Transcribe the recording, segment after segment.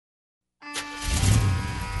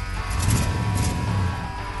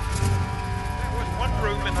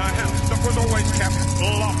kept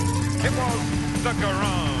locked. It was the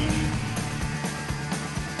garage.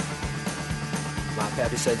 My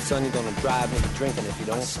pappy said, son, you're going to drive me to drinking if you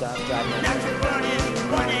don't stop driving. That's a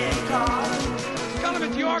running car. Tell him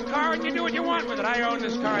it's your car and you do what you want with it. I own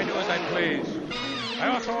this car. I do as I please. I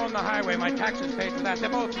also own the highway. My taxes paid for that. They're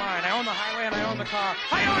both mine. I own the highway and I own the car.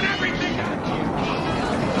 I own everything.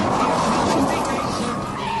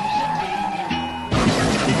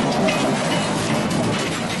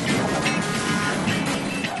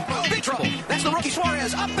 Oh, big trouble. That's the rookie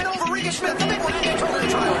Suarez. Up and over Regan Smith. The big one. And they told the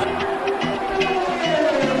trial.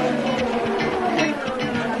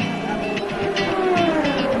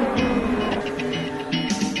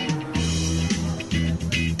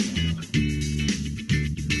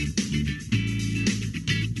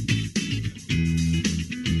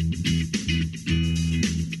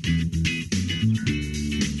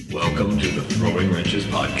 Welcome to the Throwing Wrenches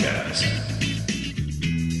Podcast.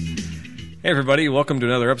 Hey everybody, welcome to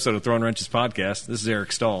another episode of Throwing Wrenches Podcast. This is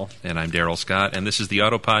Eric Stahl. And I'm Daryl Scott, and this is the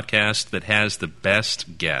auto podcast that has the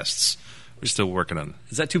best guests. We're still working on.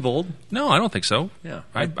 Is that too bold? No, I don't think so. Yeah.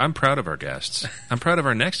 I'm proud of our guests. I'm proud of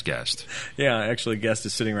our next guest. Yeah, actually, guest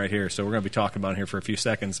is sitting right here, so we're going to be talking about it here for a few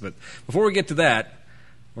seconds. But before we get to that,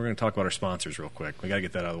 we're going to talk about our sponsors real quick. We got to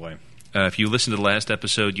get that out of the way. If you listened to the last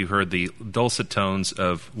episode, you heard the dulcet tones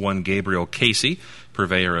of one Gabriel Casey,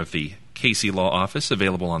 purveyor of the Casey Law Office,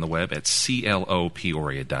 available on the web at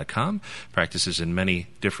clopeoria.com. Practices in many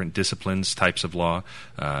different disciplines, types of law.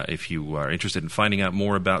 If you are interested in finding out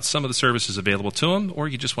more about some of the services available to him, or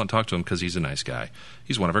you just want to talk to him because he's a nice guy,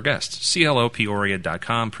 he's one of our guests.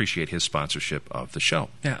 clopeoria.com. Appreciate his sponsorship of the show.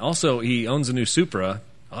 Yeah, also, he owns a new Supra.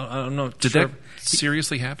 I don't know. Did that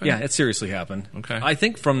seriously happen? Yeah, it seriously happened. Okay. I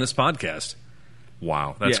think from this podcast.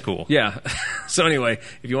 Wow, that's cool. Yeah. So anyway,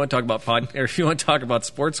 if you want to talk about if you want to talk about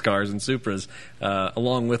sports cars and Supras,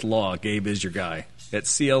 along with law, Gabe is your guy at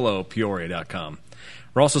clopeoria.com.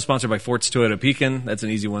 We're also sponsored by Forts Toyota Pekin. That's an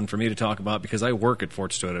easy one for me to talk about because I work at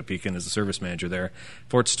Forts Toyota Pekin as a service manager there.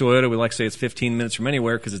 Forts Toyota, we like to say it's 15 minutes from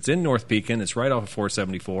anywhere because it's in North Pekin. It's right off of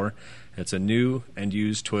 474. It's a new and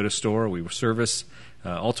used Toyota store. We service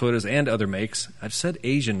all Toyotas and other makes. I've said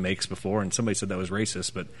Asian makes before, and somebody said that was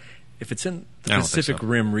racist, but if it's in the Pacific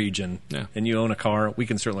Rim region and you own a car, we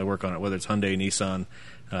can certainly work on it, whether it's Hyundai, Nissan,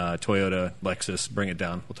 Toyota, Lexus, bring it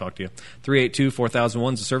down. We'll talk to you.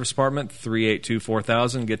 382-4001 is the service department.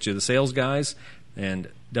 382-4000 gets you the sales guys. And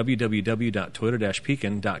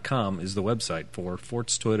www.toyota-pekin.com is the website for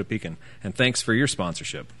Forts Toyota Pekin. And thanks for your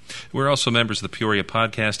sponsorship. We're also members of the Peoria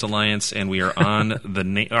Podcast Alliance, and we are on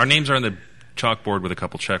our names are on the chalkboard with a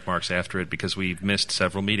couple check marks after it because we've missed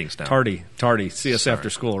several meetings now. Tardy. See us after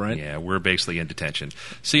school, right? Yeah, we're basically in detention.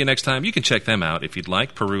 See you next time. You can check them out if you'd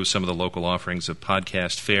like. Peruse some of the local offerings of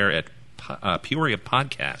podcast fare at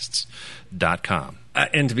PeoriaPodcasts.com.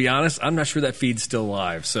 And to be honest, I'm not sure that feed's still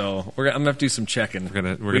live, so I'm going to have to do some checking.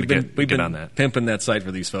 We've been on that. Pimping that site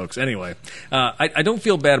for these folks. Anyway, I don't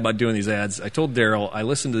feel bad about doing these ads. I told Daryl, I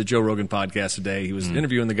listened to the Joe Rogan podcast today. He was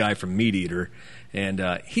interviewing the guy from Meat Eater,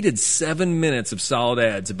 and he did 7 minutes of solid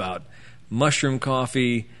ads about mushroom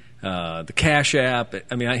coffee, the Cash App.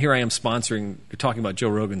 I mean, here I am talking about Joe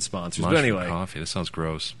Rogan sponsors. Mushroom but anyway, coffee, that sounds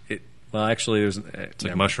gross. Well, actually, it's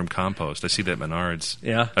like mushroom compost. I see that at Menards.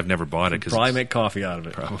 Yeah, I've never bought it because probably make coffee out of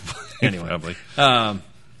it. Probably. Anyway, probably.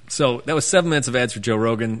 So that was 7 minutes of ads for Joe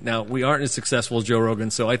Rogan. Now we aren't as successful as Joe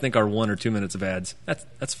Rogan, so I think our 1 or 2 minutes of ads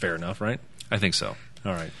that's fair enough, right? I think so.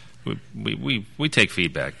 All right. We take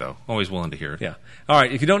feedback though. Always willing to hear it. Yeah. All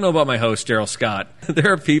right. If you don't know about my host, Daryl Scott,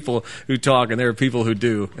 there are people who talk and there are people who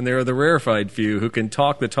do, and there are the rarefied few who can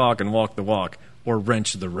talk the talk and walk the walk or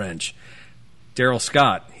wrench the wrench. Daryl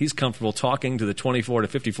Scott, he's comfortable talking to the 24 to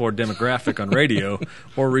 54 demographic on radio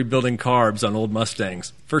or rebuilding carbs on old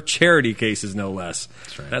Mustangs for charity cases, no less.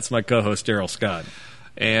 That's right. That's my co-host, Daryl Scott.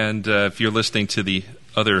 And if you're listening to the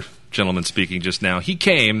other gentleman speaking just now, he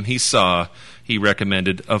came, he saw, he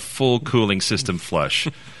recommended a full cooling system flush.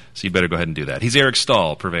 So you better go ahead and do that. He's Eric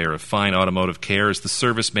Stahl, purveyor of fine automotive care, is the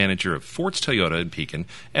service manager of Forts Toyota in Pekin,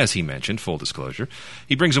 as he mentioned, full disclosure.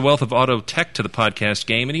 He brings a wealth of auto tech to the podcast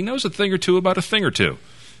game, and he knows a thing or two about a thing or two.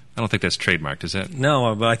 I don't think that's trademarked, is it?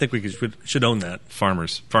 No, but I think we should own that.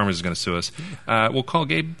 Farmers is going to sue us. We'll call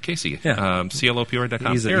Gabe Casey. Yeah.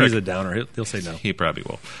 CLOPR.com. He's a downer. He'll say no. He probably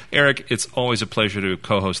will. Eric, it's always a pleasure to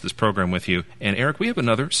co-host this program with you. And Eric, we have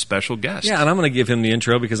another special guest. Yeah, and I'm going to give him the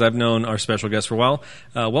intro because I've known our special guest for a while.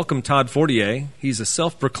 Welcome Todd Fortier. He's a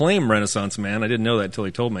self-proclaimed Renaissance man. I didn't know that until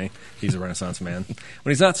he told me he's a Renaissance man.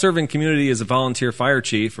 When he's not serving community as a volunteer fire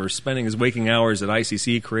chief or spending his waking hours at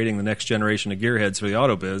ICC creating the next generation of gearheads for the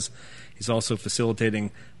auto biz, Suarez. He's also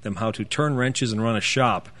facilitating them how to turn wrenches and run a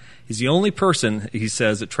shop. He's the only person, he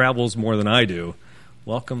says, that travels more than I do.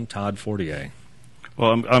 Welcome, Todd Fortier.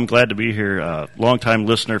 Well, I'm glad to be here. Long-time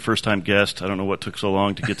listener, first-time guest. I don't know what took so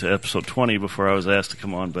long to get to episode 20 before I was asked to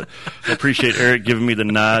come on, but I appreciate Eric giving me the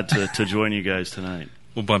nod to join you guys tonight.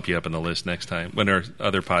 We'll bump you up in the list next time when our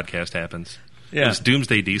other podcast happens. Yeah. It was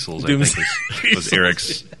Doomsday Diesels, I think, was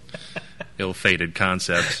Eric's ill-fated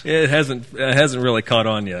concept. It hasn't really caught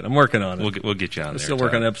on yet. I'm working on it. We'll get you on We're there. still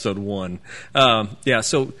working on episode 1.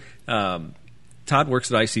 So Todd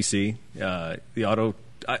works at ICC, the auto.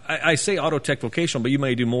 I say auto tech vocational, but you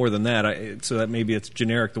may do more than that. So that maybe it's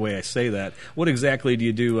generic the way I say that. What exactly do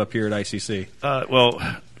you do up here at ICC? Well,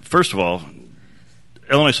 first of all,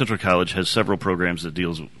 Illinois Central College has several programs that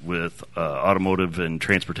deals with automotive and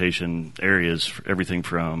transportation areas, everything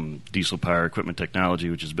from diesel power equipment technology,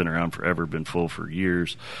 which has been around forever, been full for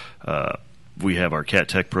years. We have our Cat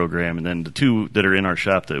Tech program, and then the two that are in our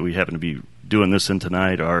shop that we happen to be doing this in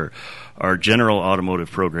tonight are our general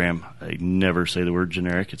automotive program. I never say the word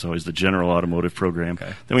generic. It's always the general automotive program.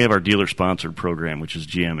 Okay. Then we have our dealer-sponsored program, which is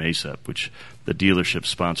GM ASEP, which the dealerships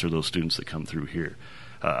sponsor those students that come through here.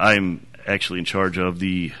 I'm actually in charge of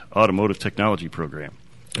the automotive technology program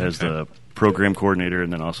as the program coordinator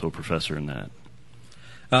and then also a professor in that.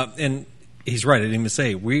 And he's right. I didn't even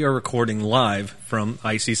say we are recording live from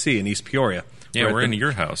ICC in East Peoria. Yeah, we're in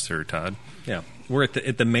your house here, Todd. Yeah, we're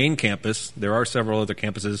at the main campus. There are several other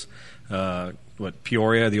campuses.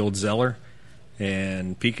 Peoria, the old Zeller,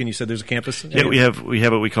 and Pekin. You said there's a campus. Yeah, we have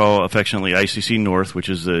what we call affectionately ICC North, which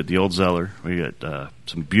is the old Zeller. We got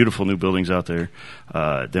some beautiful new buildings out there.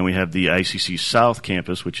 Then we have the ICC South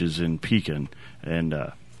campus, which is in Pekin, and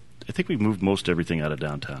I think we moved most everything out of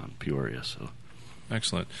downtown Peoria. So.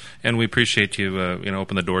 Excellent. And we appreciate you,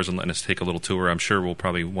 open the doors and letting us take a little tour. I'm sure we'll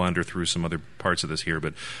probably wander through some other parts of this here,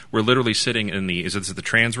 but we're literally sitting in is this the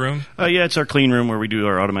trans room? Yeah, it's our clean room where we do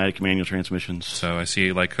our automatic and manual transmissions. So I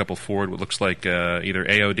see like a couple Ford, what looks like either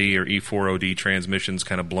AOD or E4OD transmissions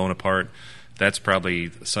kind of blown apart. That's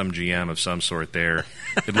probably some GM of some sort there.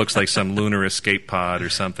 It looks like some lunar escape pod or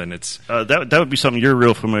something. It's that would be something you're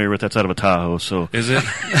real familiar with. That's out of a Tahoe. So is it?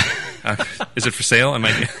 Is it for sale?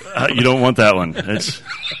 You don't want that one.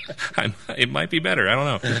 It might be better. I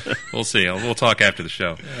don't know. We'll see. We'll talk after the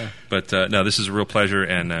show. Yeah. But no, this is a real pleasure,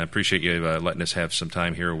 and appreciate you letting us have some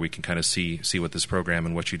time here where we can kind of see what this program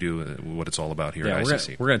and what you do, what it's all about here at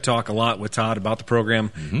ICC. We're going to talk a lot with Todd about the program.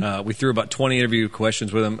 Mm-hmm. We threw about 20 interview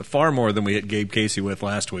questions with him, far more than we hit Gabe Casey with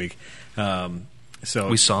last week. So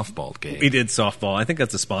we softballed, Gabe. We did softball. I think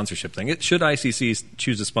that's a sponsorship thing. Should ICC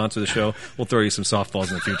choose to sponsor the show, we'll throw you some softballs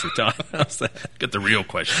in the future, Todd. How's that? Get the real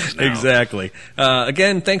questions now. Exactly.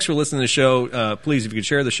 Again, thanks for listening to the show. Please, if you could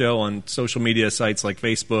share the show on social media sites like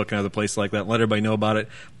Facebook and other places like that, let everybody know about it.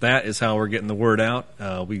 That is how we're getting the word out.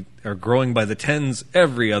 We are growing by the tens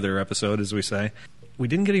every other episode, as we say. We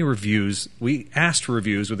didn't get any reviews. We asked for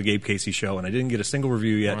reviews with the Gabe Casey Show, and I didn't get a single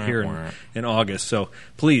review yet here in August. So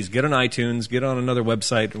please, get on iTunes, get on another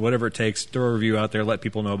website, whatever it takes, throw a review out there, let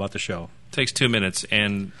people know about the show. It takes 2 minutes,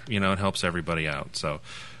 and it helps everybody out. So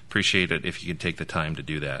appreciate it if you can take the time to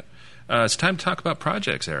do that. It's time to talk about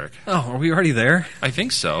projects, Eric. Oh, are we already there? I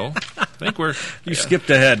think so. I think we're... You skipped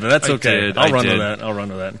ahead, but that's okay. I'll run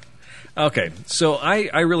with that. Okay, so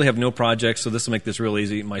I really have no projects, so this will make this real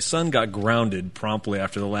easy. My son got grounded promptly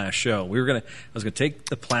after the last show. I was gonna take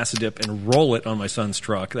the Placidip and roll it on my son's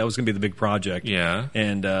truck. That was gonna be the big project. Yeah.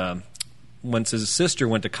 And once his sister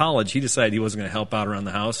went to college, he decided he wasn't gonna help out around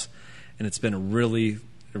the house, and it's been really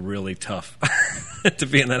tough to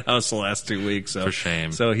be in that house the last 2 weeks. So, for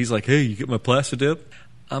shame. So he's like, "Hey, you get my Placidip?"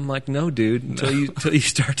 I'm like, no, dude. Until you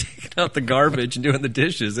start taking out the garbage and doing the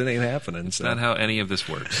dishes, it ain't happening. It's not how any of this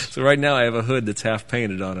works. So right now I have a hood that's half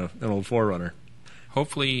painted on an old 4Runner.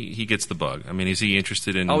 Hopefully he gets the bug. I mean, is he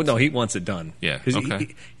interested in... Oh, no, he wants it done. Yeah,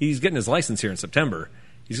 okay. He's getting his license here in September.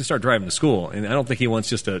 He's going to start driving to school, and I don't think he wants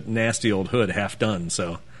just a nasty old hood half done.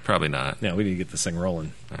 So probably not. No, we need to get this thing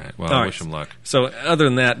rolling. All right. Well, I wish him luck. So other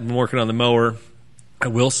than that, I'm working on the mower. I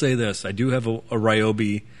will say this. I do have a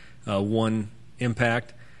Ryobi 1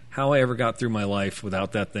 Impact. How I ever got through my life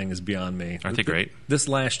without that thing is beyond me. Aren't they great? This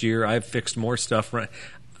last year, I've fixed more stuff.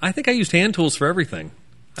 I think I used hand tools for everything.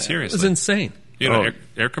 Seriously? It was insane. You have an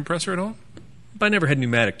air compressor at all? But I never had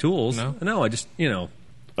pneumatic tools. No, I just, even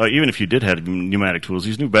if you did have pneumatic tools,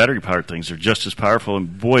 these new battery-powered things are just as powerful,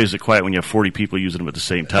 and boy, is it quiet when you have 40 people using them at the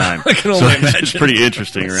same time. I can only imagine. It's pretty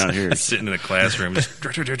interesting around here. Sitting in a classroom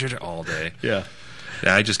just all day. Yeah.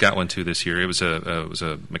 Yeah, I just got one too this year. It was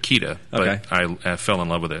a Makita, but Okay. I fell in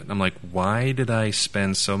love with it. I'm like, why did I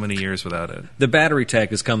spend so many years without it? The battery tech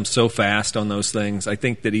has come so fast on those things. I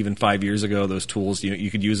think that even 5 years ago, those tools,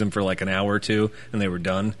 you could use them for like an hour or two, and they were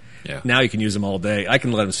done. Yeah. Now you can use them all day. I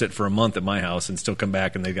can let them sit for a month at my house and still come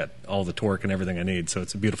back, and they've got all the torque and everything I need. So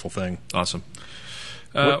it's a beautiful thing. Awesome.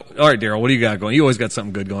 All right, Daryl, what do you got going? You always got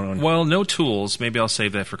something good going on. Well, no tools. Maybe I'll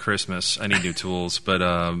save that for Christmas. I need new tools. But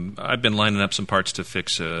I've been lining up some parts to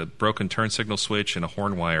fix a broken turn signal switch and a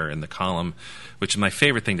horn wire in the column, which is my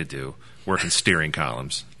favorite thing to do, work in steering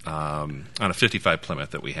columns on a 55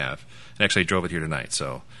 Plymouth that we have. And actually, I drove it here tonight.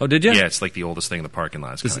 So, Oh, did you? Yeah, it's like the oldest thing in the parking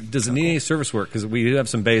lot. It's Does it need any service work? Because we do have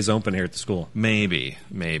some bays open here at the school. Maybe.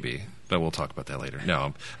 But we'll talk about that later.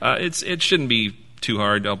 No, it shouldn't be too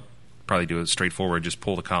hard. I'll probably do it straightforward. Just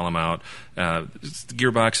pull the column out. The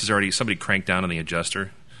gearbox is already, somebody cranked down on the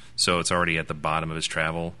adjuster, so it's already at the bottom of his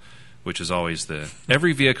travel, which is always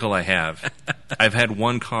every vehicle I have. I've had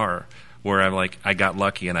one car where I got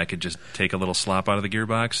lucky and I could just take a little slop out of the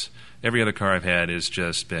gearbox. Every other car I've had has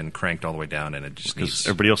just been cranked all the way down, and it just needs...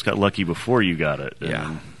 everybody else got lucky before you got it.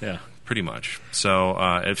 Yeah. Pretty much. So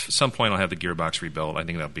at some point I'll have the gearbox rebuilt. I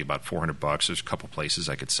think that'll be about $400. There's a couple places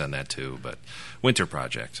I could send that to, but winter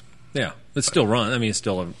project. Yeah, it's still run. I mean, it's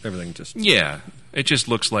still everything just... Yeah, it just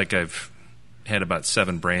looks like I've had about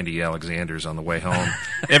 7 Brandy Alexanders on the way home.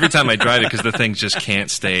 Every time I drive it, because the thing just can't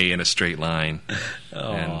stay in a straight line.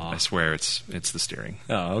 And I swear it's the steering.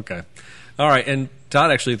 Oh, okay. All right, and Todd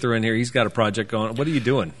actually threw in here, he's got a project going. What are you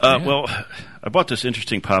doing? Well, I bought this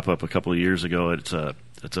interesting pop-up a couple of years ago. It's a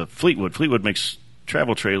Fleetwood. Fleetwood makes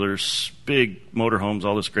travel trailers, big motorhomes,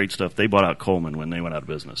 all this great stuff. They bought out Coleman when they went out of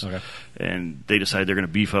business. Okay. And they decided they're going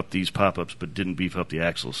to beef up these pop-ups, but didn't beef up the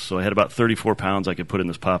axles. So I had about 34 pounds I could put in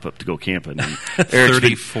this pop-up to go camping. And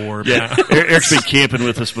 34 pounds. Eric's been camping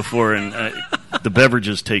with us before, and the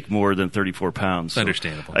beverages take more than 34 pounds. So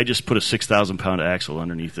understandable. I just put a 6,000-pound axle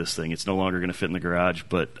underneath this thing. It's no longer going to fit in the garage,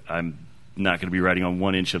 but I'm not going to be riding on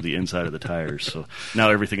 1 inch of the inside of the tires. So now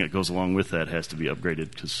everything that goes along with that has to be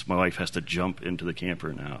upgraded because my wife has to jump into the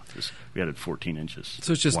camper now. We added 14 inches.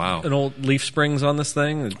 So it's just an old leaf springs on this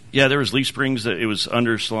thing? Yeah, there was leaf springs. It was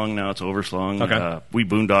underslung. Now it's overslung. Okay. We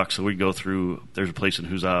boondock, so we go through. There's a place in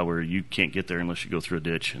Huzzah where you can't get there unless you go through a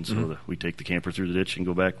ditch. And so we take the camper through the ditch and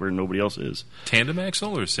go back where nobody else is. Tandem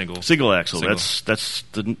axle or single? Single axle. That's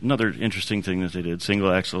another interesting thing that they did.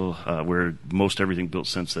 Single axle, where most everything built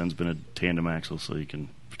since then has been a tandem axle, so you can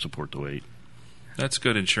support the weight. That's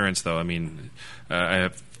good insurance, though. I mean, I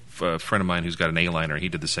have a friend of mine who's got an A-liner. He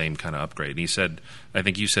did the same kind of upgrade. And he said, I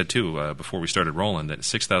think you said, too, before we started rolling, that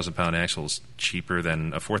 6,000-pound axle is cheaper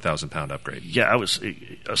than a 4,000-pound upgrade. Yeah, I was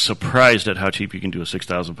surprised at how cheap you can do a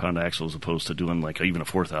 6,000-pound axle as opposed to doing like even a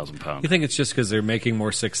 4,000-pound. You think it's just because they're making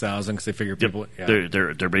more 6,000 because they figure people... Yep.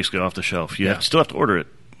 Yeah. They're basically off the shelf. You still have to order it,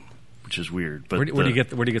 which is weird. But where do you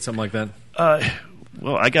get something like that?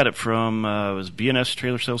 Well, I got it from it was B&S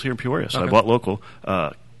Trailer Sales here in Peoria, so Okay. I bought local.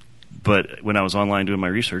 But when I was online doing my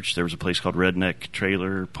research, there was a place called Redneck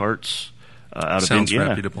Trailer Parts out of Sounds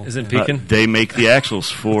Indiana. reputable. Is it Pekin? They make the axles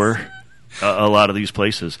for a lot of these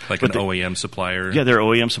places. Like but an OEM supplier? Yeah, they're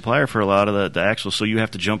OEM supplier for a lot of the axles, so you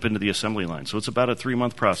have to jump into the assembly line. So it's about a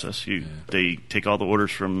 3-month process. They take all the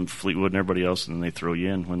orders from Fleetwood and everybody else, and then they throw you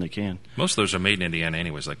in when they can. Most of those are made in Indiana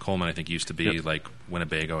anyways. Like Coleman, I think, used to be, like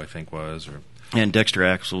Winnebago, I think, was. And Dexter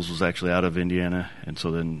Axles was actually out of Indiana, and so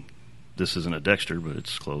then this isn't a Dexter, but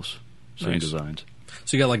it's close. Same designs.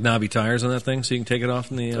 So you got like knobby tires on that thing, so you can take it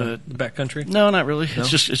off in the back country? No, not really. No?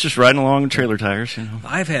 It's just riding along with trailer tires.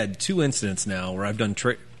 I've had 2 incidents now where I've done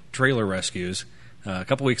trailer rescues. A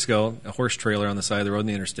couple weeks ago, a horse trailer on the side of the road in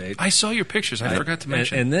the interstate. I saw your pictures. I forgot to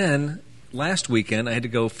mention. And then last weekend, I had to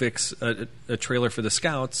go fix a trailer for the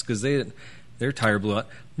Scouts because their tire blew out.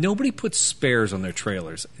 Nobody puts spares on their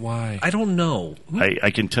trailers. Why? I don't know. I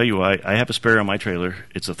can tell you why. I have a spare on my trailer.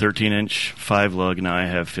 It's a 13-inch 5-lug. Now I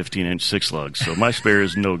have 15-inch 6-lugs. So my spare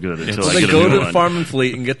is no good until I get a go new to one. the Farm and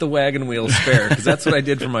Fleet and get the wagon wheel spare because that's what I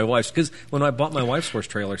did for my wife's. Because when I bought my wife's horse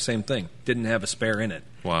trailer, same thing. Didn't have a spare in it.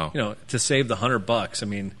 Wow. To save the $100. I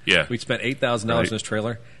mean, we spent $8,000 in this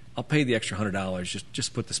trailer. I'll pay the extra $100.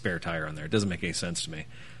 Just put the spare tire on there. It doesn't make any sense to me.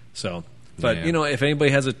 So. But, if anybody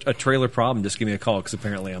has a trailer problem, just give me a call because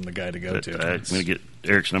apparently I'm the guy to go to. I'm going to get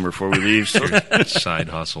Eric's number before we leave. So. Side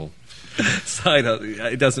hustle.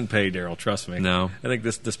 It doesn't pay, Daryl. Trust me. No. I think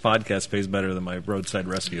this podcast pays better than my roadside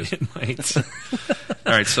rescues. It might.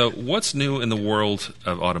 All right, so what's new in the world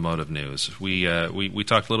of automotive news? We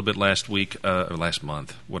talked a little bit last week, or last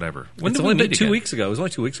month, whatever. It's only been 2 weeks ago. It was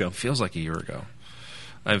only 2 weeks ago. Feels like a year ago.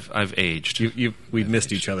 I've aged. We've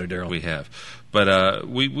missed each other, Daryl. We have. But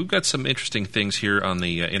we've got some interesting things here on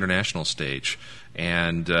the international stage.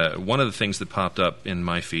 And one of the things that popped up in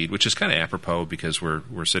my feed, which is kind of apropos because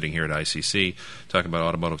we're sitting here at ICC talking about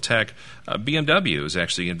automotive tech, BMW is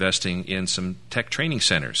actually investing in some tech training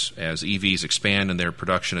centers as EVs expand in their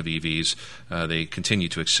production of EVs. They continue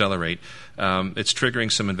to accelerate. It's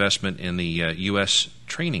triggering some investment in the U.S.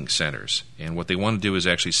 training centers. And what they want to do is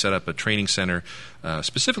actually set up a training center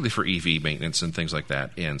specifically for EV maintenance and things like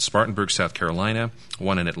that in Spartanburg, South Carolina,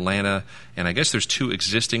 one in Atlanta, and I guess there's 2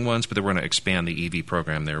 existing ones, but they're going to expand the EV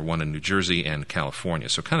program there, one in New Jersey and California.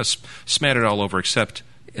 So kind of smattered all over except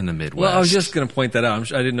in the Midwest. Well, I was just going to point that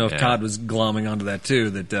out. I didn't know if Todd was glomming onto that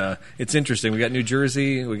too, that it's interesting. We got New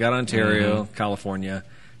Jersey, we got Ontario, California.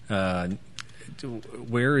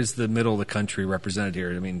 Where is the middle of the country represented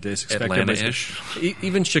here? I mean, do they expect Atlanta-ish?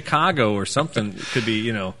 Even Chicago or something could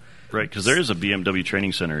be, Right, because there is a BMW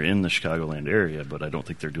training center in the Chicagoland area, but I don't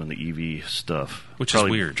think they're doing the EV stuff. Which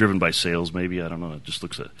probably is weird. Driven by sales, maybe. I don't know. It just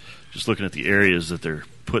looking at the areas that they're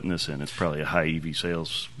putting this in, it's probably a high EV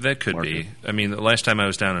sales. That could market. be. I mean, the last time I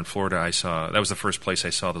was down in Florida, that was the first place I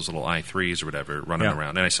saw those little i3s or whatever running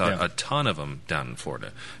around, and I saw a ton of them down in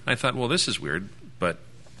Florida. And I thought, well, this is weird, but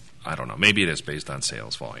I don't know. Maybe it is based on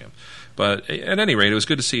sales volume. But at any rate, it was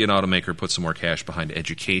good to see an automaker put some more cash behind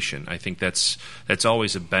education. I think that's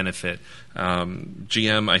always a benefit.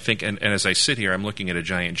 GM, I think, and as I sit here, I'm looking at a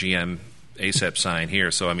giant GM ASAP sign here.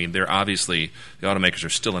 So, I mean, they're obviously, the automakers are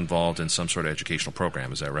still involved in some sort of educational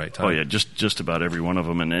program. Is that right, Tom? Oh, yeah, just about every one of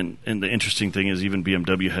them. And the interesting thing is even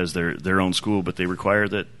BMW has their own school, but they require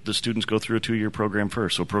that the students go through a 2-year program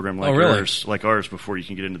first. So a program like ours before you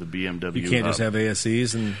can get into the BMW. You can't just have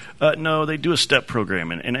ASEs? And no, they do a step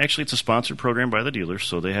program. And actually it's a sponsored program by the dealer,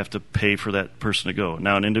 so they have to pay for that person to go.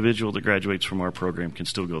 Now, an individual that graduates from our program can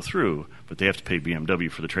still go through, but they have to pay BMW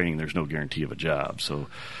for the training. There's no guarantee of a job. So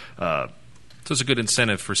it's a good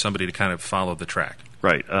incentive for somebody to kind of follow the track.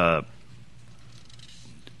 Right.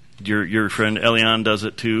 Your friend Elian does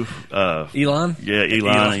it too. Elon? Yeah,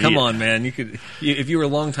 Elon. Come on, man. If you were a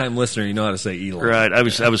long-time listener, you know how to say Elon. Right.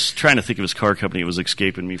 I was trying to think of his car company. It was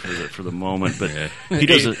escaping me for the moment. But he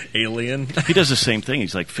does Alien. He does the same thing.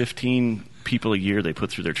 He's like 15 people a year they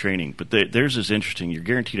put through their training. But theirs is interesting. You're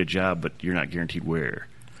guaranteed a job, but you're not guaranteed where.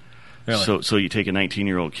 Really? So you take a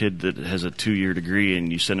 19-year-old kid that has a 2-year degree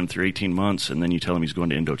and you send him through 18 months, and then you tell him he's going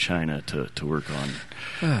to Indochina to work on.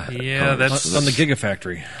 That's on the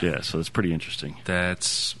Gigafactory. Yeah, so it's pretty interesting.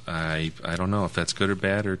 That's I don't know if that's good or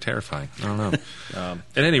bad or terrifying. I don't know.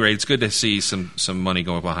 At any rate, it's good to see some money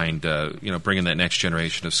going behind bringing that next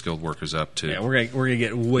generation of skilled workers up to. Yeah, we're gonna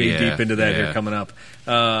get way deep into that here coming up.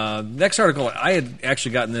 Next article, I had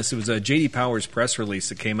actually gotten this. It was a J.D. Power's press release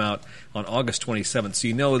that came out on August 27th. So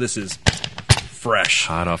you know this is fresh,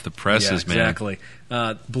 hot off the presses, man. Exactly.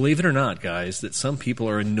 Believe it or not, guys, that some people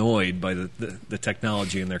are annoyed by the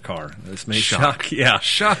technology in their car. This may shock. Yeah,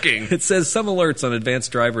 shocking. It says some alerts on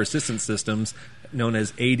advanced driver assistance systems, known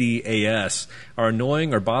as ADAS, are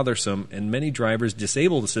annoying or bothersome, and many drivers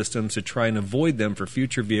disable the systems to try and avoid them for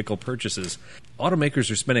future vehicle purchases.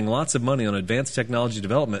 Automakers are spending lots of money on advanced technology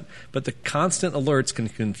development, but the constant alerts can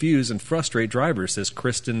confuse and frustrate drivers, says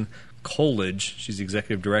Kristen Coolidge. She's the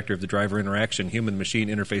executive director of the Driver Interaction Human-Machine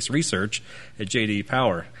Interface Research at J.D.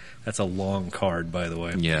 Power. That's a long card, by the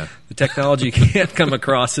way. Yeah. The technology can't come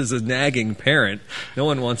across as a nagging parent. No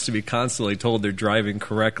one wants to be constantly told they're driving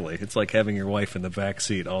correctly. It's like having your wife in the back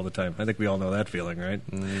seat all the time. I think we all know that feeling, right?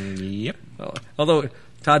 Yep. Although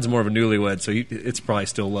Todd's more of a newlywed, so it's probably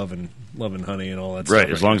still loving honey and all that stuff. Right,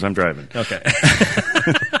 as long as I'm driving. Okay.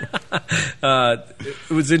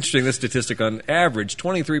 It was interesting, this statistic. On average,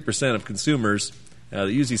 23% of consumers that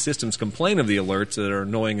use these systems complain of the alerts that are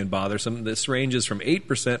annoying and bothersome. This ranges from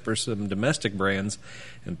 8% for some domestic brands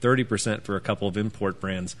and 30% for a couple of import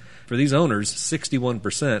brands. For these owners,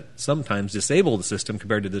 61% sometimes disable the system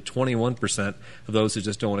compared to the 21% of those who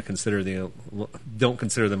just don't consider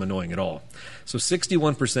them annoying at all. So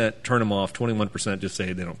 61% turn them off, 21% just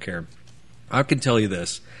say they don't care. I can tell you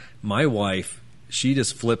this. My wife, she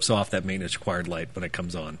just flips off that maintenance required light when it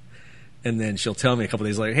comes on. And then she'll tell me a couple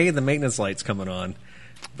days later, hey, the maintenance light's coming on.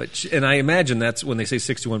 And I imagine that's when they say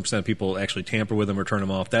 61% of people actually tamper with them or turn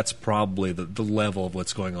them off. That's probably the level of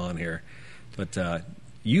what's going on here. But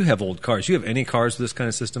you have old cars. You have any cars with this kind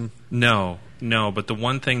of system? No. But the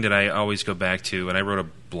one thing that I always go back to, and I wrote a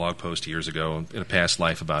blog post years ago in a past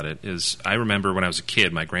life about it, is I remember when I was a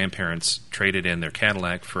kid, my grandparents traded in their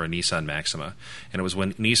Cadillac for a Nissan Maxima. And it was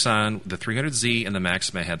when Nissan, the 300Z and the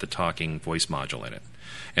Maxima had the talking voice module in it.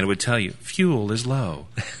 And it would tell you, fuel is low.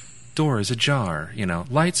 door is ajar.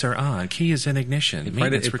 Lights are on. Key is in ignition. It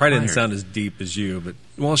probably didn't sound as deep as you, but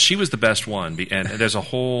well, she was the best one, and there's a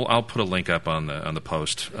whole. I'll put a link up on the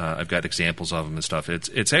post. I've got examples of them and stuff.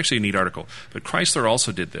 It's actually a neat article. But Chrysler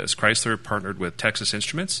also did this. Chrysler partnered with Texas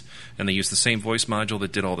Instruments, and they used the same voice module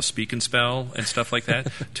that did all the speak and spell and stuff like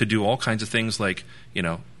that to do all kinds of things like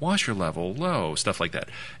washer level, low, stuff like that.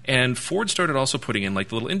 And Ford started also putting in like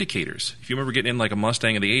the little indicators. If you remember getting in like a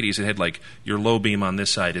Mustang in the 80s, it had like your low beam on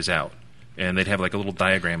this side is out. And they'd have like a little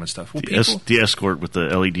diagram and stuff. Well, the Escort with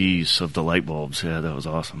the LEDs of the light bulbs. Yeah, that was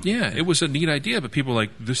awesome. Yeah, it was a neat idea, but people were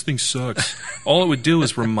like, this thing sucks. All it would do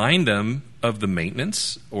is remind them of the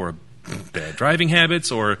maintenance or bad driving habits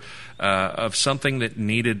or of something that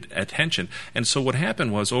needed attention. And so what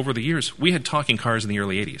happened was over the years, we had talking cars in the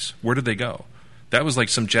early 80s. Where did they go? That was like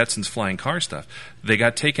some Jetsons flying car stuff. They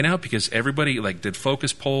got taken out because everybody like did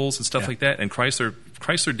focus polls and stuff like that. And Chrysler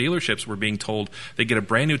dealerships were being told they get a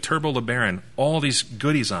brand new turbo LeBaron, all these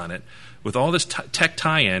goodies on it, with all this tech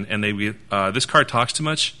tie-in, and this car talks too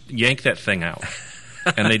much. Yank that thing out.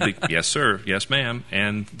 And they'd be, yes sir, yes ma'am,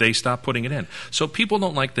 and they stopped putting it in. So people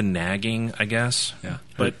don't like the nagging, I guess. Yeah,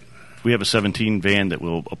 but we have a 17 van that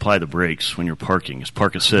will apply the brakes when you're parking. It's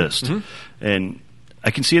park assist, and I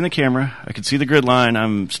can see in the camera. I can see the grid line.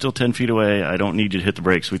 I'm still 10 feet away. I don't need you to hit the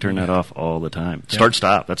brakes. We turn that off all the time. Start,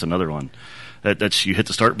 stop. That's another one. That's you hit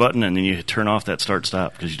the start button and then you turn off that start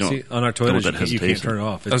stop because you don't. See, on our Toyotas, you can't turn it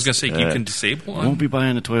off. I was going to say you can disable. I won't be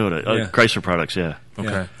buying a Toyota. Chrysler products, yeah.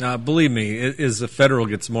 Okay. Believe me, as the federal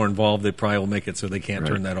gets more involved, they probably will make it so they can't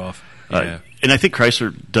turn that off. Yeah. And I think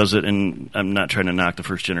Chrysler does it. And I'm not trying to knock the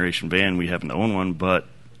first generation van. We happen to own one, but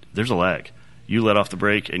there's a lag. You let off the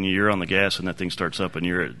brake and you're on the gas and that thing starts up and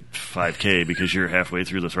you're at 5K because you're halfway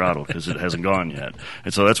through the throttle because it hasn't gone yet.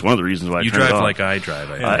 And so that's one of the reasons why you I turn it drive off. like I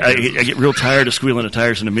drive. I get real tired of squealing the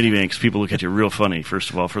tires in the minivan because people look at you real funny.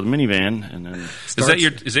 First of all, for the minivan, and then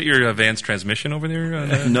is that your Vance transmission over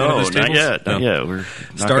there? No, not yet. Not yet. We're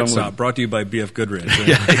Start Stop brought to you by BF Goodrich.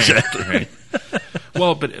 Yeah, exactly. Right.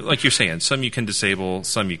 Well, but like you're saying, some you can disable,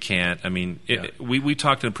 some you can't. I mean, we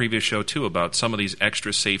talked in a previous show, too, about some of these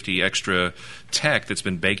extra safety, extra tech that's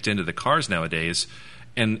been baked into the cars nowadays.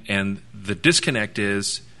 And the disconnect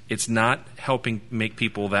is it's not helping make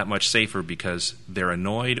people that much safer because they're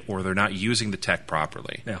annoyed or they're not using the tech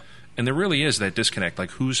properly. Yeah. And there really is that disconnect,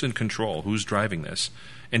 like who's in control, who's driving this?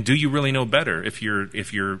 And do you really know better if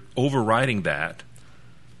you're overriding that?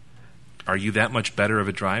 Are you that much better of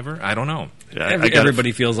a driver? I don't know. Yeah,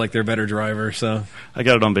 everybody feels like they're a better driver. So I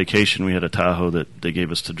got it on vacation. We had a Tahoe that they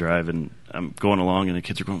gave us to drive, and I'm going along, and the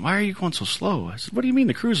kids are going, "Why are you going so slow?" I said, "What do you mean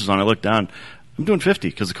the cruise is on?" I look down. I'm doing 50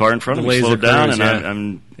 because the car in front of me slowed down,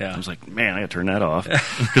 and I was like, "Man, I got to turn that off,"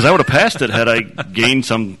 because I would have passed it had I gained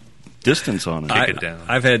some distance on it. Kick it down.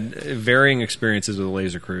 I've had varying experiences with a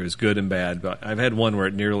laser cruise, good and bad, but I've had one where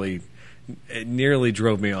it nearly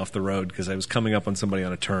drove me off the road because I was coming up on somebody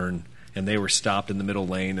on a turn. And they were stopped in the middle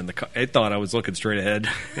lane, and it thought I was looking straight ahead.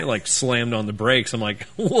 It like slammed on the brakes. I'm like,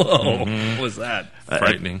 "Whoa, what was that?"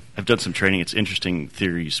 Frightening. I've done some training. It's interesting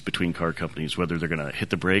theories between car companies whether they're going to hit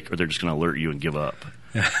the brake or they're just going to alert you and give up.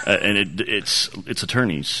 And it's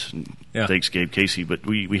attorneys. Yeah. Thanks, Gabe Casey. But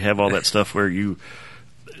we have all that stuff where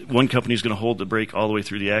one company's going to hold the brake all the way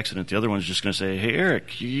through the accident. The other one's just going to say, "Hey,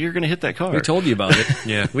 Eric, you're going to hit that car." We told you about it.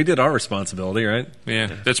 Yeah. We did our responsibility, right?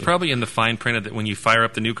 Yeah. That's probably in the fine print that when you fire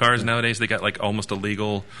up the new cars nowadays, they got like almost a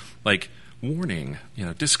legal, like, warning,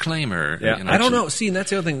 disclaimer. Yeah. I don't know. See, and that's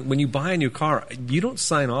the other thing. When you buy a new car, you don't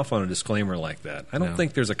sign off on a disclaimer like that. I don't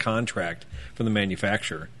think there's a contract from the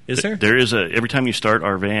manufacturer. Is there? There is every time you start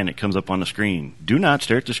our van, it comes up on the screen. Do not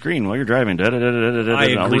stare at the screen while you're driving. I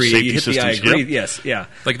agree. All these safety You hit systems. the I agree. Yep. Yes, yeah.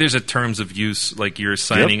 Like there's a terms of use, like you're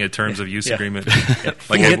signing a terms of use agreement.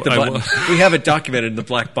 Like we have it documented in the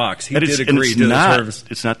black box. He did agree to the terms.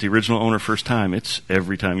 It's not the original owner first time. It's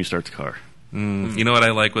every time you start the car. You know what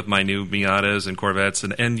I like with my new Miatas and Corvettes?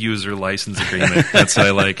 An end-user license agreement. That's what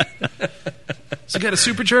I like. So you got a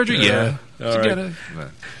supercharger? Yeah.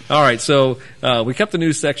 All right, so we kept the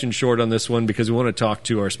news section short on this one because we want to talk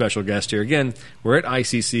to our special guest here. Again, we're at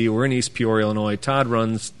ICC. We're in East Peoria, Illinois. Todd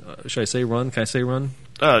runs, should I say run? Can I say run?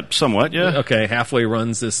 Somewhat, yeah. Okay, halfway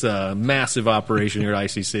runs this massive operation here at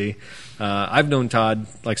ICC. I've known Todd,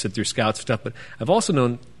 like I said, through Scouts stuff, but I've also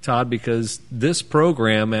known Todd because this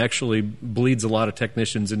program actually bleeds a lot of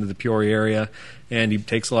technicians into the Peoria area, and he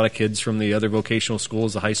takes a lot of kids from the other vocational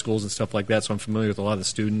schools, the high schools and stuff like that, so I'm familiar with a lot of the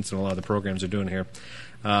students and a lot of the programs they're doing here.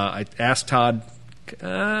 I asked Todd,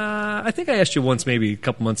 I think I asked you once maybe a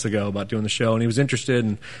couple months ago about doing the show, and he was interested,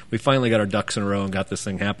 and we finally got our ducks in a row and got this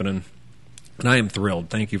thing happening. And I am thrilled.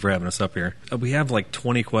 Thank you for having us up here. We have like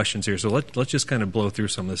 20 questions here, so let's just kind of blow through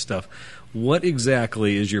some of this stuff. What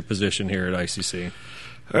exactly is your position here at ICC?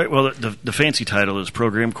 All right, well, the fancy title is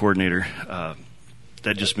Program Coordinator.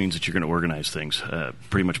 That just means that you're going to organize things,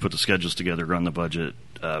 pretty much put the schedules together, run the budget,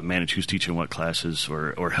 manage who's teaching what classes,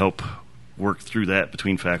 or help work through that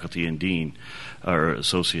between faculty and dean or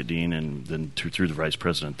associate dean, and then through the vice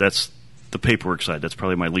president. That's the paperwork side. That's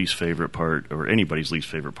probably my least favorite part, or anybody's least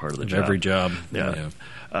favorite part of the job. Every job. Yeah.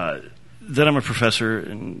 Then I'm a professor,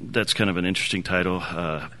 and that's kind of an interesting title.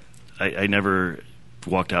 I never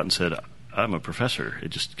walked out and said, I'm a professor. It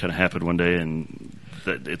just kind of happened one day, and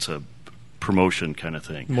it's a promotion kind of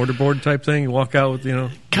thing. Mortarboard type thing? You walk out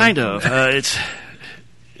with, Kind of.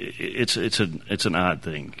 It's an odd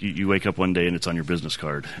thing. You wake up one day and it's on your business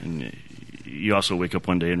card, and you also wake up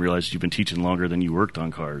one day and realize you've been teaching longer than you worked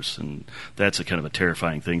on cars, and that's a kind of a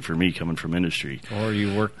terrifying thing for me coming from industry. Or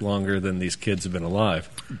you worked longer than these kids have been alive.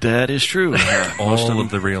 That is true. All of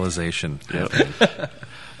the realization. Yep.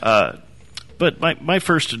 But my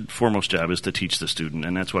first and foremost job is to teach the student,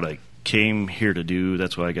 and that's what I came here to do.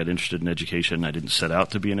 That's why I got interested in education. I didn't set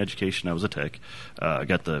out to be in education. I was a tech. I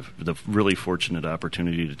got the really fortunate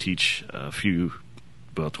opportunity to teach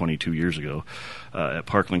 22 years ago at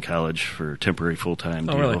Parkland College for a temporary full-time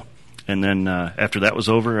deal. Really? And then after that was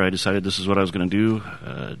over, I decided this is what I was going to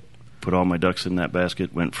do. Put all my ducks in that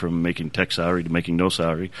basket, went from making tech salary to making no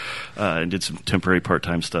salary, and did some temporary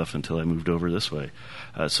part-time stuff until I moved over this way.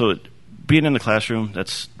 Being in the classroom,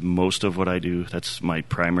 that's most of what I do. That's my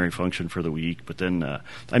primary function for the week. But then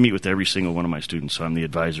I meet with every single one of my students, so I'm the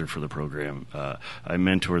advisor for the program. I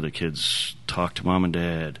mentor the kids, talk to mom and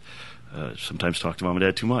dad, sometimes talk to mom and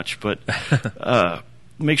dad too much, but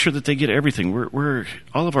make sure that they get everything. We're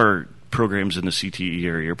all of our programs in the CTE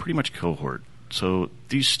area are pretty much cohort. So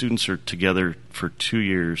these students are together for 2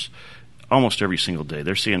 years almost every single day.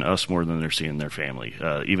 They're seeing us more than they're seeing their family.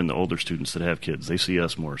 Even the older students that have kids, they see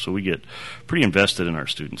us more. So we get pretty invested in our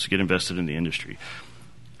students, get invested in the industry.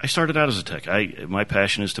 I started out as a tech. My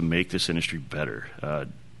passion is to make this industry better,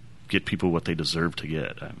 get people what they deserve to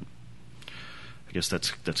get. I guess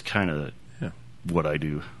that's kind of what I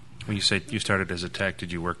do. When you say you started as a tech,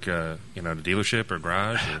 did you work at a dealership or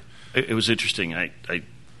garage? Or? It was interesting. I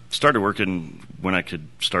started working when I could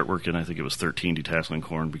start working. I think it was 13, detasseling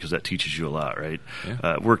corn, because that teaches you a lot, right?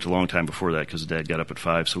 Yeah. Worked a long time before that because Dad got up at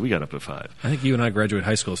 5, so we got up at 5. I think you and I graduated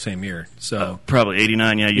high school the same year. So probably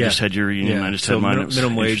 89. Yeah, you just had your reunion. Yeah. I just so had mine.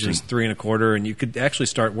 Minimum wage is $3.25, and you could actually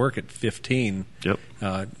start work at 15. Yep.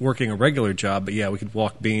 Working a regular job, but we could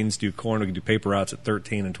walk beans, do corn, we could do paper routes at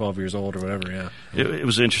 13 and 12 years old or whatever. Yeah. It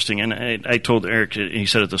was interesting, and I told Eric. He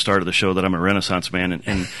said at the start of the show that I'm a Renaissance man,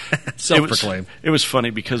 and self-proclaimed. It was funny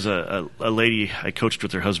because a lady I coached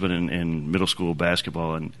with her husband in middle school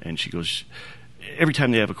basketball, and she goes, every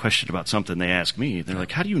time they have a question about something, they ask me. They're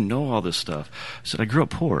like, "How do you know all this stuff?" I said, "I grew up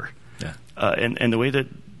poor." Yeah. And the way that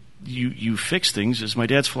you fix things is my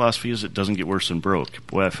dad's philosophy is it doesn't get worse than broke.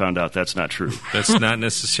 Boy, I found out that's not true. That's not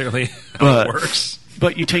necessarily how it works.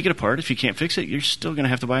 But you take it apart. If you can't fix it, you're still going to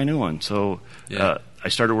have to buy a new one. So I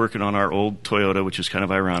started working on our old Toyota, which is kind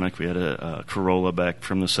of ironic. We had a Corolla back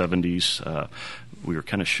from the 70s. We were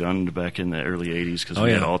kind of shunned back in the early 80s because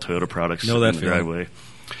we had all Toyota products in the driveway.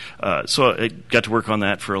 So I got to work on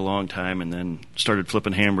that for a long time, and then started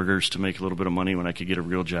flipping hamburgers to make a little bit of money when I could get a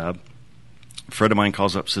real job. A friend of mine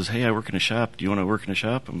calls up and says, "Hey, I work in a shop. Do you want to work in a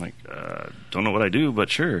shop?" I'm like, don't know what I do, but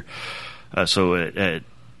sure. So at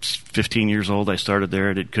 15 years old, I started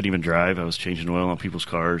there. I couldn't even drive. I was changing oil on people's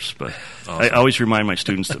cars. But awesome. I always remind my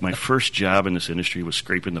students that my first job in this industry was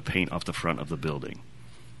scraping the paint off the front of the building.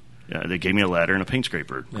 They gave me a ladder and a paint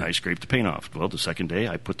scraper. Yeah. I scraped the paint off. Well, the second day,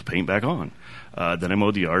 I put the paint back on. Then I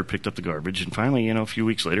mowed the yard, picked up the garbage, and finally, a few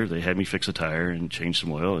weeks later, they had me fix a tire and change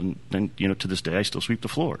some oil. And then, to this day, I still sweep the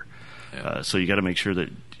floor. Yeah. So you got to make sure that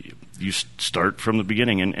you start from the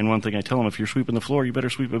beginning. And one thing I tell them, if you're sweeping the floor, you better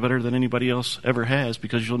sweep it better than anybody else ever has,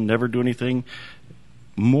 because you'll never do anything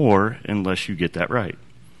more unless you get that right.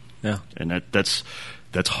 Yeah. And that's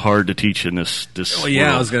hard to teach in this Well, yeah,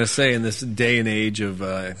 world. I was going to say, in this day and age of,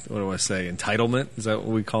 entitlement, is that what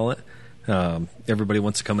we call it? Everybody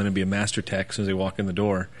wants to come in and be a master tech as soon as they walk in the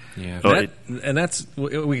door. Yeah. And that's,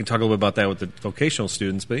 we can talk a little bit about that with the vocational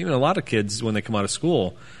students, but even a lot of kids, when they come out of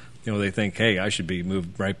school, they think, hey, I should be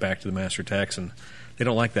moved right back to the master techs, and they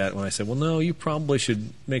don't like that when I say, well, no, you probably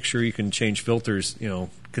should make sure you can change filters,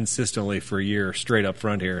 consistently for a year straight up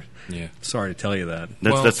front here. Yeah. Sorry to tell you that.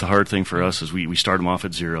 That's the hard thing for us is we start them off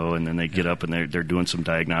at zero, and then they get up and they're doing some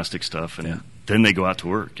diagnostic stuff, and then they go out to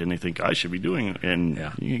work and they think I should be doing it, and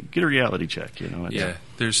you get a reality check. Yeah.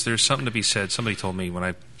 There's something to be said. Somebody told me when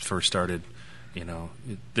I first started,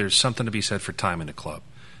 there's something to be said for time in a club.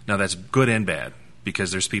 Now, that's good and bad,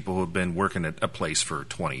 because there's people who have been working at a place for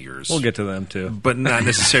 20 years. We'll get to them, too. But not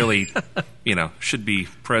necessarily, should be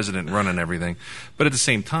president running everything. But at the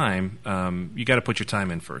same time, you got to put your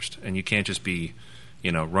time in first. And you can't just be,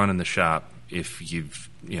 running the shop if you've,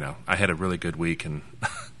 I had a really good week and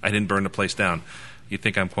I didn't burn the place down. You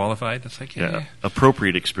think I'm qualified? It's like, yeah.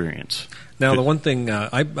 Appropriate experience. Now, the one thing,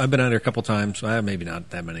 I've been out here a couple times, maybe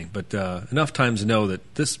not that many, but enough times to know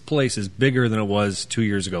that this place is bigger than it was 2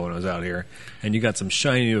 years ago when I was out here, and you got some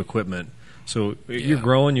shiny new equipment. So you're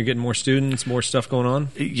growing, you're getting more students, more stuff going on?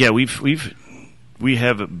 Yeah, we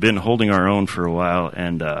have been holding our own for a while,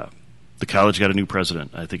 and the college got a new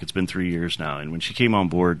president. I think it's been 3 years now, and when she came on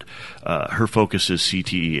board, her focus is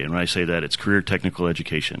CTE, and when I say that, it's Career Technical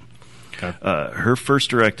Education. Okay. Her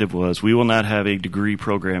first directive was, we will not have a degree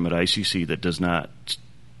program at ICC that does not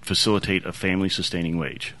facilitate a family-sustaining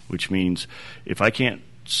wage, which means if I can't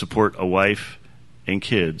support a wife and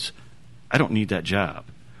kids, I don't need that job.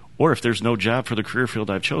 Or if there's no job for the career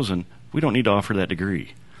field I've chosen, we don't need to offer that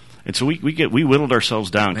degree. And so we whittled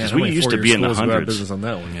ourselves down, because we used to be in the hundreds. Business on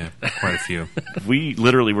that one. Yeah, quite a few. We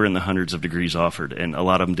literally were in the hundreds of degrees offered, and a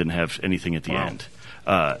lot of them didn't have anything at the end.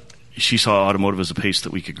 She saw automotive as a pace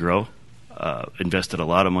that we could grow. Invested a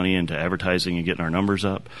lot of money into advertising and getting our numbers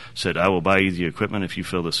up. Said, I will buy you the equipment if you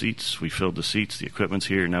fill the seats. We filled the seats. The equipment's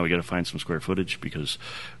here. Now we got to find some square footage, because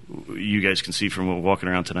you guys can see from walking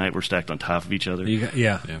around tonight, we're stacked on top of each other.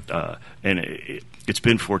 And it's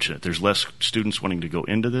been fortunate. There's less students wanting to go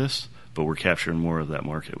into this, but we're capturing more of that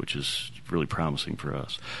market, which is really promising for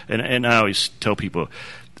us. And I always tell people,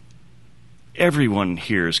 everyone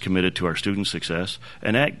here is committed to our student success,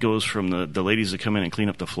 and that goes from the ladies that come in and clean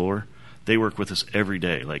up the floor. They work with us every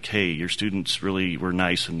day. Like, hey, your students really were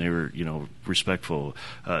nice and they were, respectful.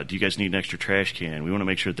 Do you guys need an extra trash can? We want to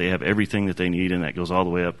make sure that they have everything that they need, and that goes all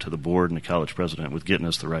the way up to the board and the college president with getting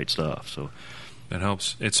us the right stuff. So that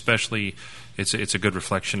helps. Especially, it's a good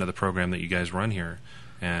reflection of the program that you guys run here.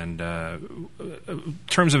 And in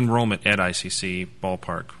terms of enrollment at ICC,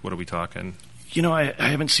 ballpark, what are we talking? I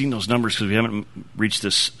haven't seen those numbers because we haven't reached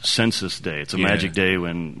this census day. It's a magic day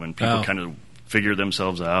when people kind of figure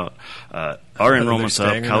themselves out. Our enrollment's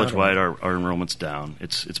up. College-wide, our enrollment's down.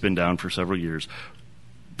 It's been down for several years.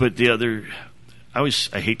 But the other, I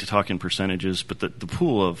hate to talk in percentages, but the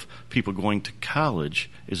pool of people going to college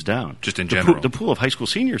is down. Just in general. The pool of high school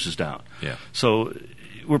seniors is down. Yeah. So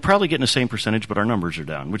we're probably getting the same percentage, but our numbers are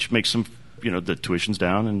down, which makes them, the tuition's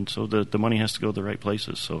down, and so the money has to go to the right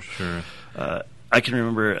places. So sure. I can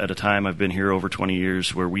remember at a time, I've been here over 20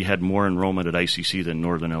 years, where we had more enrollment at ICC than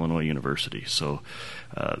Northern Illinois University. So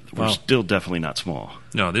we're still definitely not small.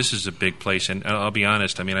 No, this is a big place. And I'll be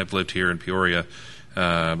honest, I've lived here in Peoria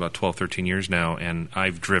about 12, 13 years now, and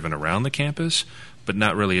I've driven around the campus, but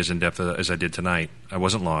not really as in-depth as I did tonight. I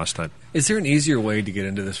wasn't lost. Is there an easier way to get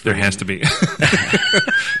into this? There has to be.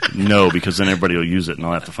 No, because then everybody will use it, and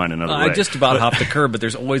I'll have to find another way. I just about hopped the curb, but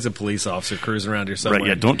there's always a police officer cruising around here somewhere. Right,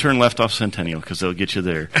 yeah, don't turn left off Centennial, because they'll get you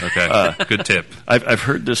there. Okay, good tip. I've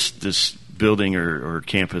heard this building or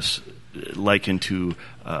campus likened to,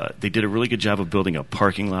 they did a really good job of building a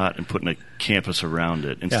parking lot and putting a campus around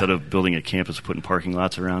it. Instead of building a campus and putting parking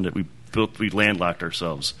lots around it, we landlocked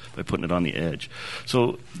ourselves by putting it on the edge.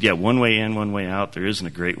 So, yeah, one way in, one way out. There isn't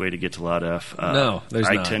a great way to get to Lot F. No, there's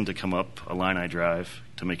not. I tend to come up Illini Drive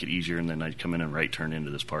to make it easier, and then I'd come in and right turn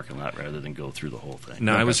into this parking lot rather than go through the whole thing.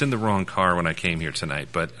 No, I was in the wrong car when I came here tonight,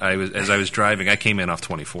 but as I was driving, I came in off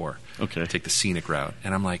 24. Okay. Take the scenic route,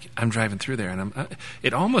 and I'm driving through there, and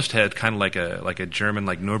it almost had kind of like a German,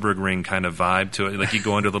 like Nürburgring kind of vibe to it. Like you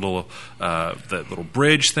go into the little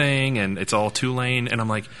bridge thing, and it's all 2-lane, and I'm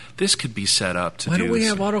like, this could be set up to do. Why don't we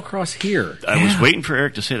have autocross here? I was waiting for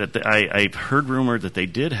Eric to say that. I heard rumor that they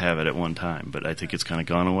did have it at one time, but I think it's kind of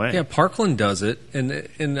gone away. Yeah, Parkland does it, and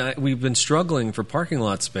we've been struggling for parking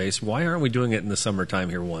lot space. Why aren't we doing it in the summertime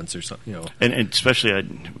here once or something? And especially,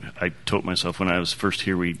 I told myself when I was first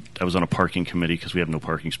here, I was on a parking committee because we have no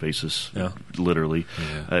parking spaces, literally.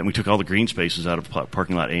 Yeah. And we took all the green spaces out of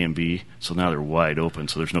parking lot A and B, so now they're wide open,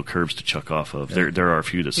 so there's no curbs to chuck off of. Yeah. There are a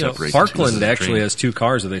few that separate. Parkland actually has 2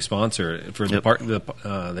 cars that they sponsor for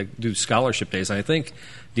they do scholarship days. And I think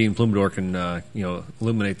Dean Plumdor can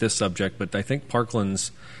illuminate this subject, but I think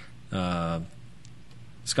Parkland's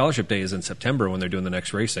Scholarship Day is in September when they're doing the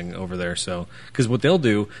next racing over there. So, because what they'll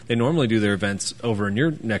do, they normally do their events over in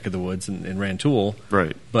your neck of the woods in Rantoul.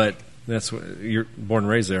 Right. But that's you're born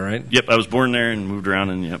and raised there, right? Yep, I was born there and moved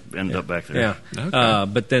around and ended up back there. Yeah.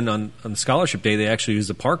 Okay. But then on Scholarship Day, they actually use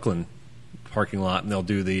the Parkland parking lot, and they'll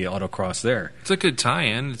do the autocross there. It's a good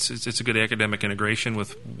tie-in. It's a good academic integration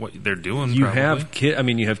with what they're doing. You probably. have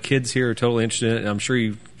you have kids here who are totally interested in it. And I'm sure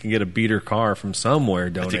you can get a beater car from somewhere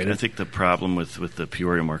donated. I think the problem with the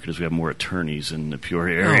Peoria market is we have more attorneys in the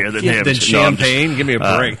Peoria area than they have than Champaign. Give me a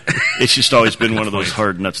break. It's just always been one of those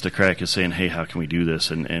hard nuts to crack, is saying, hey, how can we do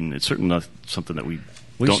this? And it's certainly not something that we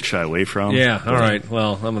don't shy away from. Yeah, all right.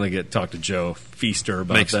 Well, I'm going to talk to Joe Feaster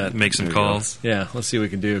about that. Make some calls. Yeah, let's see what we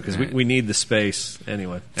can do, because we need the space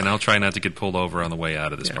anyway. And I'll try not to get pulled over on the way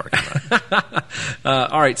out of this parking lot.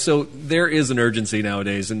 All right, so there is an urgency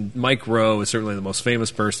nowadays, and Mike Rowe is certainly the most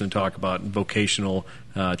famous person to talk about vocational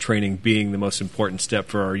training being the most important step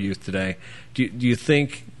for our youth today. Do you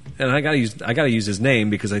think? And I got to use his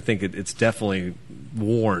name because I think it's definitely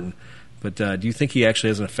worn. But do you think he actually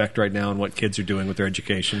has an effect right now on what kids are doing with their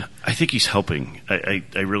education? I think he's helping. I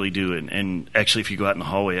really do. And actually, if you go out in the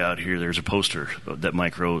hallway out here, there's a poster that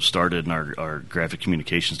Mike Rowe started and our graphic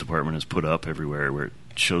communications department has put up everywhere, where it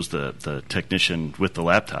shows the technician with the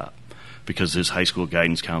laptop, because his high school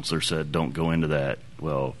guidance counselor said, don't go into that.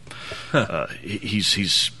 Well, he's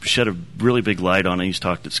shed a really big light on it. He's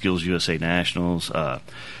talked at Skills USA Nationals.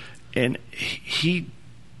 And he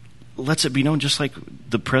lets it be known, just like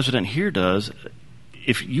the president here does,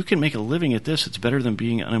 if you can make a living at this, it's better than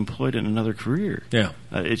being unemployed in another career. Yeah.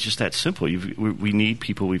 It's just that simple. We need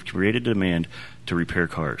people. We've created demand to repair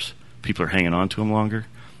cars. People are hanging on to them longer.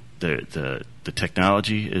 The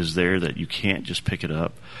technology is there that you can't just pick it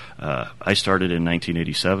up. I started in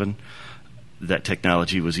 1987. That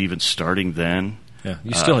technology was even starting then. Yeah,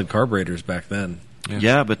 you still had carburetors back then.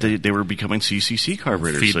 Yeah, but they were becoming CCC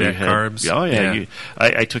carburetors. Feedback carbs. Oh, yeah.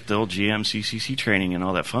 I took the old GM CCC training and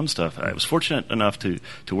all that fun stuff. I was fortunate enough to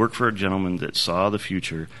work for a gentleman that saw the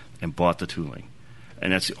future and bought the tooling.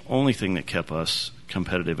 And that's the only thing that kept us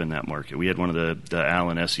competitive in that market. We had one of the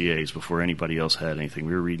Allen SEAs before anybody else had anything.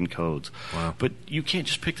 We were reading codes. Wow. But you can't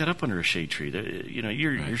just pick that up under a shade tree.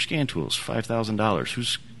 Your scan tool's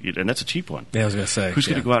 $5,000. And that's a cheap one. Yeah, I was going to say. Who's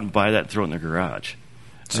going to go out and buy that and throw it in their garage?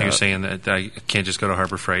 So you're saying that I can't just go to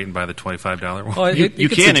Harbor Freight and buy the $25 one? Well, you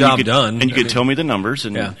can, and you can tell me the numbers,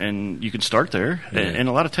 and you can start there. Yeah. And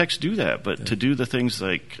a lot of techs do that, but to do the things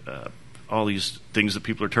like all these things that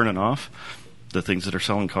people are turning off, the things that are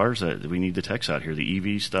selling cars, that we need the techs out here, the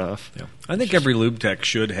EV stuff. Yeah. I think every lube tech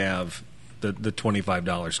should have the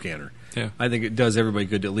 $25 scanner. Yeah. I think it does everybody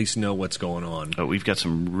good to at least know what's going on. Oh, we've got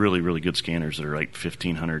some really, really good scanners that are like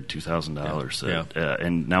 $1,500, $2,000. Yeah.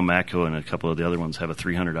 And now Matco and a couple of the other ones have a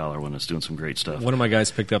 $300 one that's doing some great stuff. One of my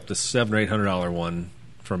guys picked up the $700 or $800 one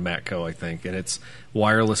from Matco, I think, and it's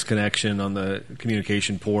wireless connection on the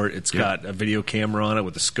communication port. It's got a video camera on it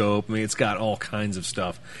with a scope. I mean, it's got all kinds of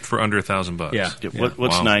stuff for under $1,000. Yeah.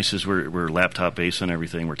 What's nice is we're laptop based on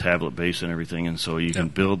everything, we're tablet based on everything, and so you can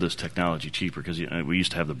build this technology cheaper, because we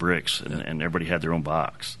used to have the bricks, and everybody had their own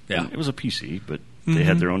box. Yeah. And it was a PC, but they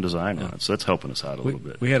had their own design on it, so that's helping us out a little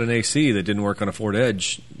bit. We had an AC that didn't work on a Ford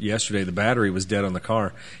Edge yesterday. The battery was dead on the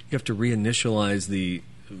car. You have to reinitialize the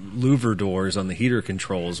louver doors on the heater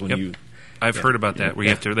controls when you. I've heard about that. Where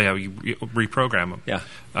you reprogram them.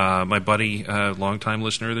 Yeah. My buddy, longtime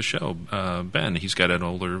listener of the show, Ben, he's got an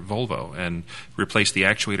older Volvo and replaced the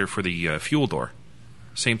actuator for the fuel door.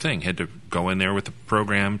 Same thing. Had to go in there with the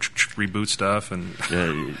program, reboot stuff, and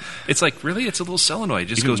it's like, really, it's a little solenoid. It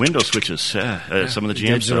just even goes window switches. Some of the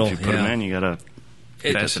GM Digital, stuff you put them in, you got to.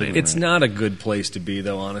 It's not a good place to be,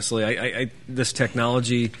 though. Honestly, I this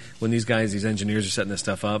technology, when these engineers are setting this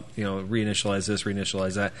stuff up, reinitialize this,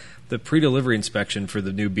 reinitialize that. The pre-delivery inspection for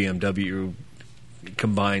the new BMW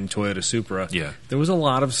combined Toyota Supra. Yeah, there was a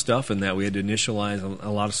lot of stuff in that we had to initialize. A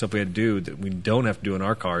lot of stuff we had to do that we don't have to do in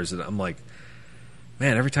our cars. That I'm like,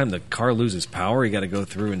 man, every time the car loses power, you got to go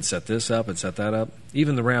through and set this up and set that up.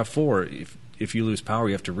 Even the RAV4, if you lose power,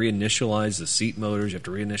 you have to reinitialize the seat motors. You have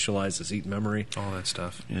to reinitialize the seat memory. All that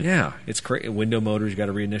stuff. Yeah, it's crazy. Window motors, you got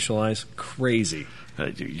to reinitialize. Crazy.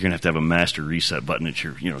 You're gonna have to have a master reset button that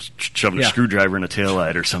you're, shoving a screwdriver in a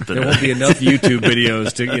taillight or something. There won't be enough YouTube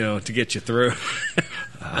videos to get you through.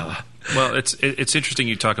 Well, it's interesting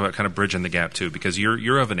you talk about kind of bridging the gap too, because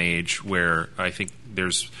you're of an age where I think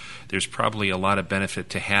there's probably a lot of benefit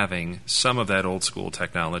to having some of that old school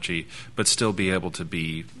technology, but still be able to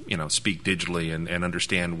be, speak digitally and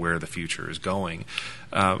understand where the future is going.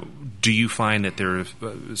 Do you find that there,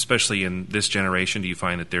 especially in this generation, do you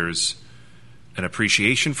find that there's an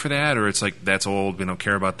appreciation for that, or it's like, that's old, we don't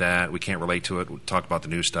care about that, we can't relate to it, we'll talk about the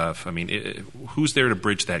new stuff? I mean, who's there to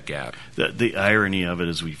bridge that gap? The irony of it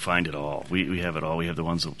is we find it all. We have it all. We have the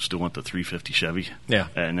ones that still want the 350 Chevy,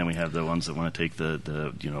 and then we have the ones that want to take the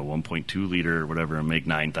 1.2 liter or whatever and make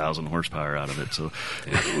 9,000 horsepower out of it. So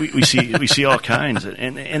we see all kinds,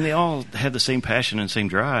 and they all have the same passion and same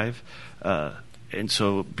drive, and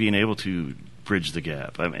so being able to bridge the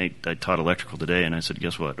gap. I taught electrical today, and I said,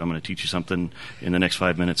 guess what? I'm going to teach you something in the next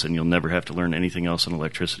 5 minutes, and you'll never have to learn anything else in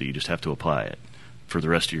electricity. You just have to apply it for the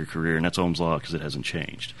rest of your career, and that's Ohm's Law because it hasn't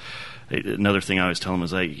changed. Another thing I always tell them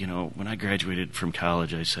is, when I graduated from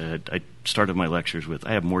college, I said, I started my lectures with,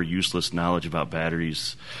 I have more useless knowledge about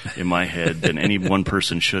batteries in my head than any one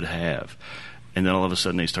person should have. And then all of a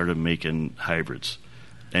sudden they started making hybrids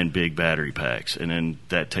and big battery packs, and then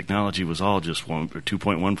that technology was all just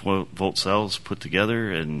 2.1 volt cells put together,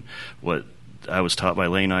 and what I was taught by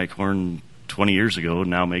Lane Eichhorn 20 years ago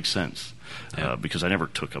now makes sense. Because I never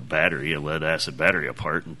took a lead acid battery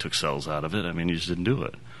apart and took cells out of it. I mean, you just didn't do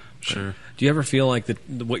it. Sure. Do you ever feel like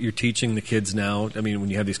what you're teaching the kids now, I mean, when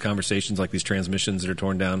you have these conversations like these transmissions that are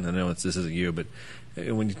torn down, I know this isn't you, but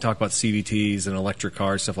when you talk about CVTs and electric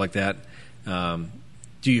cars, stuff like that,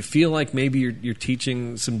 do you feel like maybe you're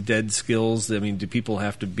teaching some dead skills? I mean, do people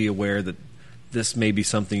have to be aware that this may be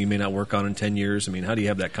something you may not work on in 10 years? I mean, how do you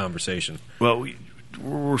have that conversation? Well,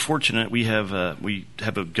 we're fortunate. We have a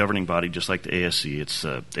governing body just like the ASC. It's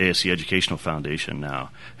ASC Educational Foundation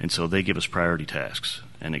now, and so they give us priority tasks,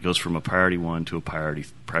 and it goes from a priority 1 to a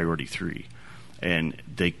priority 3, and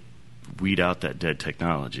they weed out that dead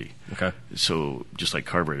technology. Okay. So just like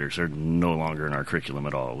carburetors, they're no longer in our curriculum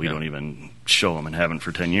at all. We don't even show them and haven't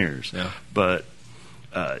for 10 years. Yeah. But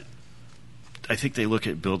I think they look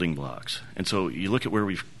at building blocks, and so you look at where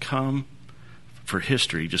we've come for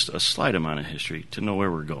history, just a slight amount of history, to know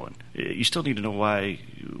where we're going. You still need to know why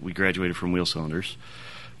we graduated from wheel cylinders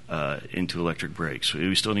into electric brakes.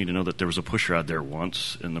 We still need to know that there was a push rod there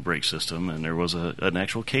once in the brake system, and there was an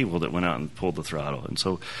actual cable that went out and pulled the throttle. And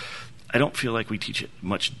so I don't feel like we teach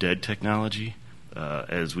much dead technology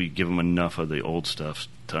as we give them enough of the old stuff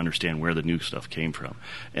to understand where the new stuff came from.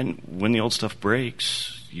 And when the old stuff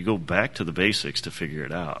breaks, you go back to the basics to figure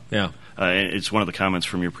it out. Yeah. And it's one of the comments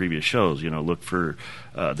from your previous shows, look for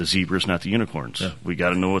the zebras, not the unicorns. Yeah. We got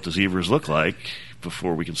to know what the zebras look like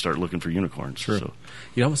before we can start looking for unicorns. Sure. So.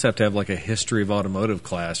 You almost have to have like a history of automotive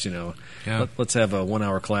class, Yeah. Let's have a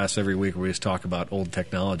 1-hour class every week where we just talk about old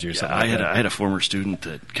technology or something like that. I had a former student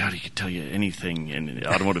that, God, he could tell you anything in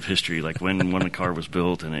automotive history, like when a car was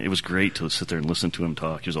built, and it was great to sit there and listen to him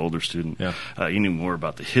talk. He was an older student. Yeah. He knew more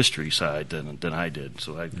about the history side than I did,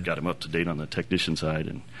 so I got him up to date on the technician side,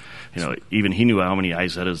 and even he knew how many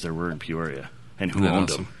Izettas there were in Peoria and who owned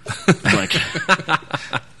them. Like,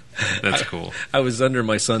 that's cool. I was under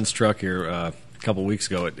my son's truck here a couple weeks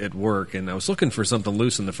ago at work, and I was looking for something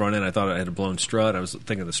loose in the front end. I thought I had a blown strut. I was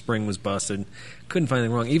thinking the spring was busted. Couldn't find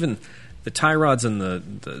anything wrong. Even the tie rods in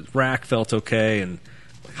the rack felt okay, and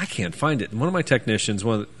I can't find it. And one of my technicians,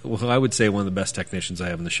 I would say one of the best technicians I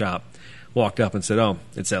have in the shop, walked up and said, "Oh,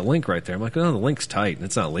 it's that link right there." I'm like, "No, the link's tight.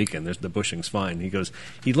 It's not leaking. The bushing's fine."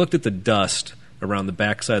 He looked at the dust around the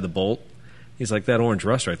backside of the bolt. He's like, "That orange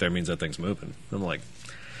rust right there means that thing's moving." I'm like,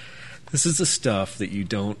 this is the stuff that you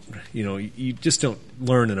don't, you just don't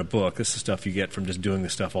learn in a book. This is stuff you get from just doing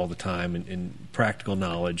this stuff all the time and practical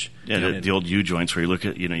knowledge. Yeah, the old U-joints where you look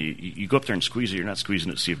at, you go up there and squeeze it. You're not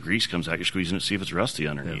squeezing it to see if grease comes out. You're squeezing it to see if it's rusty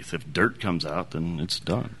underneath. Yeah. If dirt comes out, then it's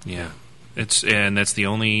done. Yeah, and that's the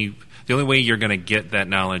only way you're going to get that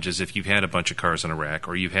knowledge is if you've had a bunch of cars in a rack,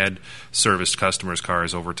 or you've had serviced customers'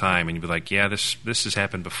 cars over time, and you'd be like, yeah, this has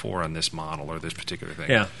happened before on this model or this particular thing.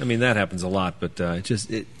 Yeah, I mean, that happens a lot, but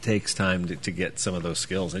it takes time to get some of those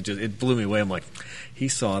skills. It blew me away. I'm like, he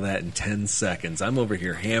saw that in 10 seconds. I'm over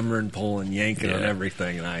here hammering, pulling, yanking on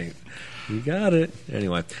everything, and you got it.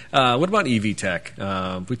 Anyway, what about EV tech?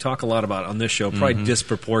 We talk a lot about it on this show. Probably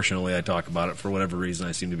disproportionately I talk about it for whatever reason.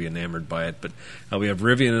 I seem to be enamored by it. But we have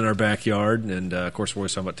Rivian in our backyard, and, of course, we're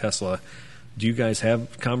always talking about Tesla. Do you guys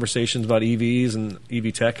have conversations about EVs and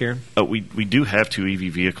EV tech here? We do have 2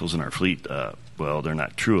 EV vehicles in our fleet. Well, they're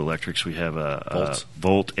not true electrics. We have a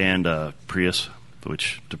Volt and a Prius,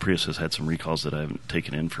 which the Prius has had some recalls that I haven't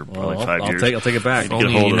taken in for probably 5 years. I'll take it back. Get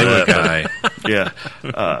a hold of that guy.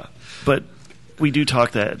 Yeah. But we do talk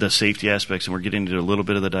the safety aspects, and we're getting into a little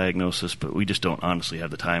bit of the diagnosis, but we just don't honestly have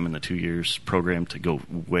the time in the 2 years program to go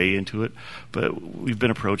way into it. But we've been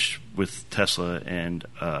approached with Tesla and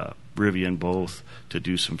Rivian both to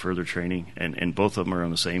do some further training, and both of them are on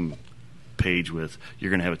the same page with, you're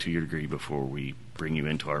going to have a 2-year degree before we bring you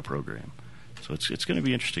into our program. So it's going to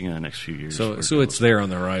be interesting in the next few years. So it's there on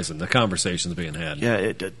the horizon. The conversation's being had.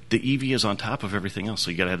 Yeah, the EV is on top of everything else.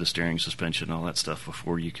 So you got to have the steering, suspension, all that stuff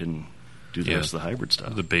before you can do the rest of the hybrid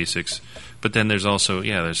stuff. The basics. But then there's also,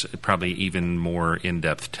 there's probably even more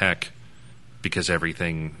in-depth tech because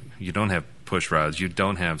everything, you don't have push rods, you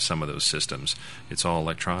don't have some of those systems. It's all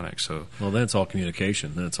electronic. So then it's all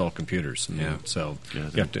communication. Then it's all computers. So you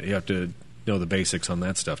have to know the basics on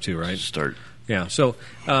that stuff too, right? Start. Yeah. So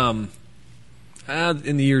in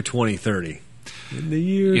the year 2030. In the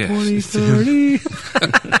year 2030.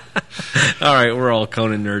 All right, we're all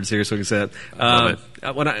Conan nerds here, so we can say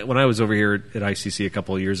that. When I was over here at ICC a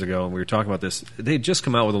couple of years ago, and we were talking about this, they had just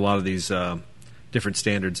come out with a lot of these different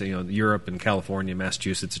standards. Europe and California,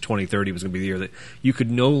 Massachusetts, 2030 was going to be the year that you could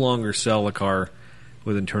no longer sell a car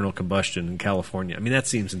with internal combustion in California. I mean, that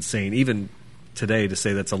seems insane. Even today, to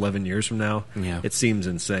say that's 11 years from now, it seems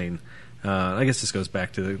insane. I guess this goes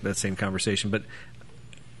back to that same conversation, but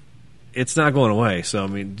it's not going away. So, I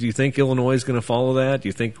mean, do you think Illinois is going to follow that? Do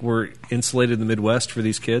you think we're insulated in the Midwest for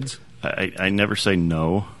these kids? I never say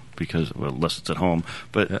no because, unless it's at home,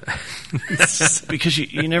 but because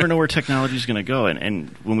you never know where technology is going to go. And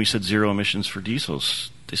when we said zero emissions for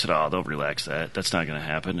diesels, they said, they'll relax that. That's not going to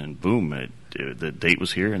happen. And boom, the date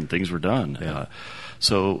was here and things were done. Yeah.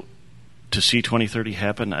 So to see 2030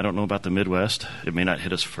 happen, I don't know about the Midwest. It may not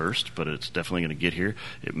hit us first, but it's definitely going to get here.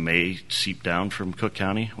 It may seep down from Cook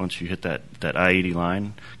County once you hit that I-80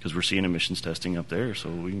 line, because we're seeing emissions testing up there, so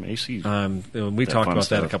we may see we talked about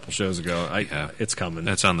that a couple shows ago. It's coming.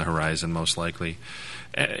 That's on the horizon, most likely.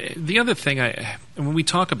 The other thing, when we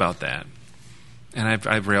talk about that, and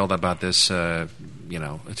I've railed about this, to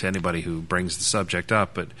anybody who brings the subject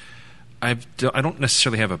up, but I don't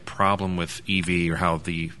necessarily have a problem with EV or how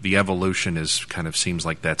the evolution is kind of seems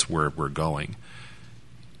like that's where we're going.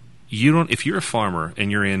 If you're a farmer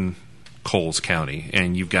and you're in Coles County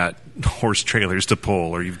and you've got horse trailers to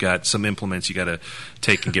pull or you've got some implements you got to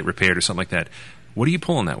take and get repaired or something like that, what are you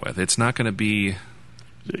pulling that with? It's not going to be.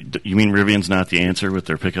 You mean Rivian's not the answer with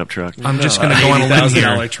their pickup truck? I'm just going to go on a limb here.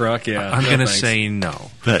 $80,000 truck, yeah. I'm going to say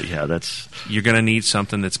no. But that's. You're going to need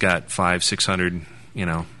something that's got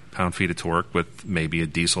 500-600, pound-feet of torque with maybe a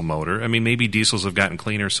diesel motor. I mean, maybe diesels have gotten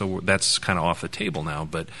cleaner, so that's kind of off the table now.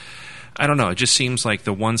 But I don't know. It just seems like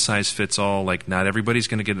the one-size-fits-all, like not everybody's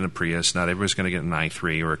going to get in a Prius, not everybody's going to get an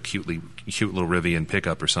i3 or a cute little Rivian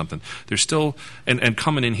pickup or something. There's still, and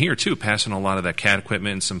coming in here, too, passing a lot of that CAT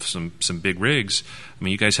equipment and some big rigs. I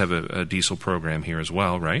mean, you guys have a diesel program here as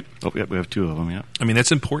well, right? Oh, yeah, we have two of them, yeah. I mean,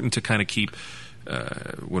 that's important to kind of keep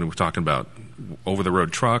when we're talking about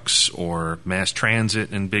over-the-road trucks or mass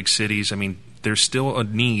transit in big cities. I mean, there's still a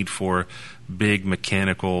need for big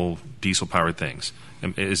mechanical diesel-powered things.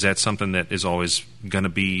 Is that something that is always going to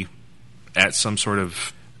be at some sort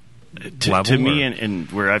of level? To me,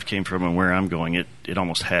 and where I've came from and where I'm going, it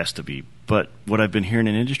almost has to be. But what I've been hearing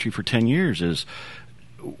in industry for 10 years is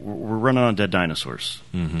we're running on dead dinosaurs.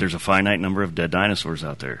 Mm-hmm. There's a finite number of dead dinosaurs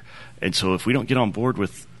out there. And so if we don't get on board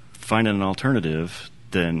with finding an alternative,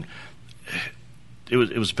 then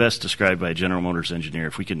it was best described by a General Motors engineer.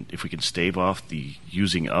 If we can stave off the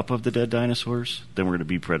using up of the dead dinosaurs, then we're going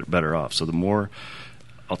to be better off. So the more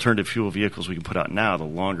alternative fuel vehicles we can put out now, the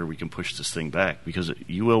longer we can push this thing back, because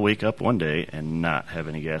you will wake up one day and not have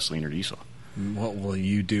any gasoline or diesel. What will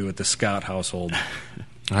you do at the Scott household?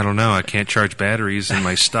 I don't know. I can't charge batteries in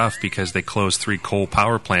my stuff because they closed 3 coal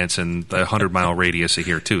power plants in the 100-mile radius of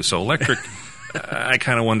here, too. So electric, I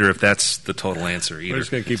kind of wonder if that's the total answer either. We're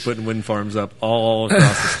just going to keep putting wind farms up all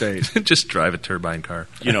across the state. Just drive a turbine car.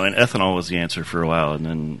 And ethanol was the answer for a while, and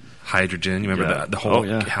then hydrogen. You remember the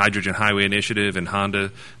whole hydrogen highway initiative and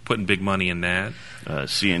Honda putting big money in that.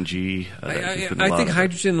 CNG. I think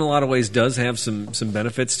hydrogen in a lot of ways does have some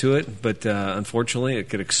benefits to it, but unfortunately it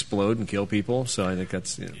could explode and kill people. So I think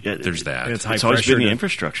that's there's that. And it's always been the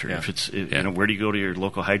infrastructure. Yeah. Where do you go to your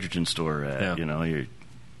local hydrogen store at? Yeah.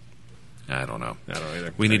 I don't know. I don't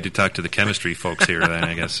either. We need to talk to the chemistry folks here then,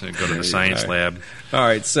 I guess, and go to the science lab. All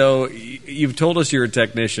right, so you've told us you're a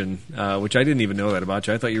technician, which I didn't even know that about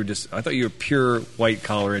you. I thought you were a pure white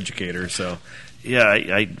collar educator. So yeah,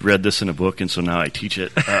 I read this in a book, and so now I teach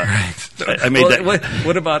it. Right. I made that.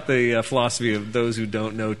 What about the philosophy of those who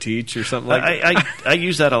don't know teach or something like that? I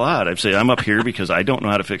use that a lot. I say I'm up here because I don't know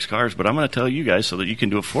how to fix cars, but I'm going to tell you guys so that you can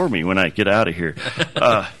do it for me when I get out of here.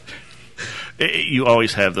 You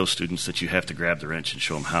always have those students that you have to grab the wrench and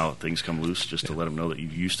show them how things come loose, just to let them know that you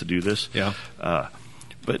used to do this. Yeah.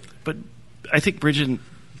 But I think bridging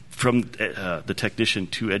from the technician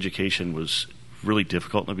to education was really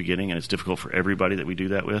difficult in the beginning, and it's difficult for everybody that we do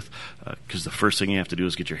that with, because the first thing you have to do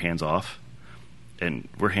is get your hands off. and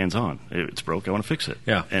we're hands-on. It's broke, I want to fix it.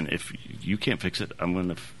 Yeah. And if you can't fix it, I'm going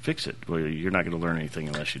to fix it. Well, you're not going to learn anything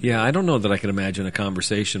unless you do. Yeah, I don't know that I can imagine a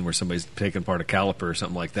conversation where somebody's taking apart a caliper or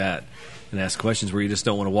something like that and ask questions where you just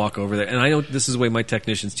don't want to walk over there. And I know this is the way my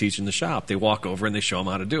technicians teach in the shop. They walk over and they show them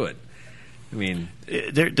how to do it. I mean,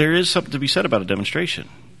 there is something to be said about a demonstration.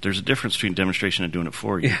 There's a difference between demonstration and doing it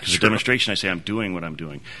for you. Yeah, Because a demonstration, I say, I'm doing what I'm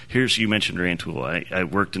doing. You mentioned Rantoul. I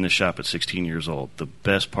worked in this shop at 16 years old. The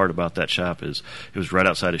best part about that shop is it was right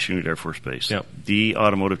outside of Chinook Air Force Base. Yep. The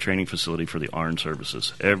automotive training facility for the ARN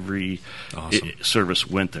services. Every service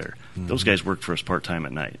went there. Mm-hmm. Those guys worked for us part-time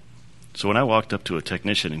at night. So when I walked up to a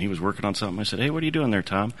technician and he was working on something, I said, "Hey, what are you doing there,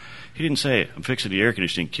 Tom?" He didn't say, "I'm fixing the air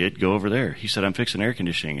conditioning, kid. Go over there." He said, "I'm fixing air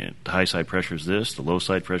conditioning. The high side pressure is this. The low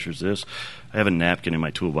side pressure is this." I have a napkin in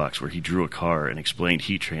my toolbox where he drew a car and explained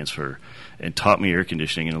heat transfer and taught me air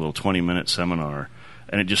conditioning in a little 20-minute seminar.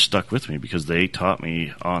 And it just stuck with me because they taught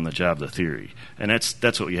me on the job the theory. And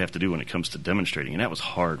that's what you have to do when it comes to demonstrating. And that was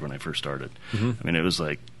hard when I first started. Mm-hmm. I mean, it was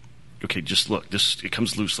like, okay, just look. It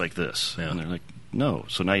comes loose like this. Yeah. And they're like, no.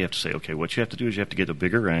 So now you have to say, okay, what you have to do is you have to get a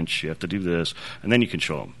bigger wrench, you have to do this, and then you can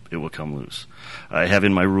show them. It will come loose. I have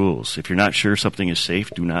in my rules, if you're not sure something is safe,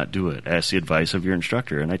 do not do it. Ask the advice of your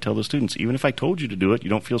instructor. And I tell the students, even if I told you to do it, you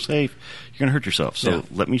don't feel safe, you're going to hurt yourself. So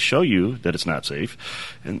let me show you that it's not safe,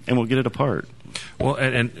 and we'll get it apart. Well,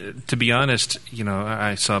 and to be honest,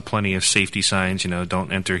 I saw plenty of safety signs,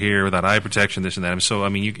 don't enter here without eye protection, this and that. So, I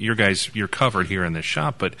mean, you're covered here in this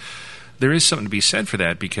shop, but there is something to be said for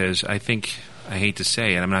that because I hate to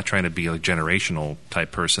say, and I'm not trying to be a generational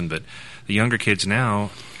type person, but the younger kids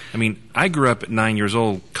now, I mean, I grew up at 9 years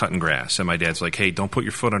old cutting grass, and my dad's like, "Hey, don't put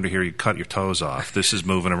your foot under here, you cut your toes off. This is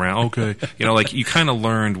moving around." Okay. Like you kind of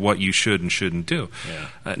learned what you should and shouldn't do.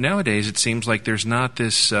 Yeah. Nowadays, it seems like there's not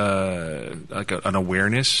this an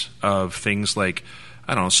awareness of things like,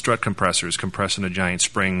 I don't know, strut compressors compressing a giant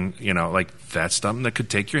spring, like that's something that could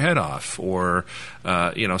take your head off, or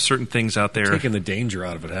certain things out there. Taking the danger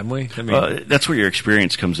out of it, haven't we? I mean, that's where your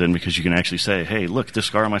experience comes in because you can actually say, "Hey, look, this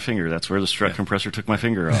scar on my finger. That's where the strut compressor took my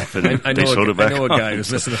finger off." And I they sewed it back I know on. a guy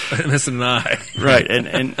who's missing an eye. Right,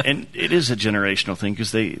 and it is a generational thing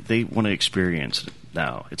because they want to experience it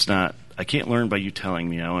now. It's not. I can't learn by you telling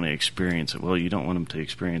me. I want to experience it. Well, you don't want them to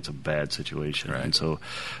experience a bad situation. Right. And so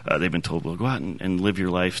they've been told, well, go out and live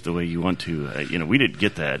your life the way you want to. We didn't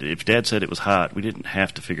get that. If Dad said it was hot, we didn't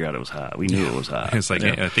have to figure out it was hot. We knew it was hot. It's like,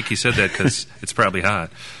 I think he said that because it's probably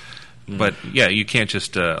hot. But, yeah, you can't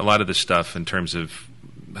just a lot of this stuff in terms of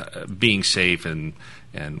being safe and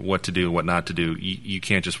what to do, what not to do, you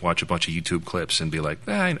can't just watch a bunch of YouTube clips and be like,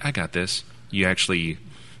 I got this. You actually,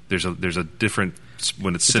 there's a different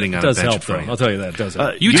when it's sitting on a bench in front of you. I'll tell you that. It does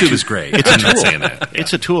help. YouTube is great. I'm not saying that.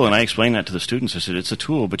 It's a tool, and I explain that to the students. I said, it's a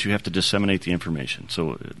tool, but you have to disseminate the information.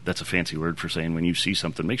 So that's a fancy word for saying when you see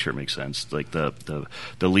something, make sure it makes sense. Like the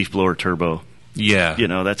leaf blower turbo. Yeah.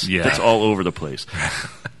 That's all over the place.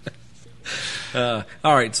 All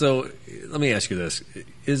right, so let me ask you this.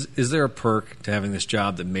 Is there a perk to having this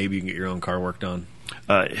job that maybe you can get your own car worked on?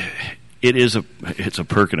 It's a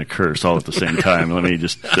perk and a curse all at the same time. Let me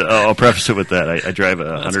just I'll preface it with that. I drive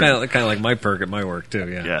a It's kind of like my perk at my work too.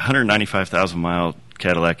 Yeah. 195,000 mile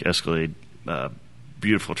Cadillac Escalade,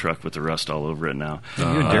 beautiful truck with the rust all over it now. You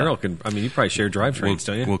and Daryl you probably share drivetrains,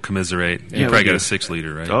 don't you? We'll commiserate. You probably got a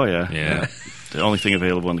 6-liter, right? Oh yeah. The only thing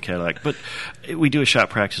available in the Cadillac. But we do a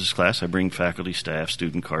shop practices class. I bring faculty, staff,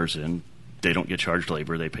 student cars in. They don't get charged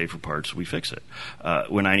labor. They pay for parts. We fix it.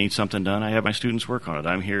 When I need something done, I have my students work on it.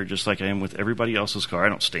 I'm here just like I am with everybody else's car. I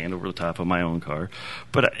don't stand over the top of my own car.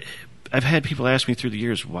 But I've had people ask me through the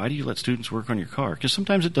years, why do you let students work on your car? Because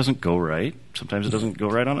sometimes it doesn't go right. Sometimes it doesn't go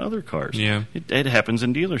right on other cars. Yeah. It happens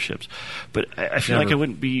in dealerships. But I feel like I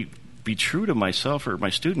wouldn't be true to myself or my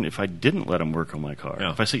student if I didn't let them work on my car.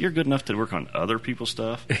 Yeah. If I said you're good enough to work on other people's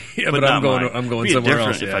stuff, but I'm going somewhere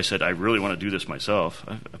else. If I said I really want to do this myself,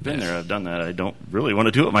 I've been there, I've done that. I don't really want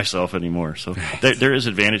to do it myself anymore. So there is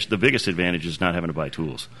advantage. The biggest advantage is not having to buy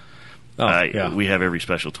tools. We have every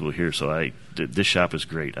special tool here, so this shop is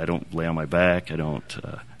great. I don't lay on my back. I don't.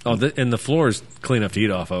 And the floor is clean enough to eat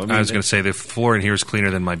off of. I was going to say the floor in here is cleaner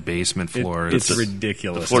than my basement floor. It's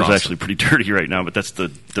ridiculous. The floor is actually pretty dirty right now, but that's the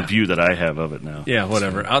view that I have of it now. Yeah,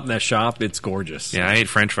 whatever. Out in that shop, it's gorgeous. Yeah, I ate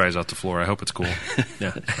French fries off the floor. I hope it's cool.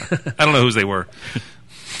 Yeah, I don't know whose they were.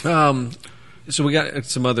 So we got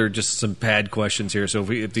some pad questions here.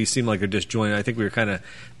 So if these seem like they're disjointed, I think we were kind of.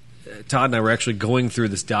 Todd and I were actually going through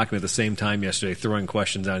this document at the same time yesterday, throwing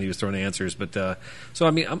questions out. He was throwing answers, but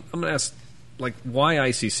I'm going to ask. Like, why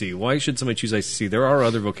ICC? Why should somebody choose ICC? There are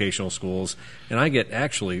other vocational schools, and I get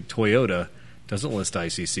actually Toyota doesn't list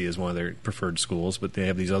ICC as one of their preferred schools, but they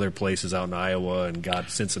have these other places out in Iowa and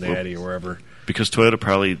Cincinnati or wherever. Because Toyota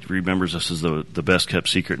probably remembers us as the best kept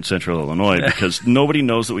secret in Central Illinois because nobody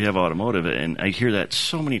knows that we have automotive, and I hear that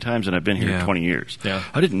so many times, and I've been here 20 years. Yeah.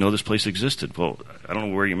 I didn't know this place existed. Well, I don't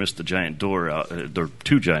know where you missed the giant door. There are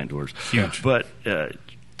 2 giant doors. Huge. But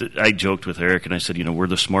I joked with Eric, and I said, we're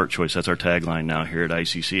the smart choice. That's our tagline now here at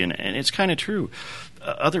ICC, and it's kind of true.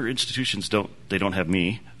 Other institutions don't have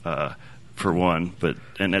me, for one,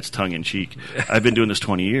 and that's tongue-in-cheek. I've been doing this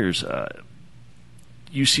 20 years.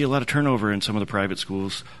 You see a lot of turnover in some of the private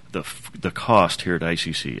schools. The cost here at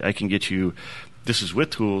ICC, I can get you, this is with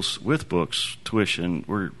tools, with books, tuition,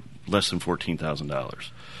 we're less than $14,000.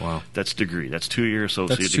 Wow. That's degree. That's 2-year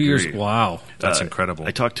associate That's 2 degree. years. Wow. That's incredible.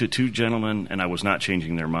 I talked to 2 gentlemen, and I was not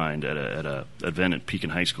changing their mind at a event at Pekin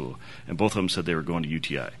High School, and both of them said they were going to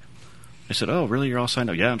UTI. I said, oh, really? You're all signed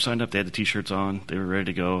up? Yeah, I'm signed up. They had the T-shirts on. They were ready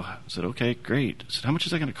to go. I said, okay, great. I said, how much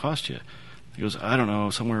is that going to cost you? He goes, I don't know,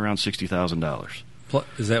 somewhere around $60,000.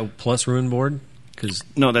 Is that plus room and board?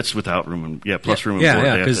 No, that's without room and plus room and board.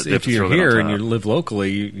 Yeah, because if you're here and you top. live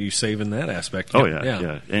locally, you save in that aspect. Oh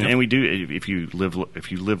yeah. And we do. If you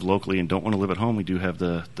live locally and don't want to live at home, we do have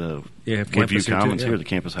the Woodview Commons here, the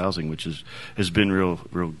campus housing, which has been real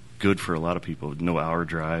good for a lot of people. No hour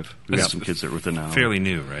drive. We got some kids that are within an hour. Fairly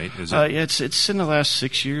new, right? Is it? Yeah, it's in the last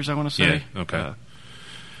 6 years, I want to say. Yeah. Okay.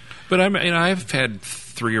 But I've had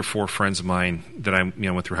 3 or 4 friends of mine that I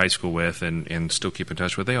went through high school with and still keep in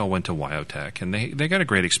touch with. They all went to WyoTech, and they got a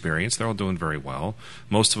great experience. They're all doing very well.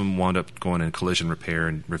 Most of them wound up going in collision repair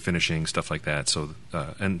and refinishing, stuff like that. So,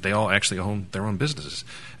 and they all actually own their own businesses,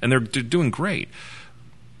 and they're doing great.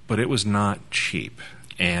 But it was not cheap,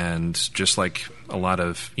 and just like a lot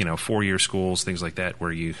of 4-year schools, things like that,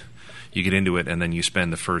 where you get into it and then you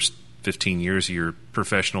spend the first 15 years of your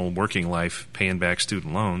professional working life paying back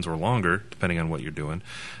student loans or longer, depending on what you're doing.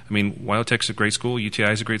 I mean, WyoTech's a great school.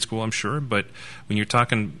 UTI is a great school, I'm sure. But when you're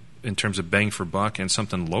talking in terms of bang for buck and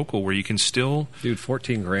something local where you can still... Dude,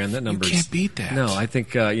 $14,000, that number... You can't beat that. No, I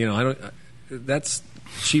think, I don't... That's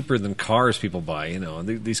cheaper than cars people buy,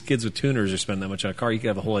 These kids with tuners are spending that much on a car. You could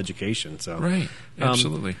have a whole education, so... Right,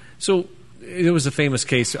 absolutely. So... It was a famous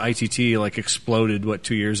case. ITT exploded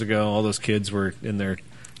 2 years ago. All those kids were in the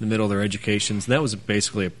middle of their educations. And that was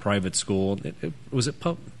basically a private school. Was it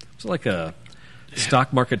like a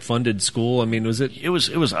stock market funded school? I mean, was it? It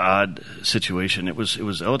was odd situation. It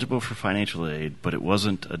was eligible for financial aid, but it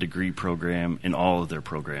wasn't a degree program in all of their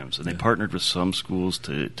programs. And they partnered with some schools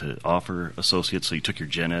to offer associates. So you took your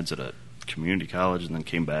gen eds at a community college and then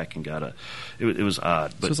came back and got it was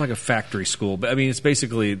odd. But so it's like a factory school. But I mean, it's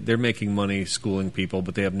basically they're making money schooling people,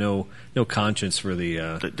 but they have no conscience for the...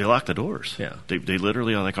 They lock the doors. Yeah. They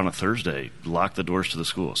literally, on a Thursday, locked the doors to the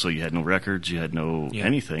school. So you had no records, you had no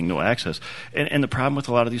anything, no access. And the problem with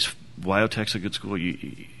a lot of these, WyoTech's a good school,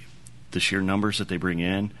 the sheer numbers that they bring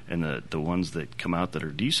in and the ones that come out that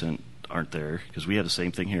are decent aren't there, because we have the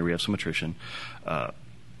same thing here. We have some attrition.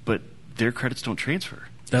 But their credits don't transfer.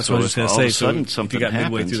 That's what I was going to say. So if you got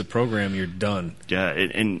happens, midway through the program, you're done. Yeah,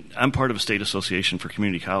 and I'm part of a state association for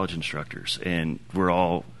community college instructors, and we're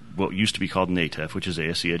all what used to be called NATEF, which is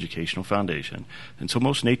ASC Educational Foundation. And so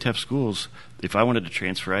most NATEF schools, if I wanted to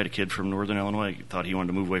transfer, I had a kid from Northern Illinois, thought he wanted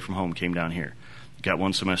to move away from home, came down here. Got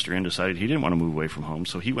one semester in, decided he didn't want to move away from home,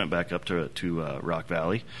 so he went back up to Rock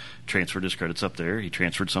Valley, transferred his credits up there. He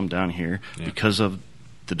transferred some down here because of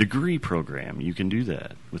the degree program. You can do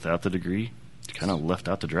that. Without the degree, kind of left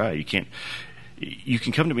out to dry. You can't. You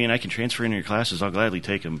can come to me and I can transfer into your classes. I'll gladly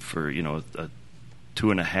take them for a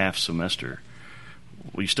 2.5 semester.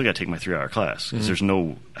 Well, you still got to take my 3-hour class because there's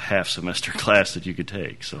no half semester class that you could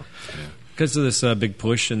take. So, because of this big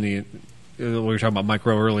push in the we were talking about Mike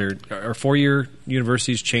Rowe earlier, are 4-year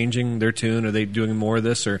universities changing their tune? Are they doing more of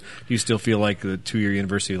this, or do you still feel like the 2-year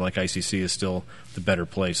university like ICC is still the better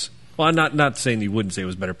place? Well, I'm not saying you wouldn't say it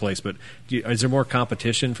was a better place, but is there more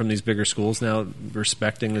competition from these bigger schools now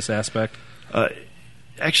respecting this aspect?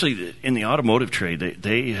 Actually, in the automotive trade,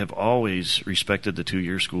 they have always respected the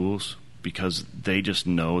 2-year schools because they just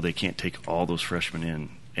know they can't take all those freshmen in.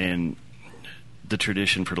 And the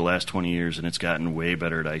tradition for the last 20 years, and it's gotten way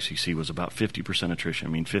better at ICC, was about 50% attrition. I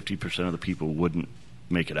mean, 50% of the people wouldn't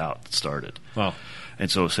make it out that started. Wow.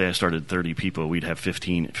 And so say I started 30 people, we'd have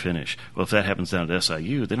 15 finish. Well, if that happens down at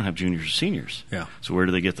SIU, they don't have juniors or seniors. Yeah. So where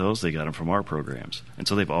do they get those? They got them from our programs. And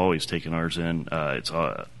so they've always taken ours in. It's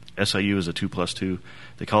SIU is a 2+2.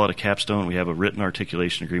 They call it a capstone. We have a written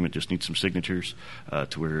articulation agreement, just need some signatures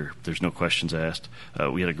to where there's no questions asked.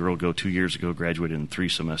 We had a girl go 2 years ago, graduated in 3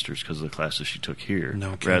 semesters because of the classes she took here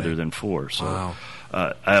rather than 4. So wow.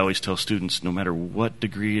 I always tell students, no matter what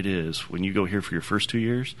degree it is, when you go here for your first 2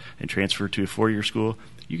 years and transfer to a 4-year school,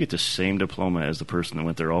 you get the same diploma as the person that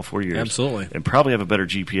went there all 4 years. Absolutely. And probably have a better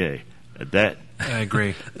GPA. I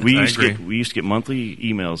agree. We used to get monthly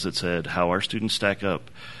emails that said how our students stack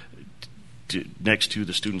up next to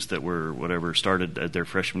the students that were started at their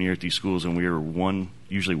freshman year at these schools, and we were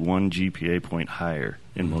usually one GPA point higher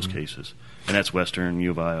in most cases, and that's Western,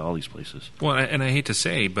 U of I, all these places. Well, and I hate to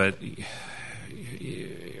say, but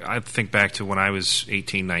I think back to when I was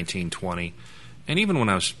 18, 19, 20, and even when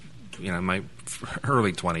I was in my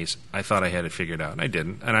early 20s, I thought I had it figured out, and I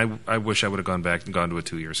didn't. And I wish I would have gone back and gone to a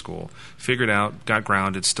 2-year school. Figured out, got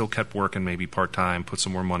grounded, still kept working maybe part-time, put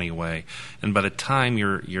some more money away. And by the time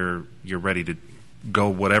you're ready to go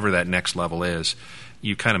whatever that next level is,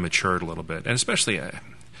 you kind of matured a little bit. And especially, I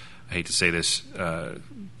hate to say this,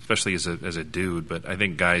 especially as a dude, but I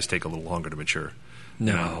think guys take a little longer to mature.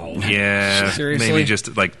 No. Yeah. Seriously? Maybe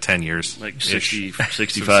just like 10 years. Like 60,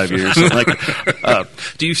 65 years.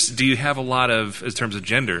 Do you have a lot of, in terms of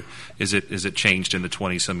gender, is it changed in the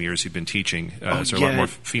 20-some years you've been teaching? Is there a lot more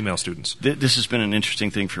female students? This has been an interesting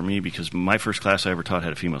thing for me because my first class I ever taught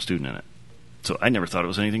had a female student in it. So I never thought it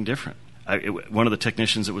was anything different. One of the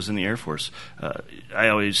technicians that was in the Air Force, I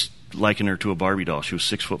always liken her to a Barbie doll. She was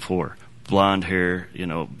 6'4", blonde hair,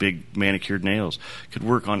 big manicured nails, could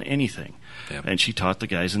work on anything. Yep. And she taught the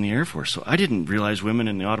guys in the Air Force. So I didn't realize women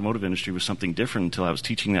in the automotive industry was something different until I was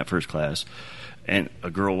teaching that first class. And a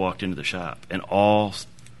girl walked into the shop, and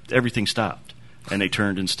everything stopped. And they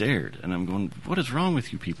turned and stared. And I'm going, what is wrong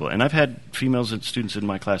with you people? And I've had females and students in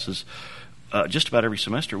my classes just about every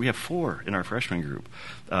semester. We have 4 in our freshman group.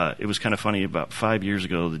 It was kind of funny. About 5 years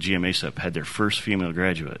ago, the GMASEP had their first female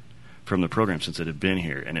graduate from the program since it had been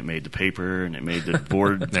here, and it made the paper and it made the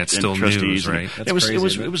board. That's and still trustees. news, right? It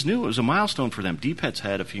was new. It was a milestone for them. DPET's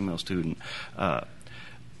had a female student.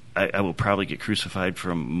 I will probably get crucified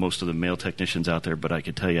from most of the male technicians out there, but I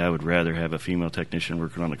can tell you I would rather have a female technician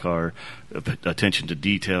working on the car, attention to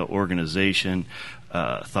detail, organization,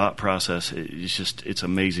 thought process. It's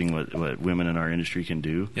amazing what women in our industry can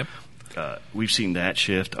do. Yep. We've seen that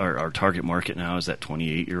shift. Our target market now is that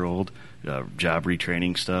 28-year-old job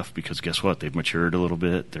retraining stuff because guess what? They've matured a little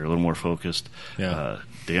bit. They're a little more focused. Yeah.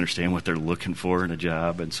 They understand what they're looking for in a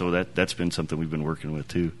job, and so that's been something we've been working with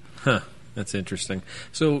too. Huh. That's interesting.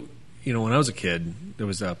 So, when I was a kid, there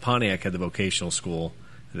was Pontiac had the vocational school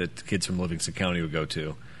that kids from Livingston County would go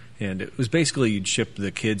to. And it was basically you'd ship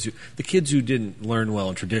the kids who didn't learn well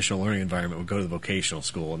in traditional learning environment would go to the vocational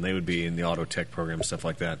school, and they would be in the auto tech program, stuff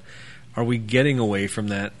like that. Are we getting away from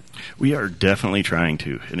that? We are definitely trying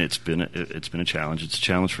to, and it's been a challenge. It's a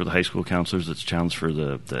challenge for the high school counselors. It's a challenge for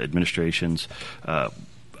the administrations.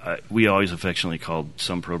 We always affectionately called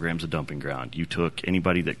some programs a dumping ground. You took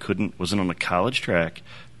anybody that wasn't on the college track,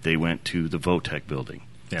 they went to the VOTEC building.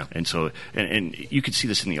 Yeah. And so, and you could see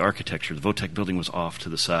this in the architecture. The VOTEC building was off to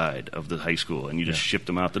the side of the high school, and you just shipped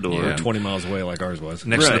them out the door. Yeah. 20 miles away like ours was.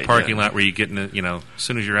 Next to the parking lot where you get in as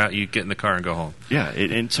soon as you're out, you get in the car and go home. Yeah,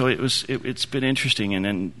 and so it's been interesting. And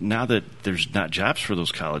then now that there's not jobs for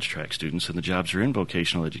those college track students and the jobs are in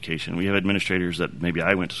vocational education, we have administrators that maybe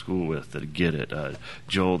I went to school with that get it.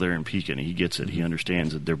 Joel there in Pekin, he gets it. He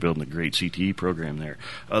understands that they're building a great CTE program there.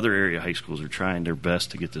 Other area high schools are trying their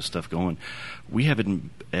best to get this stuff going. We have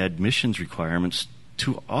admissions requirements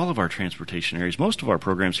to all of our transportation areas. Most of our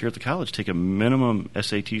programs here at the college take a minimum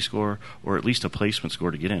SAT score or at least a placement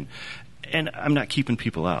score to get in. And I'm not keeping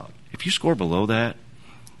people out. If you score below that,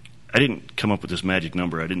 I didn't come up with this magic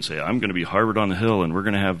number. I didn't say, I'm going to be Harvard on the Hill and we're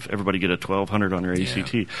going to have everybody get a 1,200 on their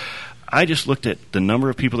ACT. I just looked at the number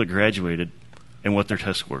of people that graduated and what their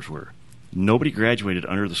test scores were. Nobody graduated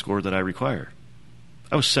under the score that I require.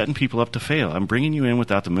 I was setting people up to fail. I'm bringing you in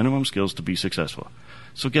without the minimum skills to be successful.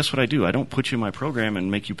 So guess what I do? I don't put you in my program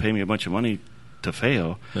and make you pay me a bunch of money to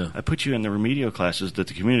fail. Yeah. I put you in the remedial classes that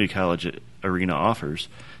the community college arena offers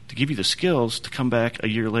to give you the skills to come back a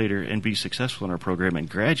year later and be successful in our program and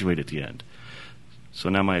graduate at the end. So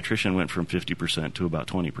now my attrition went from 50% to about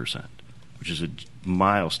 20%, which is a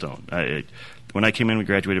milestone. When I came in, we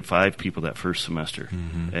graduated 5 people that first semester,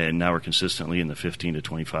 and now we're consistently in the 15 to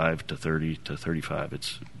 25 to 30 to 35.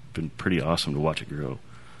 It's been pretty awesome to watch it grow.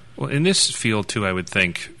 Well, in this field, too, I would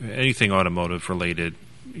think anything automotive related,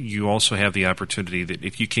 you also have the opportunity that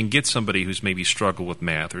if you can get somebody who's maybe struggled with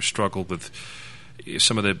math or struggled with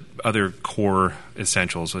some of the other core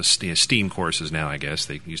essentials, STEAM courses now, I guess.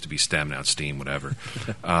 They used to be STEM, now it's STEAM, whatever.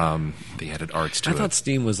 They added arts to it. I thought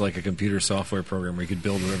STEAM was like a computer software program where you could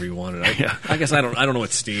build whatever you wanted. I guess I don't know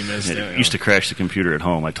what STEAM is. It used to crash the computer at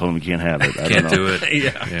home. I told him you can't have it. I Can't don't do know. it.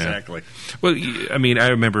 Yeah, exactly. Well, I mean, I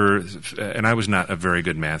remember, and I was not a very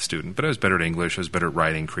good math student, but I was better at English. I was better at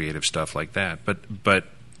writing, creative stuff like that. But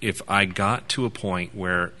if I got to a point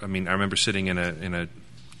where, I mean, I remember sitting in a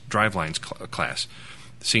drivelines class,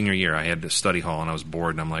 senior year. I had a study hall, and I was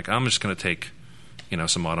bored, and I'm like, I'm just going to take,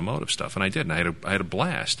 some automotive stuff, and I did, and I had a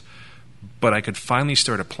blast. But I could finally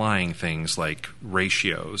start applying things like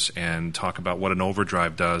ratios and talk about what an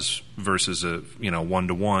overdrive does versus a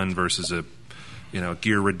 1-to-1 versus a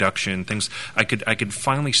gear reduction things. I could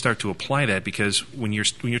finally start to apply that, because when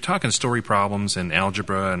you're talking story problems and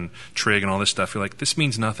algebra and trig and all this stuff, you're like, this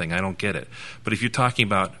means nothing. I don't get it. But if you're talking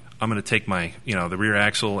about, I'm going to take my the rear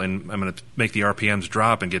axle and I'm going to make the RPMs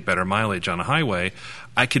drop and get better mileage on a highway,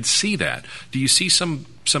 I could see that. Do you see some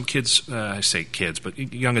kids, I say kids, but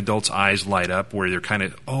young adults' eyes light up where they're kind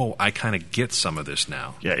of, I kind of get some of this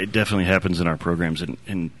now? Yeah, it definitely happens in our programs.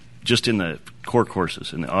 And just in the core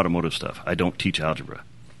courses, in the automotive stuff, I don't teach algebra.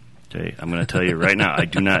 Okay, I'm going to tell you right now, I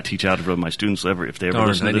do not teach algebra with my students ever. If they ever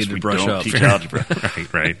listen to this, we don't teach algebra.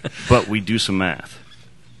 Right. But we do some math.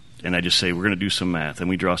 And I just say, we're going to do some math. And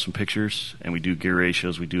we draw some pictures, and we do gear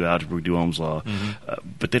ratios, we do algebra, we do Ohm's Law.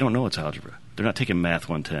 But they don't know it's algebra. They're not taking Math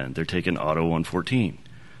 110. They're taking Auto 114.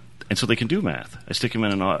 And so they can do math. I stick them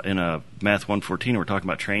in a Math 114, and we're talking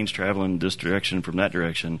about trains traveling this direction from that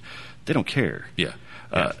direction. They don't care. Yeah.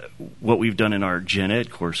 What we've done in our gen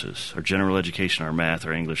ed courses, our general education, our math,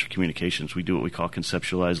 our English, our communications, we do what we call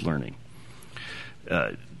conceptualized learning.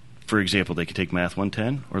 For example, they can take Math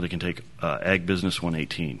 110 or they can take Ag Business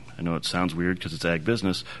 118. I know it sounds weird because it's Ag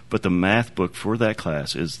Business, but the math book for that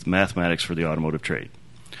class is Mathematics for the Automotive Trade.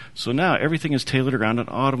 So now everything is tailored around an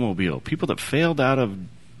automobile. People that failed out of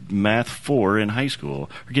Math 4 in high school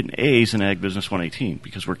are getting A's in Ag Business 118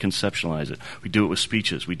 because we're conceptualizing it. We do it with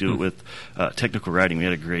speeches. We do it with technical writing. We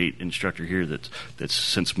had a great instructor here that's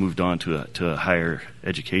since moved on to a higher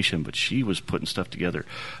education, but she was putting stuff together.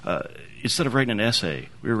 Instead of writing an essay,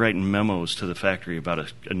 we were writing memos to the factory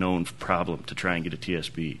about a known problem to try and get a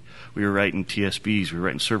TSB. We were writing TSBs. We were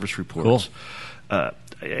writing service reports. Cool.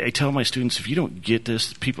 I tell my students, if you don't get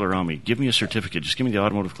this, people are on me. Give me a certificate. Just give me the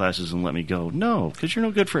automotive classes and let me go. No, because you're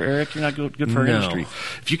no good for Eric. You're not good for our industry.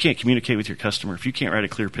 If you can't communicate with your customer, if you can't write a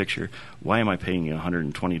clear picture, why am I paying you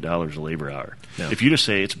 $120 a labor hour? No. If you just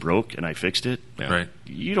say it's broke and I fixed it, Right.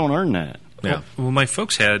 you don't earn that. Yeah. Well, my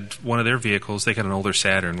folks had one of their vehicles. They got an older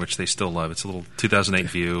Saturn, which they still love. It's a little 2008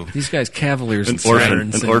 View. These guys, Cavaliers and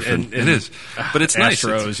orphan, Saturns. an orphan. And It is, but it's nice.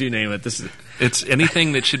 Astros, you name it. It's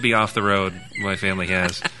anything that should be off the road. My family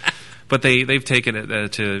has, but they've taken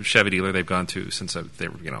it to Chevy dealer. They've gone to since they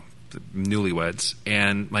were the newlyweds.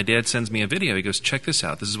 And my dad sends me a video. He goes, "Check this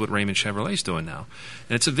out. This is what Raymond Chevrolet's doing now."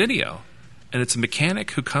 And it's a video, and it's a mechanic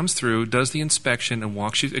who comes through, does the inspection, and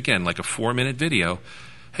walks you again like a 4-minute video.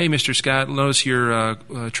 Hey, Mr. Scott, notice your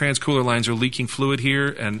transcooler lines are leaking fluid here,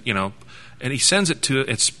 and and he sends it to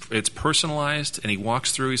it's personalized, and he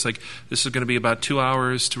walks through. He's like, this is going to be about 2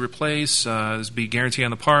 hours to replace. This be guarantee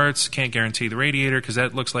on the parts. Can't guarantee the radiator because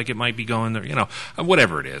that looks like it might be going there.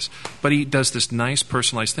 Whatever it is. But he does this nice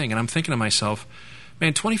personalized thing, and I'm thinking to myself,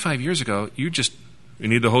 man, 25 years ago, you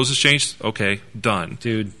need the hoses changed? Okay, done.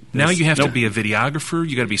 Dude. Now you have to be a videographer.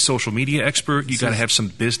 You got to be a social media expert. You got to have some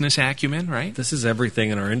business acumen, right? This is everything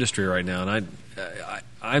in our industry right now, and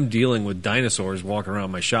I'm dealing with dinosaurs walking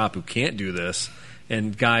around my shop who can't do this,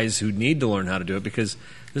 and guys who need to learn how to do it because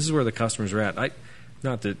this is where the customers are at.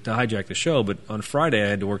 Not to hijack the show, but on Friday I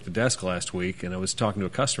had to work the desk last week, and I was talking to a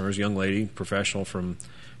customer, a young lady, professional from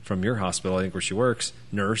your hospital, I think where she works,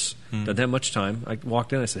 nurse, doesn't have much time. I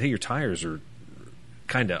walked in, I said, hey, your tires are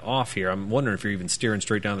kind of off here. I'm wondering if you're even steering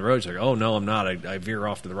straight down the road. She's like, oh, no, I'm not. I veer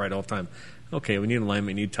off to the right all the time. Okay, we need alignment,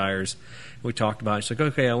 we need tires. We talked about it. She's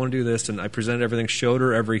like, okay, I want to do this. And I presented everything, showed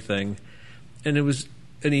her everything. And it was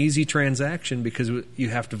an easy transaction because you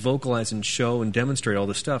have to vocalize and show and demonstrate all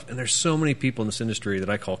this stuff. And there's so many people in this industry that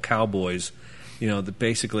I call cowboys, that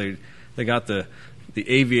basically they got the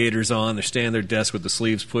aviators on. They're standing at their desk with the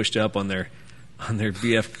sleeves pushed up on their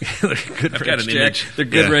BF, their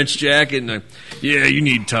Goodwrench jacket, and you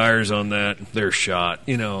need tires on that. They're shot,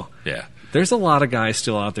 Yeah. There's a lot of guys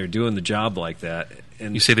still out there doing the job like that,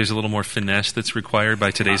 And you say there's a little more finesse that's required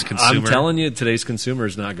by today's consumer? I'm telling you, today's consumer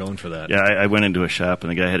is not going for that. Yeah, I went into a shop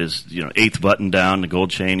and the guy had his 8th button down, the gold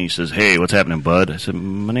chain. He says, "Hey, what's happening, bud?" I said,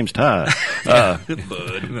 "My name's Todd." Bud.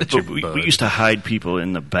 But we used to hide people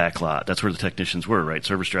in the back lot. That's where the technicians were, right?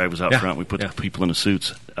 Service drive was out front. We put the people in the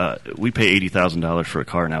suits. We pay $80,000 for a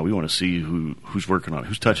car now. We want to see who's working on it,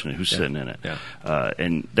 who's touching it, who's sitting in it. Yeah.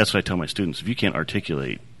 And that's what I tell my students. If you can't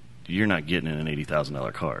articulate, you're not getting in an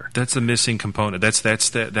 $80,000 car. That's the missing component. That's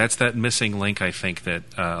that missing link, I think, that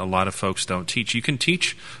a lot of folks don't teach. You can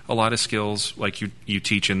teach a lot of skills like you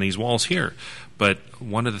teach in these walls here, but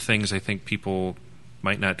one of the things I think people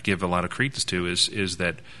might not give a lot of credence to is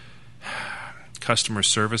that customer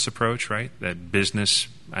service approach, right? That business,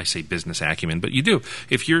 I say business acumen, but you do.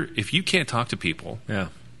 If you can't talk to people,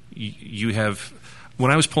 you have.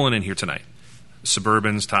 When I was pulling in here tonight,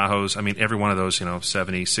 Suburbans, Tahoes, I mean, every one of those,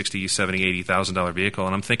 $70,000, $60,000, $70,000, $80,000 vehicle,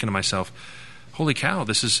 and I'm thinking to myself, holy cow,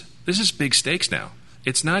 this is big stakes now.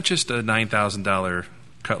 It's not just a $9,000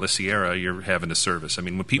 Cutlass Sierra you're having to service. I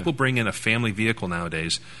mean, when people bring in a family vehicle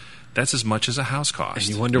nowadays, that's as much as a house cost. And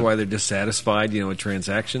you wonder why they're dissatisfied, with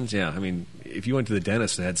transactions. Yeah, I mean, if you went to the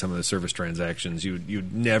dentist and had some of the service transactions,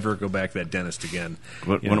 you'd never go back to that dentist again.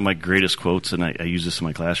 One of my greatest quotes, and I use this in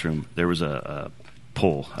my classroom, there was a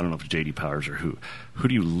poll, I don't know if it's J.D. Powers or who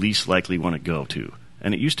do you least likely want to go to?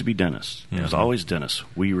 And it used to be dentists. It was always dentists.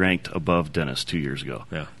 We ranked above dentists 2 years ago.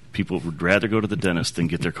 Yeah. People would rather go to the dentist than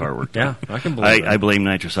get their car worked on. Yeah, I can believe that. I blame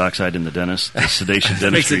nitrous oxide in the dentist, the sedation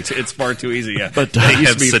dentistry. It's far too easy, yeah. But it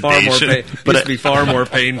used to be far more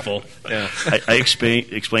painful. Yeah. I explain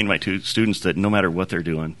to my students that no matter what they're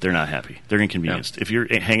doing, they're not happy. They're inconvenienced. If you're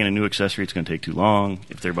hanging a new accessory, it's going to take too long.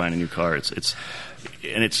 If they're buying a new car, it's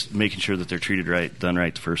making sure that they're treated right, done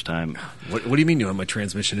right the first time. What do you mean you have my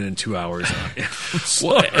transmission in 2 hours?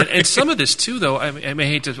 Well, and some of this too, though. I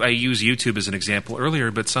hate to. I use YouTube as an example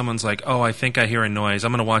earlier, but someone's like, "Oh, I think I hear a noise.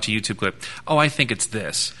 I'm going to watch a YouTube clip. Oh, I think it's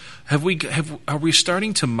this." Are we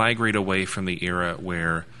starting to migrate away from the era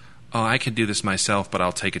where, oh, I can do this myself, but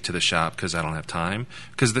I'll take it to the shop because I don't have time?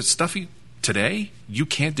 Because the stuff today you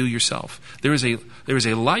can't do yourself. There is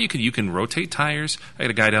a lot you can rotate tires. I got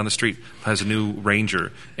a guy down the street who has a new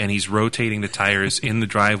Ranger, and he's rotating the tires in the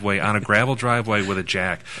driveway on a gravel driveway with a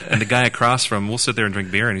jack. And the guy across from him, we'll sit there and drink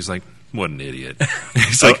beer, and he's like, "What an idiot!"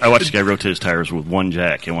 I watched the guy rotate his tires with one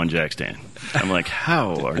jack and one jack stand. I'm like,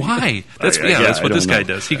 how? Why? That's what this guy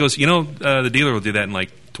does. He goes, the dealer will do that in like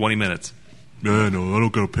 20 minutes. Yeah, no, I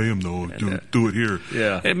don't got to pay him though. Do it here.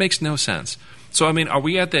 Yeah, it makes no sense. So, I mean, are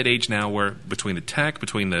we at that age now where between the tech,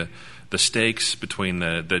 between the stakes, between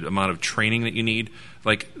the amount of training that you need,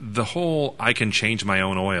 like the whole I can change my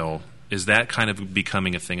own oil, is that kind of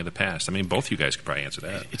becoming a thing of the past? I mean, both you guys could probably answer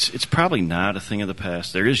that. It's probably not a thing of the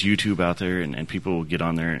past. There is YouTube out there, and people will get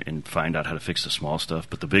on there and find out how to fix the small stuff.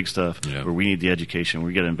 But the big stuff, where we need the education,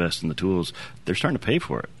 we got to invest in the tools, they're starting to pay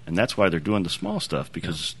for it. And that's why they're doing the small stuff,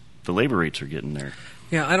 because the labor rates are getting there.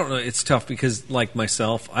 Yeah, I don't know. It's tough because, like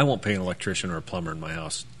myself, I won't pay an electrician or a plumber in my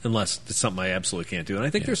house unless it's something I absolutely can't do. And I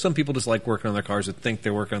think there's some people just like working on their cars that think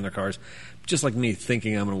they're working on their cars, just like me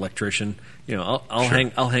thinking I'm an electrician. I'll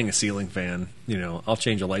hang a ceiling fan. I'll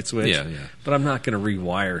change a light switch. Yeah. But I'm not going to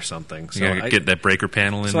rewire something. So you get that breaker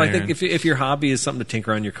panel in so there. So I think if your hobby is something to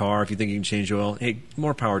tinker on your car, if you think you can change oil, hey,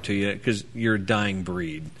 more power to you because you're a dying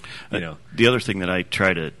breed. The other thing that I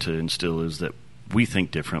try to instill is that we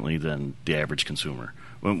think differently than the average consumer.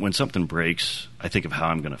 When something breaks, I think of how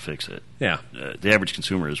I'm going to fix it. Yeah. The average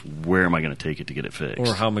consumer is, where am I going to take it to get it fixed?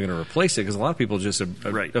 Or how am I going to replace it? Because a lot of people just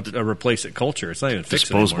a replace it culture. It's not even fix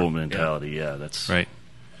it disposable anymore. mentality. Yeah, that's right.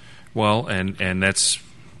 Well, and that's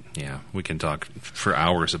we can talk for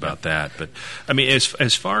hours about that. But I mean,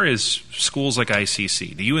 as far as schools like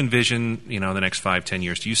ICC, do you envision the next 5-10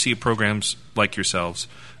 years? Do you see programs like yourselves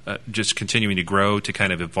just continuing to grow, to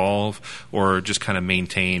kind of evolve, or just kind of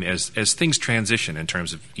maintain as things transition in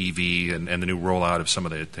terms of EV and the new rollout of some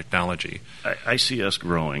of the technology? I see us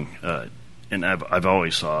growing, and I've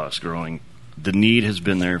always saw us growing. The need has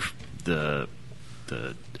been there. The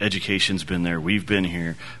education's been there. We've been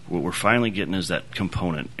here. What we're finally getting is that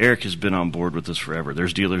component. Eric has been on board with us forever.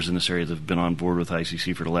 There's dealers in this area that have been on board with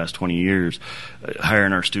ICC for the last 20 years,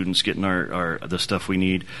 hiring our students, getting the stuff we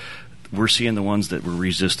need. We're seeing the ones that were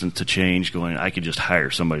resistant to change going, I could just hire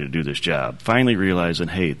somebody to do this job. Finally realizing,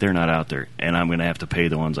 hey, they're not out there, and I'm going to have to pay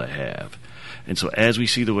the ones I have. And so as we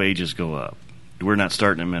see the wages go up, we're not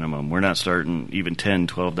starting at minimum. We're not starting even $10,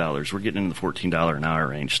 $12. We're getting in the $14 an hour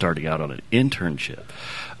range starting out on an internship.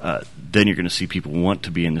 Then you're going to see people want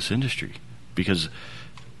to be in this industry because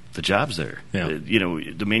the job's there. Yeah.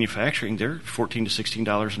 The manufacturing, they're $14 to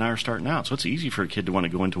 $16 an hour starting out. So it's easy for a kid to want to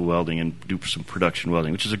go into welding and do some production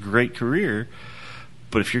welding, which is a great career.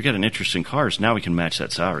 But if you've got an interest in cars, now we can match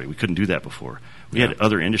that salary. We couldn't do that before. We had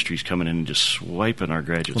other industries coming in and just swiping our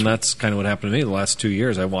graduates. Well, that's kind of what happened to me the last 2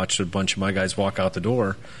 years. I watched a bunch of my guys walk out the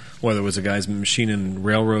door, whether it was a guy's machining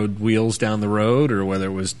railroad wheels down the road or whether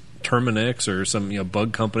it was Terminix or some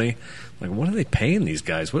bug company. Like, what are they paying these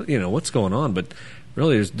guys? What's going on? But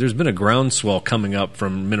really, there's been a groundswell coming up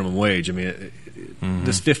from minimum wage. I mean,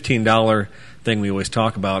 this $15 thing we always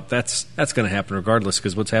talk about, that's going to happen regardless,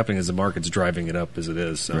 because what's happening is the market's driving it up as it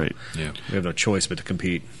is. So right. Yeah. We have no choice but to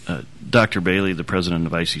compete. Dr. Bailey, the president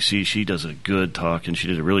of ICC, she does a good talk, and she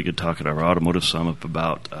did a really good talk at our automotive summit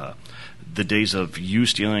about the days of you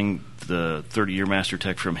stealing the 30-year master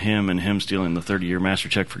tech from him and him stealing the 30-year master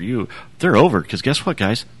tech for you. They're over, because guess what,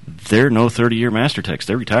 guys? They're no 30-year master techs.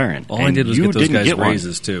 They're retiring. All I did was get those guys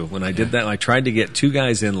raises, one. too. When I did that, I tried to get 2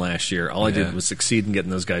 guys in last year. All I did was succeed in getting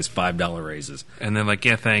those guys $5 raises. And then like,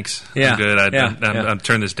 thanks. Yeah. I'm good. I'm I'm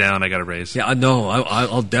turn this down. I got a raise. Yeah, no,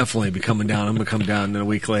 I'll definitely be coming down. I'm going to come down a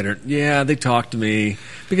week later. Yeah, they talked to me.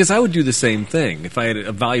 Because I would do the same thing. If I had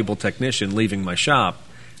a valuable technician leaving my shop,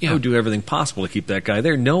 I would do everything possible to keep that guy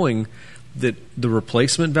there, knowing that the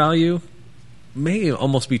replacement value may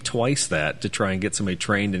almost be twice that to try and get somebody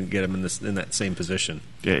trained and get them in that same position.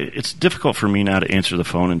 Yeah, it's difficult for me now to answer the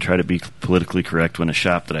phone and try to be politically correct when a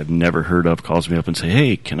shop that I've never heard of calls me up and say,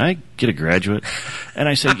 hey, can I get a graduate? And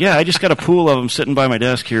I say, yeah, I just got a pool of them sitting by my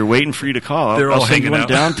desk here waiting for you to call. They're all I'll send you hanging one out.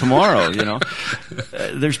 down tomorrow.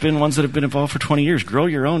 There's been ones that have been involved for 20 years. Grow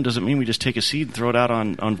your own doesn't mean we just take a seed and throw it out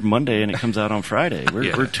on Monday and it comes out on Friday. We're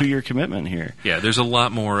a 2-year commitment here. Yeah, there's a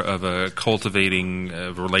lot more of a cultivating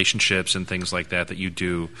of relationships and things like that you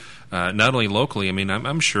do, not only locally. I mean,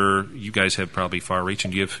 I'm sure you guys have probably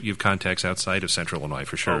far-reaching. You have contacts outside of Central Illinois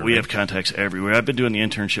for sure. Oh, we have contacts everywhere. I've been doing the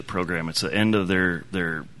internship program. It's the end of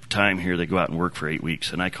their time here. They go out and work for 8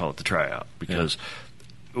 weeks, and I call it the tryout because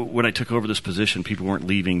when I took over this position, people weren't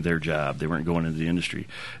leaving their job. They weren't going into the industry.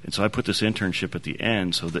 And so I put this internship at the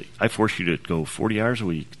end so that I force you to go 40 hours a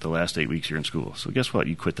week the last 8 weeks you're in school. So guess what?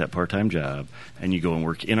 You quit that part-time job, and you go and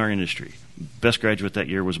work in our industry. Best graduate that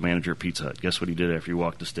year was a manager at Pizza Hut. Guess what he did after he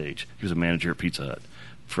walked the stage? He was a manager at Pizza Hut.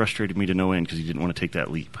 Frustrated me to no end because he didn't want to take that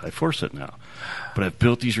leap. I force it now. But I've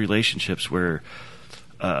built these relationships where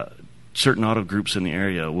certain auto groups in the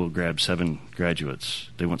area will grab 7 graduates.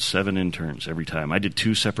 They want 7 interns every time. I did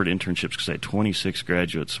 2 separate internships because I had 26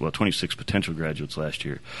 potential graduates last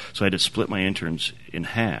year. So I had to split my interns in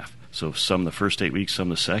half. So some the first 8 weeks, some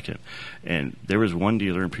the second. And there was one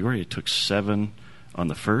dealer in Peoria that took 7 on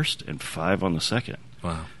the first and 5 on the second.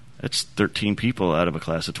 Wow. That's 13 people out of a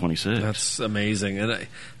class of 26. That's amazing. And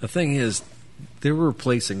the thing is, they're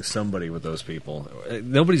replacing somebody with those people.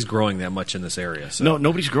 Nobody's growing that much in this area. So. No,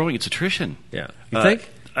 nobody's growing. It's attrition. Yeah. You think?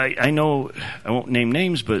 I know, I won't name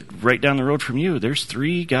names, but right down the road from you, there's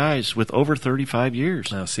 3 guys with over 35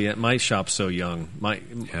 years. Now, see, my shop's so young. I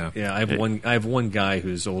have one guy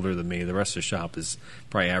who's older than me. The rest of the shop is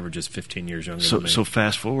probably averages 15 years younger than me. So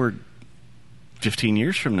fast forward 15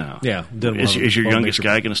 years from now. Yeah. Is your youngest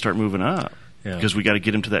guy going to start moving up? Yeah. Because we got to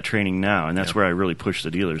get him to that training now, and that's where I really push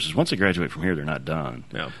the dealers. Is once they graduate from here, they're not done.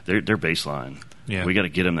 Yeah. They're baseline. Yeah. We got to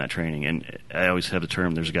get them that training, and I always have the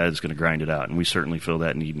term: there's a guy that's going to grind it out, and we certainly fill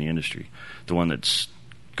that need in the industry. The one that's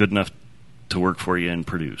good enough to work for you and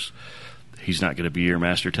produce. He's not going to be your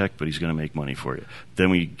master tech, but he's going to make money for you.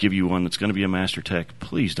 Then we give you one that's going to be a master tech.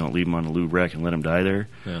 Please don't leave him on a lube rack and let him die there.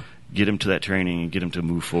 Yeah. Get him to that training and get him to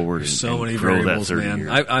move forward. There's and many grow variables, that 30 man.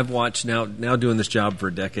 years. I've watched now doing this job for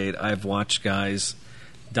a decade. I've watched guys,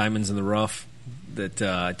 diamonds in the rough, that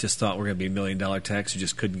just thought were going to be $1 million techs who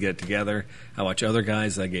just couldn't get it together. I watch other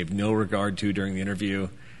guys that I gave no regard to during the interview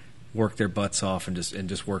work their butts off and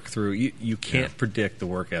just work through. You can't predict the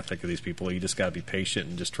work ethic of these people. You just got to be patient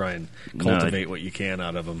and just try and cultivate what you can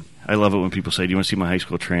out of them. I love it when people say, "Do you want to see my high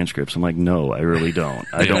school transcripts?" I'm like, "No, I really don't.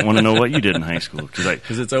 I don't want to know what you did in high school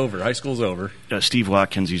because it's over. High school's over." Steve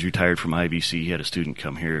Watkins, he's retired from IBC. He had a student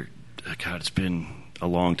come here. God, it's been a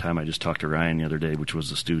long time. I just talked to Ryan the other day, which was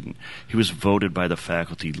the student. He was voted by the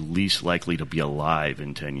faculty least likely to be alive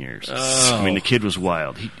in 10 years. Oh. I mean, the kid was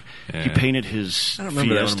wild. He painted his I don't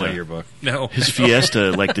remember Fiesta. that one in my yearbook. No. His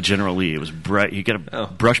Fiesta like the General Lee. It was bright. He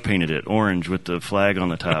got brush painted it orange with the flag on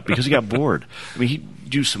the top because he got bored. I mean, he'd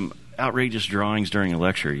do some outrageous drawings during a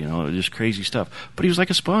lecture, just crazy stuff. But he was like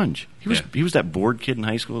a sponge. He was that bored kid in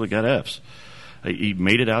high school that got Fs. He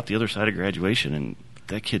made it out the other side of graduation, and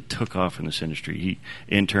that kid took off in this industry. He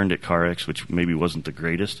interned at CarX, which maybe wasn't the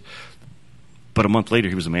greatest, but a month later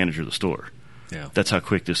he was the manager of the store. Yeah. That's how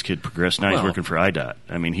quick this kid progressed. Now he's Well- working for IDOT.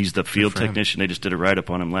 I mean, he's the field for him. technician. They just did a write-up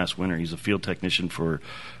on him last winter. He's a field technician for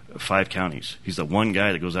 5 counties. He's the one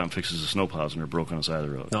guy that goes out and fixes the snowplows when they're broke on the side of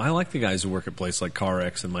the road. No, I like the guys who work at places like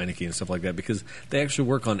CarX and Meineke and stuff like that because they actually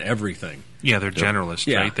work on everything. Yeah, they're generalists,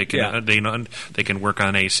 Yeah, right? They can yeah. they can work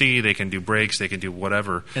on AC, they can do brakes, they can do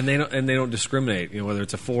whatever. And they don't discriminate. Whether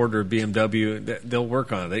it's a Ford or a BMW, they'll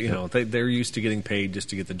work on it. They're used to getting paid just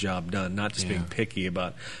to get the job done, not just being picky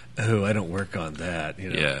about. Oh, I don't work on that.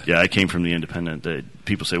 Yeah. Yeah, I came from the independent.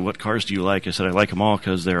 People say, "What cars do you like?" I said, "I like them all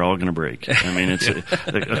because they're all going to break." I mean, it's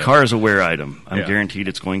a car is a wear item. I'm Yeah. guaranteed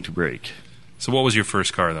it's going to break. So what was your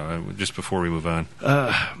first car, though, just before we move on?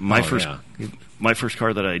 My first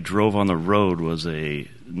car that I drove on the road was a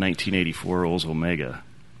 1984 Olds Omega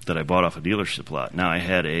that I bought off a dealership lot. Now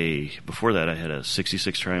before that I had a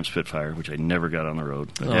 66 Triumph Spitfire, which I never got on the road.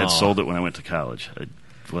 My dad sold it when I went to college.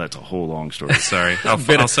 Well, that's a whole long story. Sorry. I'll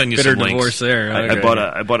send you bitter some links. divorce there. I Okay.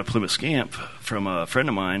 bought a Plymouth Scamp from a friend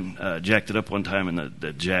of mine. Jacked it up one time, and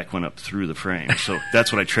the jack went up through the frame. So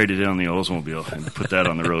that's what I traded in on the Oldsmobile and put that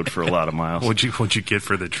on the road for a lot of miles. What'd you get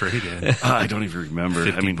for the trade-in? I don't even remember.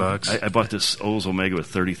 $50. I bought this Olds Omega with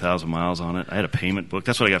 30,000 miles on it. I had a payment book.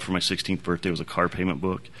 That's what I got for my 16th birthday. Was a car payment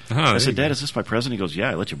book. Oh, I there said, you go. "Dad, is this my present?" He goes,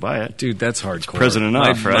 "Yeah, I let you buy it." Dude, that's hardcore. present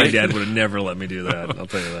enough, my right? dad would have never let me do that. I'll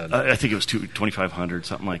tell you that. I think it was 2,500,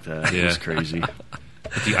 something like that. It was crazy.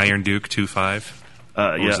 The Iron Duke 2.5?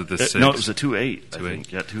 Or Yeah. was it the 6? No, it was a 2.8. I 2.8.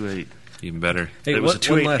 think. Yeah, 2.8. Even better. Hey, It was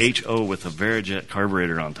a one 2.8 last- HO with a Varijet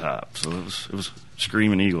carburetor on top. So it was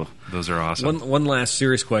Screaming Eagle. Those are awesome. One last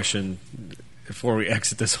serious question before we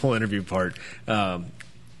exit this whole interview part.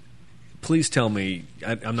 Please tell me,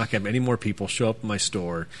 I'm not going to have any more people show up in my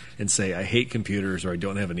store and say, I hate computers or I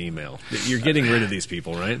don't have an email. You're getting rid of these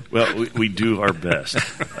people, right? Well, we do our best.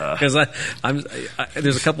 Because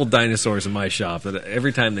there's a couple dinosaurs in my shop that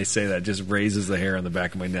every time they say that, it just raises the hair on the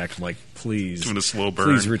back of my neck. I'm like, please, Doing a slow burn.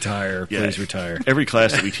 please retire, Yeah. please retire. Every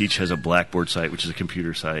class that we teach has a Blackboard site, which is a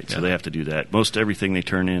computer site, so they have to do that. Most everything they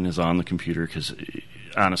turn in is on the computer because,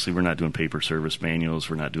 honestly, we're not doing paper service manuals.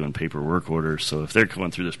 We're not doing paper work orders. So if they're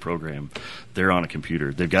going through this program, they're on a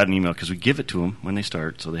computer. They've got an email because we give it to them when they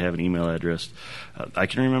start, so they have an email address. I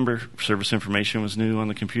can remember service information was new on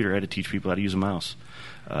the computer. I had to teach people how to use a mouse.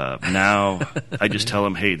 Now I just tell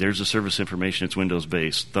them, hey, there's the service information. It's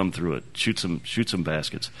Windows-based. Thumb through it. Shoot some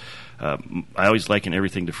baskets. I always liken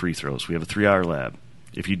everything to free throws. We have a 3-hour lab.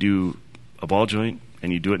 If you do a ball joint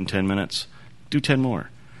and you do it in 10 minutes, do 10 more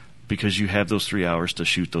because you have those 3 hours to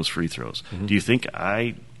shoot those free throws. Mm-hmm. Do you think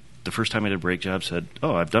the first time I did a brake job said,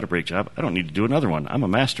 oh, I've done a brake job. I don't need to do another one. I'm a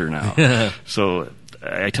master now. So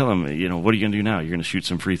I tell them, what are you going to do now? You're going to shoot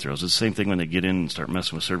some free throws. It's the same thing when they get in and start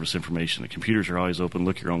messing with service information. The computers are always open.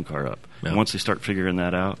 Look your own car up. Yeah. And once they start figuring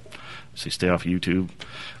that out, say stay off YouTube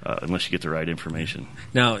unless you get the right information.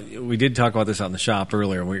 Now, we did talk about this out in the shop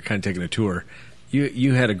earlier when we were kind of taking a tour.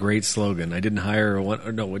 You had a great slogan. I didn't hire one.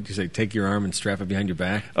 Or no, what did you say? Take your arm and strap it behind your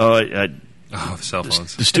back? Oh, the cell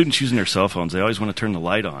phones. The students using their cell phones, they always want to turn the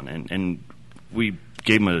light on. And we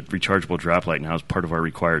gave them a rechargeable drop light now as part of our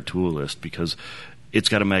required tool list because it's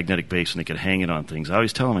got a magnetic base and they can hang it on things. I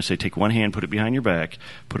always tell them, I say, take one hand, put it behind your back,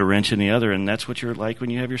 put a wrench in the other, and that's what you're like when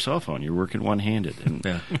you have your cell phone. You're working one-handed. And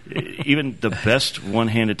Yeah. even the best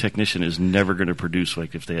one-handed technician is never going to produce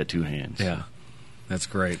like if they had two hands. Yeah. That's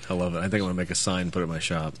great. I love it. I think I'm going to make a sign and put it in my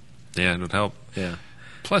shop. Yeah, it would help. Yeah.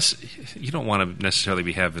 Plus, you don't want to necessarily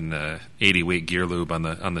be having 80-weight gear lube on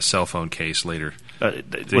the cell phone case later.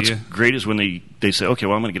 What's you? great is when they say, okay,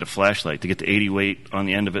 well, I'm going to get a flashlight. They get the 80 weight on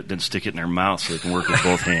the end of it, then stick it in their mouth so they can work with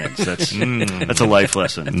both hands. That's a life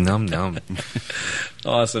lesson. Num num.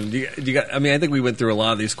 Awesome. Do you got, I think we went through a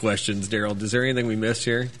lot of these questions, Daryl. Is there anything we missed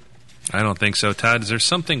here? I don't think so. Todd, is there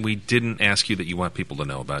something we didn't ask you that you want people to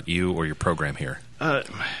know about you or your program here?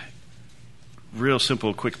 Real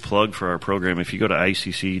simple, quick plug for our program. If you go to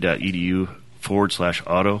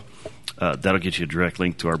icc.edu/auto, that'll get you a direct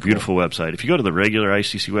link to our beautiful website. If you go to the regular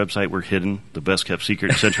ICC website, we're hidden, the best kept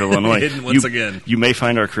secret in Central Illinois. Hidden once again. You may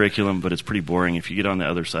find our curriculum, but it's pretty boring. If you get on the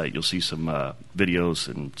other site, you'll see some videos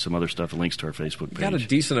and some other stuff and links to our Facebook page. Got a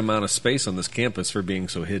decent amount of space on this campus for being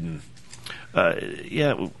so hidden.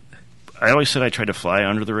 Yeah. I always said I tried to fly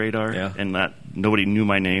under the radar, Yeah. and nobody knew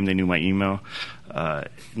my name. They knew my email.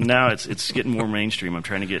 Now it's getting more mainstream. I'm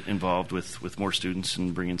trying to get involved with more students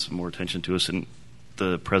and bringing some more attention to us. And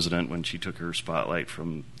the president, when she took her spotlight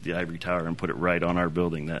from the ivory tower and put it right on our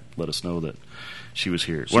building, that let us know that she was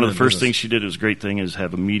here. One of the first things she did, was a great thing, is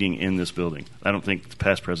have a meeting in this building. I don't think the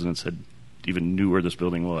past presidents had even knew where this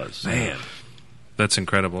building was. Man. That's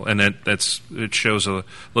incredible, and it shows a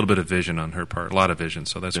little bit of vision on her part, a lot of vision.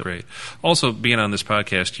 So that's Yep. great. Also, being on this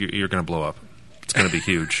podcast, you're going to blow up. It's going to be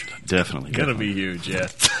huge. Definitely. Gonna be huge, yeah.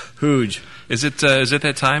 Huge. Is it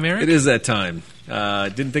that time, Eric? It is that time.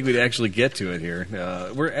 Didn't think we'd actually get to it here.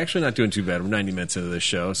 We're actually not doing too bad. We're 90 minutes into this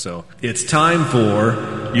show, so it's time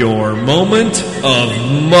for your moment of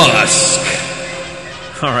Musk.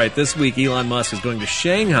 All right, this week Elon Musk is going to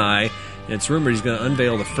Shanghai, and it's rumored he's going to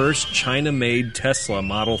unveil the first China-made Tesla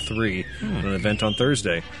Model 3 at an event on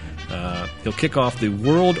Thursday. He'll kick off the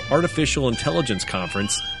World Artificial Intelligence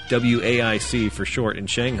Conference, WAIC for short, in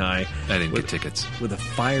Shanghai. I didn't get tickets. With a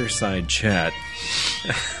fireside chat.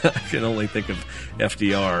 I can only think of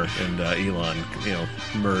FDR and Elon,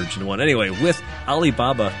 merged in one. Anyway, with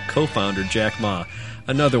Alibaba co-founder Jack Ma,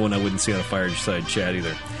 another one I wouldn't see on a fireside chat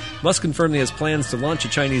either. Musk confirmed he has plans to launch a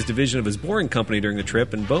Chinese division of his Boring Company during the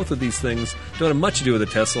trip, and both of these things don't have much to do with the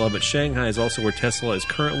Tesla, but Shanghai is also where Tesla is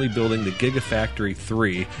currently building the Gigafactory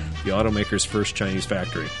 3, the automaker's first Chinese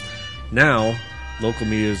factory. Now, local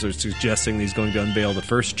media are suggesting he's going to unveil the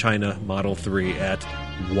first China Model 3 at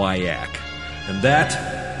WIAC. And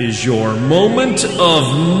that is your moment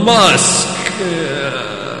of Musk.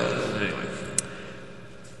 Anyway.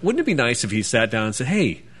 Wouldn't it be nice if he sat down and said,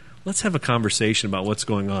 hey, let's have a conversation about what's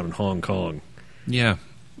going on in Hong Kong? Yeah.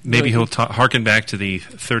 Maybe he'll harken back to the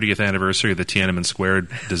 30th anniversary of the Tiananmen Square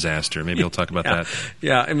disaster. Maybe he'll talk about that.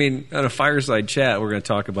 Yeah, I mean, on a fireside chat, we're going to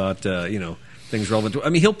talk about, things relevant to... I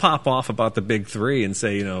mean, he'll pop off about the big three and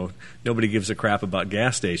say, nobody gives a crap about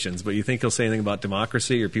gas stations, but you think he'll say anything about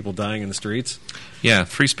democracy or people dying in the streets? Yeah,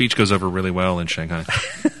 free speech goes over really well in Shanghai.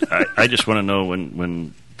 I just want to know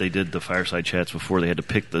when they did the fireside chats before, they had to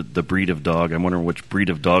pick the breed of dog. I'm wondering which breed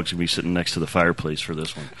of dog's going to be sitting next to the fireplace for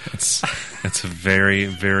this one. That's a very,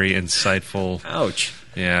 very insightful... Ouch.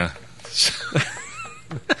 Yeah.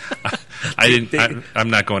 I'm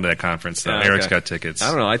not going to that conference, though. Okay. Eric's got tickets. I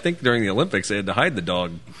don't know. I think during the Olympics they had to hide the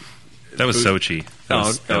dog. That was Sochi.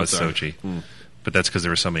 That was sorry. Sochi. But that's because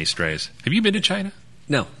there were so many strays. Have you been to China?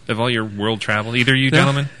 No. Of all your world travel? Either of you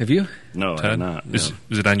gentlemen? Have you? No, Ted? I'm not. No. Is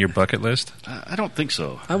it on your bucket list? I don't think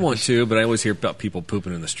so. I want to, but I always hear about people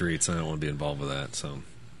pooping in the streets, and I don't want to be involved with that. So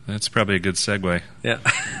That's probably a good segue. yeah.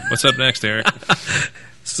 What's up next, Eric?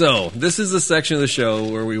 So this is the section of the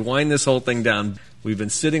show where we wind this whole thing down. We've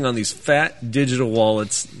been sitting on these fat digital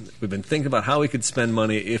wallets. We've been thinking about how we could spend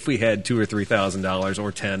money if we had $2,000 or $3,000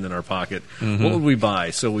 or $10,000 in our pocket. Mm-hmm. What would we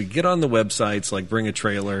buy? So we get on the websites like Bring a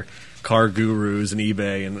Trailer, Car Gurus, and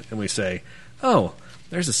eBay, and we say, oh,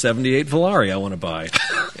 there's a 78 Volare I want to buy.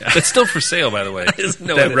 That's still for sale, by the way.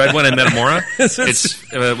 No, that red one in Metamora?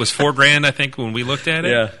 It was $4,000, I think, when we looked at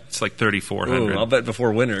it. Yeah. It's like $3,400. I'll bet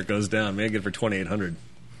before winter it goes down. Maybe I get it for $2,800.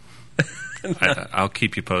 I'll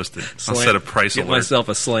keep you posted. I'll set a price Get alert. myself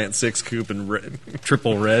a slant 6 coupe in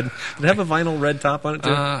triple red. Did it have a vinyl red top on it too?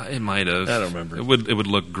 It might have. I don't remember. It would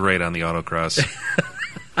look great on the autocross.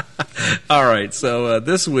 All right, so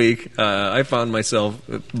this week I found myself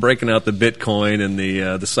breaking out the Bitcoin and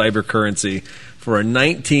the cyber currency for a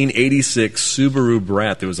 1986 Subaru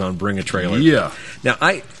Brat that was on Bring a Trailer. Yeah. Now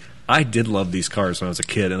I did love these cars when I was a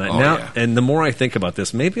kid, and yeah. And the more I think about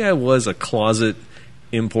this, maybe I was a closet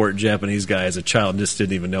import Japanese guy as a child and just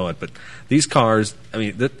didn't even know it. But these cars, I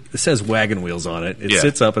mean, it says wagon wheels on it. It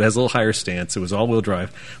sits up. It has a little higher stance. It was all-wheel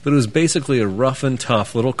drive. But it was basically a rough and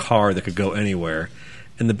tough little car that could go anywhere.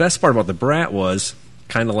 And the best part about the Brat was,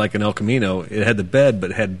 kind of like an El Camino, it had the bed,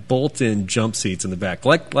 but it had bolt-in jump seats in the back,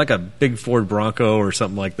 like a big Ford Bronco or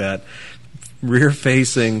something like that.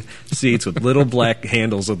 Rear-facing seats with little black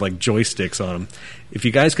handles with like joysticks on them. If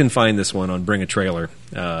you guys can find this one on Bring a Trailer,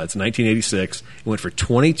 it's 1986. It went for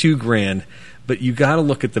 $22,000, but you got to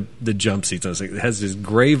look at the jump seats. It has these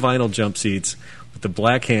gray vinyl jump seats with the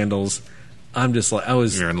black handles. I'm just like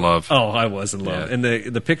You're in love. Oh, I was in love. Yeah. And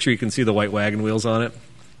the picture, you can see the white wagon wheels on it.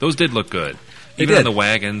 Those did look good. They Even did. on the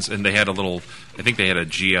wagons, and they had I think they had a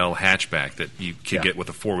GL hatchback that you could get with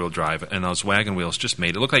a four-wheel drive, and those wagon wheels just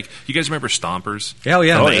made it look like, you guys remember Stompers? Oh,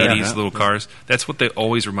 yeah. In the Oh, yeah. 80s, little cars? That's what they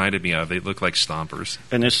always reminded me of. They look like Stompers.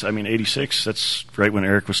 And this, 86, that's right when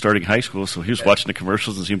Eric was starting high school, so he was watching the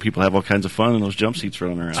commercials and seeing people have all kinds of fun in those jump seats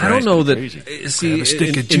running around. I don't know that. Crazy. See, Grab a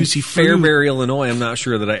stick in of juicy fruit. Fairbury, Illinois, I'm not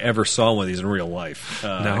sure that I ever saw one of these in real life.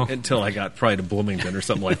 No? Until I got probably to Bloomington or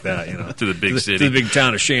something like that. To the big city. to the big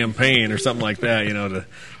town of Champaign or something like that. To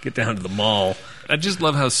get down to the mall. I just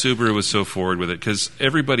love how Subaru was so forward with it, because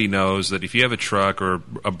everybody knows that if you have a truck or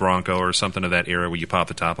a Bronco or something of that era where you pop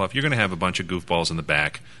the top off, you're going to have a bunch of goofballs in the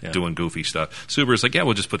back doing goofy stuff. Subaru's like, yeah,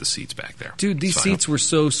 we'll just put the seats back there. Dude, these seats were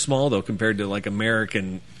so small though compared to like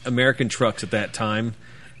American trucks at that time.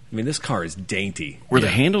 I mean, this car is dainty. Were the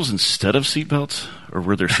handles instead of seatbelts, or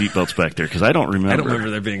were there seatbelts back there? Because I don't remember. I don't remember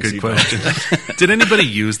there being Good seatbelts. question. Did anybody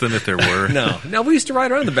use them if there were? No, we used to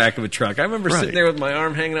ride around the back of a truck. I remember sitting there with my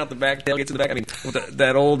arm hanging out the back, tailgates in the back. I mean, with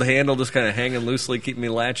that old handle just kind of hanging loosely, keeping me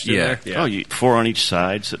latched in there. Yeah. Oh, 4 on each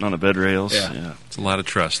side, sitting on the bed rails. Yeah. It's a lot of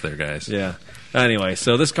trust there, guys. Yeah. Anyway,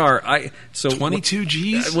 so this car, 22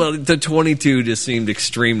 Gs? Well, the 22 just seemed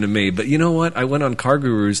extreme to me. But you know what? I went on Car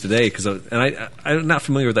Gurus today I'm not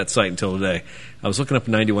familiar with that site until today. I was looking up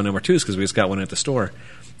 91 MR2s because we just got one at the store.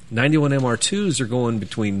 91 MR2s are going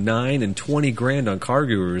between $9 and $20,000 on Car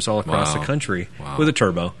Gurus all across the country with a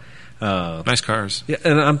turbo. Nice cars. Yeah,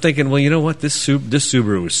 and I'm thinking, well, you know what? This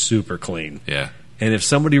Subaru is super clean. Yeah. And if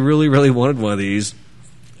somebody really, really wanted one of these,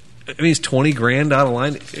 I mean, it's $20,000 out of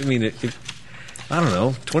line. I mean, I don't know.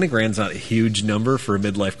 $20,000's not a huge number for a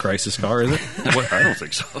midlife crisis car, is it? I don't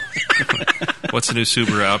think so. What's the new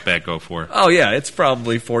Subaru Outback go for? Oh yeah, it's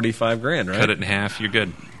probably $45,000, right? Cut it in half, you're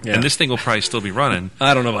good. Yeah. And this thing will probably still be running.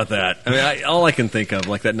 I don't know about that. I mean, all I can think of,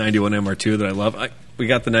 like that 91 MR2 that I love. We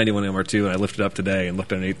got the 91 MR2, and I lifted up today and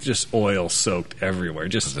looked underneath, just oil soaked everywhere.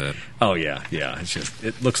 Just That's it. Oh yeah. It's just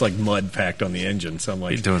it looks like mud packed on the engine. So I'm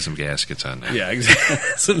like, You're doing some gaskets on there. yeah, exactly.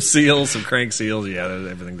 Some seals, some crank seals. Yeah,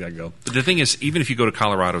 everything's got to go. But the thing is, even if you go to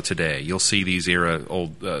Colorado today, you'll see these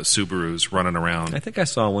old Subarus running around. I think I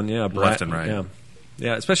saw one. Yeah, left and right.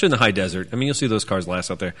 Yeah, especially in the high desert. I mean, you'll see those cars last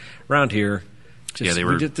out there. Around here, they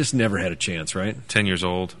were we just never had a chance, right? 10 years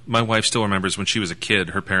old. My wife still remembers when she was a kid,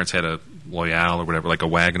 her parents had a Loyale or whatever, like a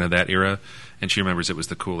wagon of that era, and she remembers it was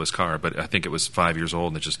the coolest car, but I think it was 5 years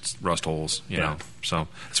old and it just rust holes, you know. So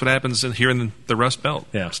that's what happens here in the Rust Belt.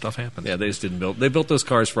 Yeah. Stuff happens. Yeah, they just didn't build. They built those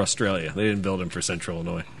cars for Australia. They didn't build them for Central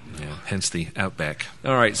Illinois. Yeah, hence the Outback.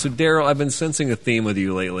 All right, so Daryl, I've been sensing a theme with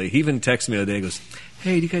you lately. He even texted me the other day. He goes,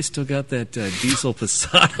 "Hey, do you guys still got that diesel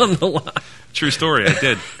Passat on the lot?" True story.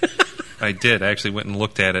 I did. I actually went and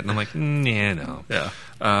looked at it, and I'm like, no. Yeah.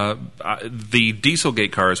 The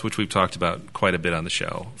Dieselgate cars, which we've talked about quite a bit on the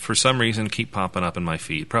show, for some reason keep popping up in my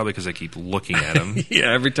feed, probably because I keep looking at them.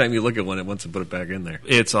 Yeah, every time you look at one, it wants to put it back in there.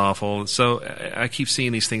 It's awful. So I keep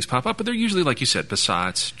seeing these things pop up, but they're usually, like you said,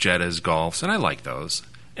 Passats, Jettas, Golfs, and I like those.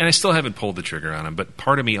 And I still haven't pulled the trigger on them, but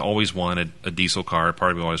part of me always wanted a diesel car,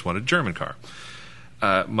 part of me always wanted a German car.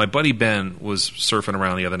 My buddy Ben was surfing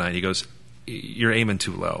around the other night. He goes, "You're aiming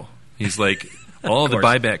too low." He's like, all the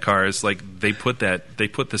buyback cars, like they put the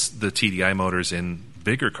TDI motors in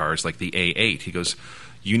bigger cars like the A8. He goes,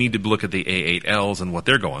 "You need to look at the A8Ls and what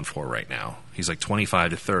they're going for right now." He's like 25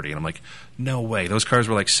 to 30, and I'm like, no way. Those cars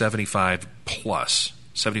were like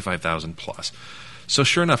 75,000 plus. So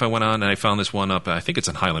sure enough, I went on and I found this one up. I think it's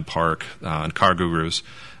in Highland Park on Car Gurus.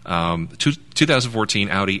 2014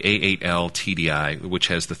 Audi A8L TDI, which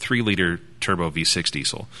has the 3-liter turbo V6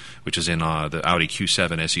 diesel, which is in the Audi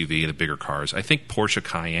Q7 SUV, the bigger cars. I think Porsche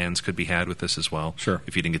Cayennes could be had with this as well, sure,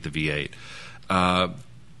 if you didn't get the V8.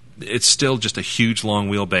 It's still just a huge long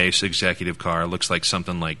wheelbase executive car. It looks like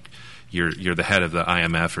something like you're the head of the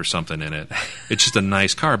IMF or something in it. It's just a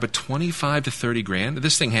nice car, but 25 to 30 grand.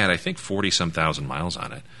 This thing had, I think, 40-some thousand miles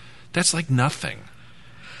on it. That's like nothing.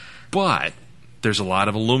 But there's a lot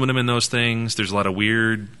of aluminum in those things. There's a lot of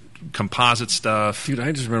weird composite stuff. Dude,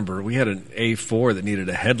 I just remember we had an A4 that needed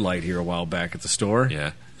a headlight here a while back at the store.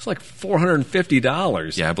 Yeah. It's like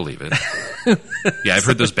 $450. Yeah, I believe it. Yeah, I've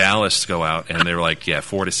heard those ballasts go out, and they're like,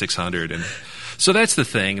 $400 to $600. And so that's the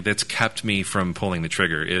thing that's kept me from pulling the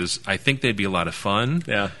trigger is I think they'd be a lot of fun.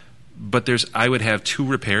 Yeah. But I would have 2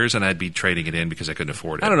 repairs and I'd be trading it in because I couldn't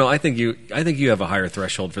afford it. I don't know. I think you have a higher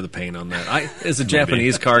threshold for the paint on that. As a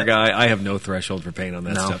Japanese car guy, I have no threshold for paint on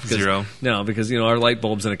that stuff. Zero. No, because our light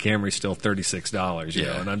bulbs in a Camry still $36. You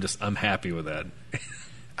know, and I'm happy with that.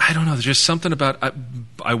 I don't know. There's just something about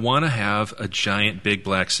I want to have a giant big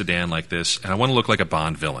black sedan like this, and I want to look like a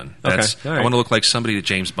Bond villain. That's okay. All right. I want to look like somebody that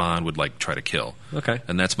James Bond would like try to kill. Okay,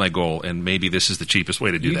 and that's my goal. And maybe this is the cheapest way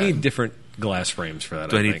to do that. You need different glass frames for that.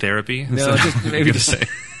 Do I need therapy? No, maybe just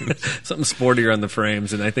something sportier on the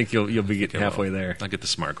frames, and I think you'll be getting halfway there. I'll get the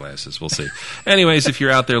smart glasses. We'll see. Anyways, if you're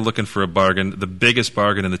out there looking for a bargain, the biggest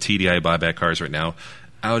bargain in the TDI buyback cars right now.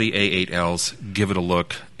 Audi A8Ls, give it a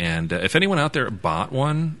look. And if anyone out there bought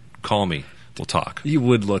one, call me. We'll talk. You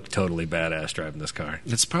would look totally badass driving this car.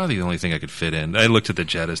 It's probably the only thing I could fit in. I looked at the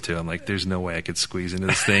Jettas, too. I'm like, there's no way I could squeeze into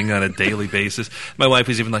this thing on a daily basis. My wife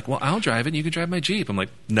was even like, well, I'll drive it and you can drive my Jeep. I'm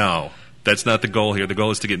like, no, that's not the goal here. The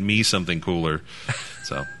goal is to get me something cooler.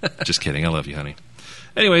 So, just kidding. I love you, honey.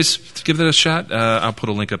 Anyways, to give that a shot, I'll put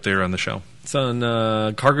a link up there on the show. It's on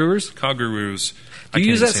Car Gurus? Car Gurus. Do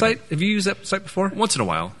you use that site? Have you used that site before? Once in a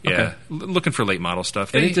while, yeah. Okay. Looking for late model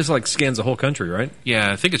stuff. And it just scans the whole country, right?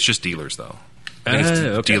 Yeah, I think it's just dealers, though. I think it's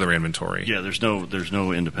Okay. dealer inventory. Yeah, there's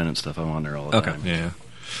no independent stuff. I'm on there all the Okay. time. Yeah.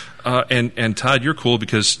 And Todd, you're cool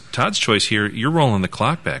because Todd's choice here, you're rolling the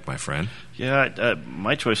clock back, my friend. Yeah,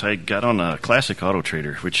 my choice, I got on a classic Auto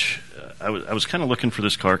Trader, which I was kind of looking for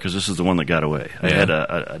this car because this is the one that got away. I had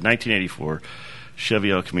a 1984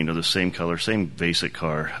 Chevy El Camino, the same color, same basic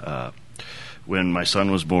car. When my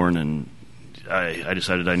son was born, and I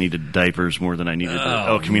decided I needed diapers more than I needed the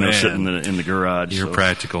El Camino man. sitting in the garage. You're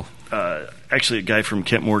practical. Actually, a guy from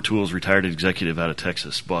Kent Moore Tools, retired executive out of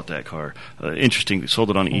Texas, bought that car. Interesting, sold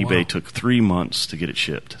it on eBay. Wow. Took 3 months to get it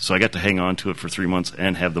shipped, so I got to hang on to it for 3 months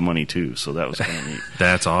and have the money too. So that was kind of neat.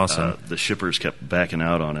 That's awesome. The shippers kept backing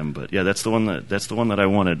out on him, but yeah, that's the one that I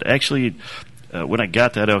wanted. Actually, when I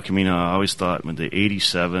got that El Camino, I always thought the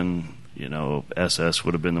 '87. SS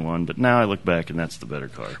would have been the one, but now I look back and that's the better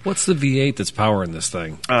car. What's the V8 that's powering this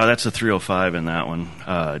thing? That's a 305 in that one.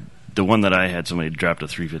 The one that I had, somebody dropped a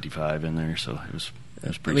 355 in there, so it was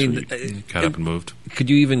pretty sweet. Cut up and moved. Could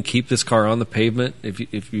you even keep this car on the pavement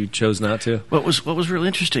if you chose not to? What was real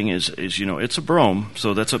interesting is it's a Brougham,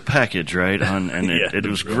 so that's a package, right? It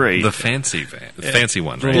was great. The fancy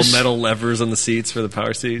one, right? Little metal levers on the seats for the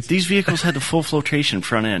power seats. These vehicles had the full flotation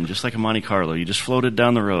front end, just like a Monte Carlo. You just floated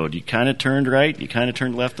down the road. You kind of turned right, you kind of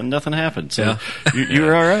turned left, and nothing happened. So you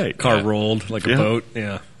were all right. Car rolled like a boat.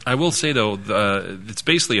 Yeah. I will say, though, it's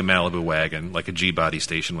basically a Malibu wagon, like a G-body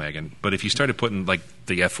station wagon. But if you started putting, like,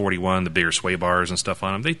 the F41, the bigger sway bars and stuff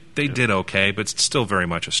on them, they did okay, but it's still very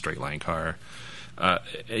much a straight-line car. And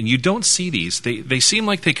you don't see these. They seem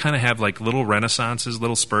like they kind of have, like, little renaissances,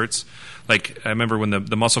 little spurts. Like, I remember when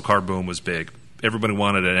the muscle car boom was big, everybody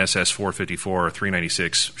wanted an SS 454 or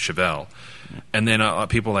 396 Chevelle. And then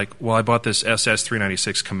people were like, well, I bought this SS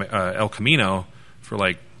 396 El Camino for,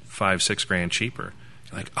 like, $5-6 grand cheaper.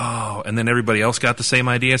 Like, oh, and then everybody else got the same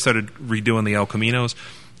idea, started redoing the El Caminos.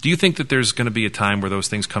 Do you think that there's going to be a time where those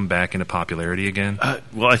things come back into popularity again?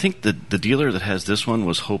 Well, I think the dealer that has this one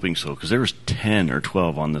was hoping so, because there was 10 or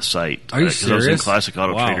 12 on the site. Are you serious? I was in Classic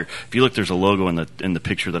Auto Wow. Trader. If you look, there's a logo in the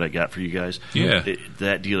picture that I got for you guys. Yeah.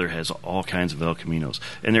 That dealer has all kinds of El Caminos.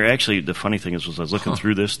 And they're actually, the funny thing is, I was looking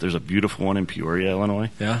through this, there's a beautiful one in Peoria, Illinois.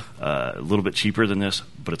 Yeah. A little bit cheaper than this,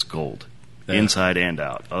 but it's gold. Yeah. Inside and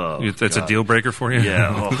out. Oh, That's God. a deal breaker for you?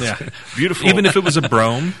 Yeah. Oh, Yeah. Beautiful. Even if it was a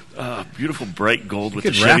Brougham? Beautiful bright gold with the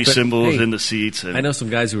could wrap Chevy it. symbols Hey, in the seats. And I know some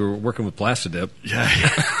guys who were working with Plastidip. Yeah.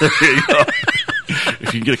 There you go.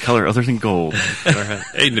 If you can get a color other than gold. All right.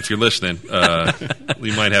 Aiden, if you're listening,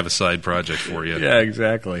 we might have a side project for you. Yeah,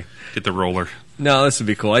 exactly. Get the roller. No, this would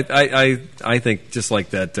be cool. I think just like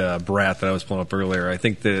that Brat that I was pulling up earlier, I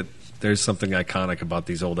think that there's something iconic about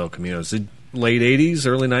these old El Caminos. Late 80s,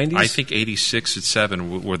 early 90s? I think 86 and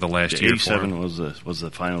 7 were the last year for 87 them. was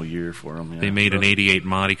the final year for them. Yeah. They made an 88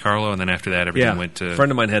 Monte Carlo, and then after that, everything went to... A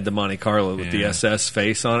friend of mine had the Monte Carlo with the Yeah. SS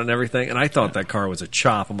face on it and everything, and I thought that car was a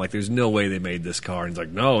chop. I'm like, there's no way they made this car. And he's like,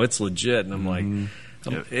 no, it's legit. And I'm like,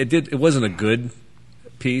 it wasn't a good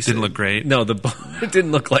piece. Didn't look great? No, it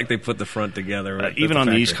didn't look like they put the front together. at Even the on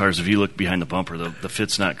these factory. cars, if you look behind the bumper, the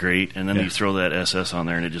fit's not great, and then you throw that SS on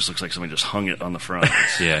there, and it just looks like somebody just hung it on the front.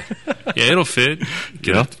 Yeah, it'll fit.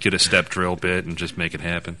 Get a step drill bit and just make it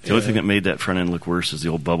happen. The only thing that made that front end look worse is the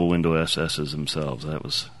old bubble window SSs themselves. That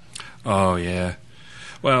was... Oh, yeah.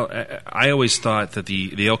 Well, I always thought that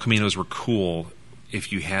the El Caminos were cool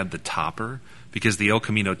if you had the topper, because the El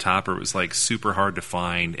Camino topper was like super hard to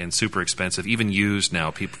find and super expensive, even used now.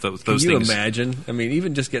 People those Can you things. imagine? I mean,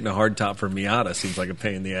 even just getting a hard top for Miata seems like a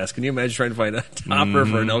pain in the ass. Can you imagine trying to find a topper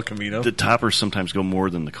for an El Camino? The toppers sometimes go more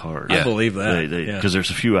than the cars. I believe that. Because there's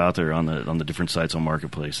a few out there on the different sites on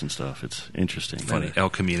Marketplace and stuff. It's interesting. Funny El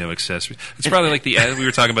Camino accessories. It's probably like we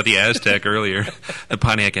were talking about the Aztec earlier, the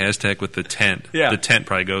Pontiac Aztec with the tent. Yeah. The tent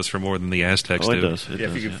probably goes for more than the Aztecs Oh, it do. does. It If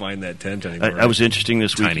does, you can yeah. find that tent anymore. I was interesting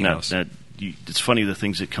this week. Tiny house. It's funny the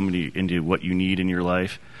things that come into what you need in your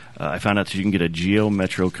life. I found out that you can get a Geo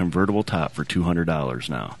Metro convertible top for $200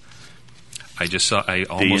 now. I just saw.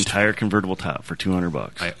 The entire convertible top for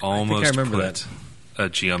 $200. I almost remember put a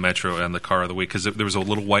Geo Metro on the car of the week because there was a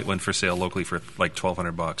little white one for sale locally for like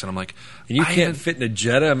 $1,200, and I'm like, and you I can't haven't- fit in a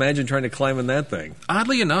Jetta. Imagine trying to climb in that thing.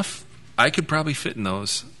 Oddly enough, I could probably fit in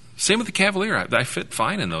those. Same with the Cavalier. I fit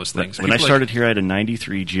fine in those things. When I People started here, I had a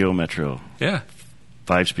 '93 Geo Metro, yeah,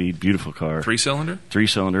 5-speed, beautiful car, 3-cylinder,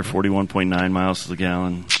 3-cylinder, 41.9 miles to the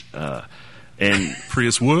gallon, and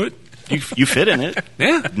Prius wood. you fit in it.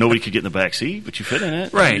 Yeah. Nobody could get in the back seat, but you fit in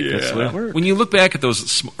it. Right. That's the way it works. When you look back at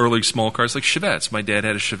those early small cars, like Chevettes, my dad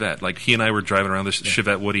had a Chevette. Like he and I were driving around this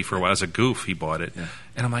Chevette Woody for a while. As a goof, he bought it,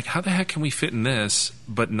 And I'm like, how the heck can we fit in this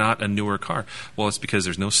but not a newer car? Well, it's because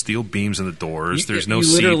there's no steel beams in the doors. There's no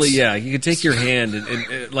seats. Literally, yeah. You can take your hand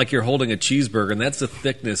and like you're holding a cheeseburger, and that's the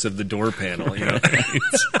thickness of the door panel. You know?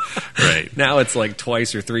 Right. Now it's like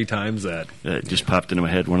twice or three times that. It just popped into my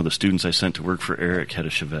head. One of the students I sent to work for Eric had a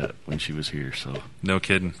Chevette when she was here. So No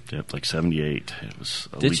kidding. yep, like 78. It was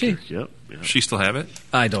a Did she? leaker. Yep. She still have it?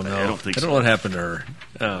 I don't know. I don't think I don't so. know what happened to her.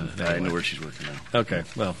 I know where she's working now. Okay.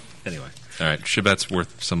 Well, anyway. All right. Chevette's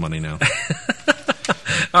worth some money now.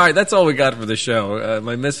 All right, that's all we got for the show. Am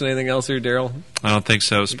I missing anything else here, Daryl? I don't think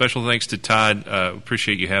so. Special thanks to Todd.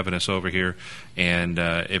 Appreciate you having us over here. And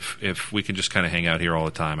if we can just kind of hang out here all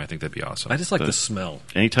the time, I think that'd be awesome. I just like the smell.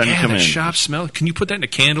 Anytime you Yeah, come the in. shop smell. Can you put that in a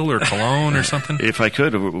candle or cologne or something? If I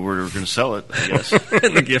could, we're going to sell it, I guess.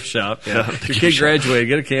 In the gift shop. Yeah. The If your gift kid shop. graduated,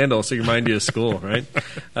 get a candle so you can remind you of school, right?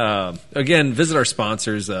 Again, visit our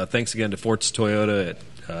sponsors. Thanks again to Forts Toyota at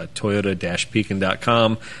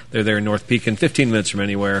toyota-pekin.com. They're there in North Pekin, 15 minutes from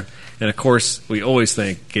anywhere. And, of course, we always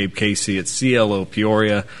thank Gabe Casey at CLO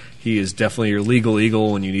Peoria. He is definitely your legal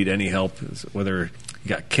eagle when you need any help, whether you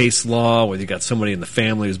got case law, whether you got somebody in the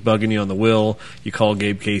family who's bugging you on the will, you call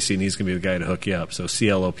Gabe Casey, and he's going to be the guy to hook you up. So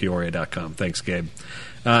CLOpeoria.com. Thanks, Gabe.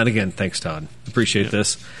 And, again, thanks, Todd. Appreciate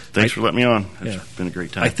this. Thanks for letting me on. It's Yeah. been a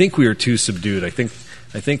great time. I think we were too subdued. I think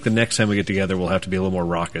the next time we get together, we'll have to be a little more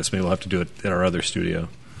raucous. Maybe we'll have to do it in our other studio.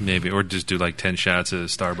 Maybe. Or just do like 10 shots of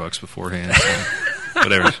Starbucks beforehand.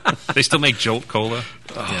 Whatever. They still make Jolt Cola.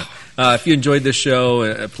 Yeah. If you enjoyed this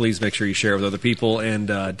show, please make sure you share it with other people, and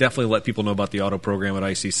definitely let people know about the auto program at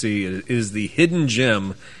ICC. It is the hidden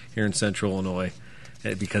gem here in Central Illinois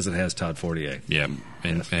because it has Todd Fortier. Yeah,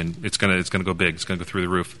 and it's gonna go big. It's gonna go through the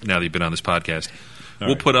roof now that you've been on this podcast.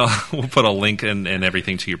 We'll put a link and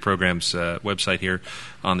everything to your program's website here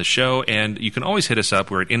on the show, and you can always hit us up.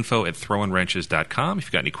 We're at info@throwinwrenches.com. If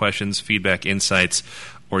you've got any questions, feedback, insights,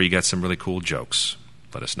 or you got some really cool jokes,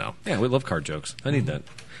 let us know. Yeah, we love card jokes. I need that.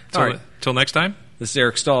 All right. Till next time, This is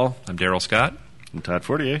Eric Stahl. I'm Daryl Scott. And Todd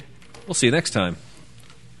Fortier. We'll see you next time.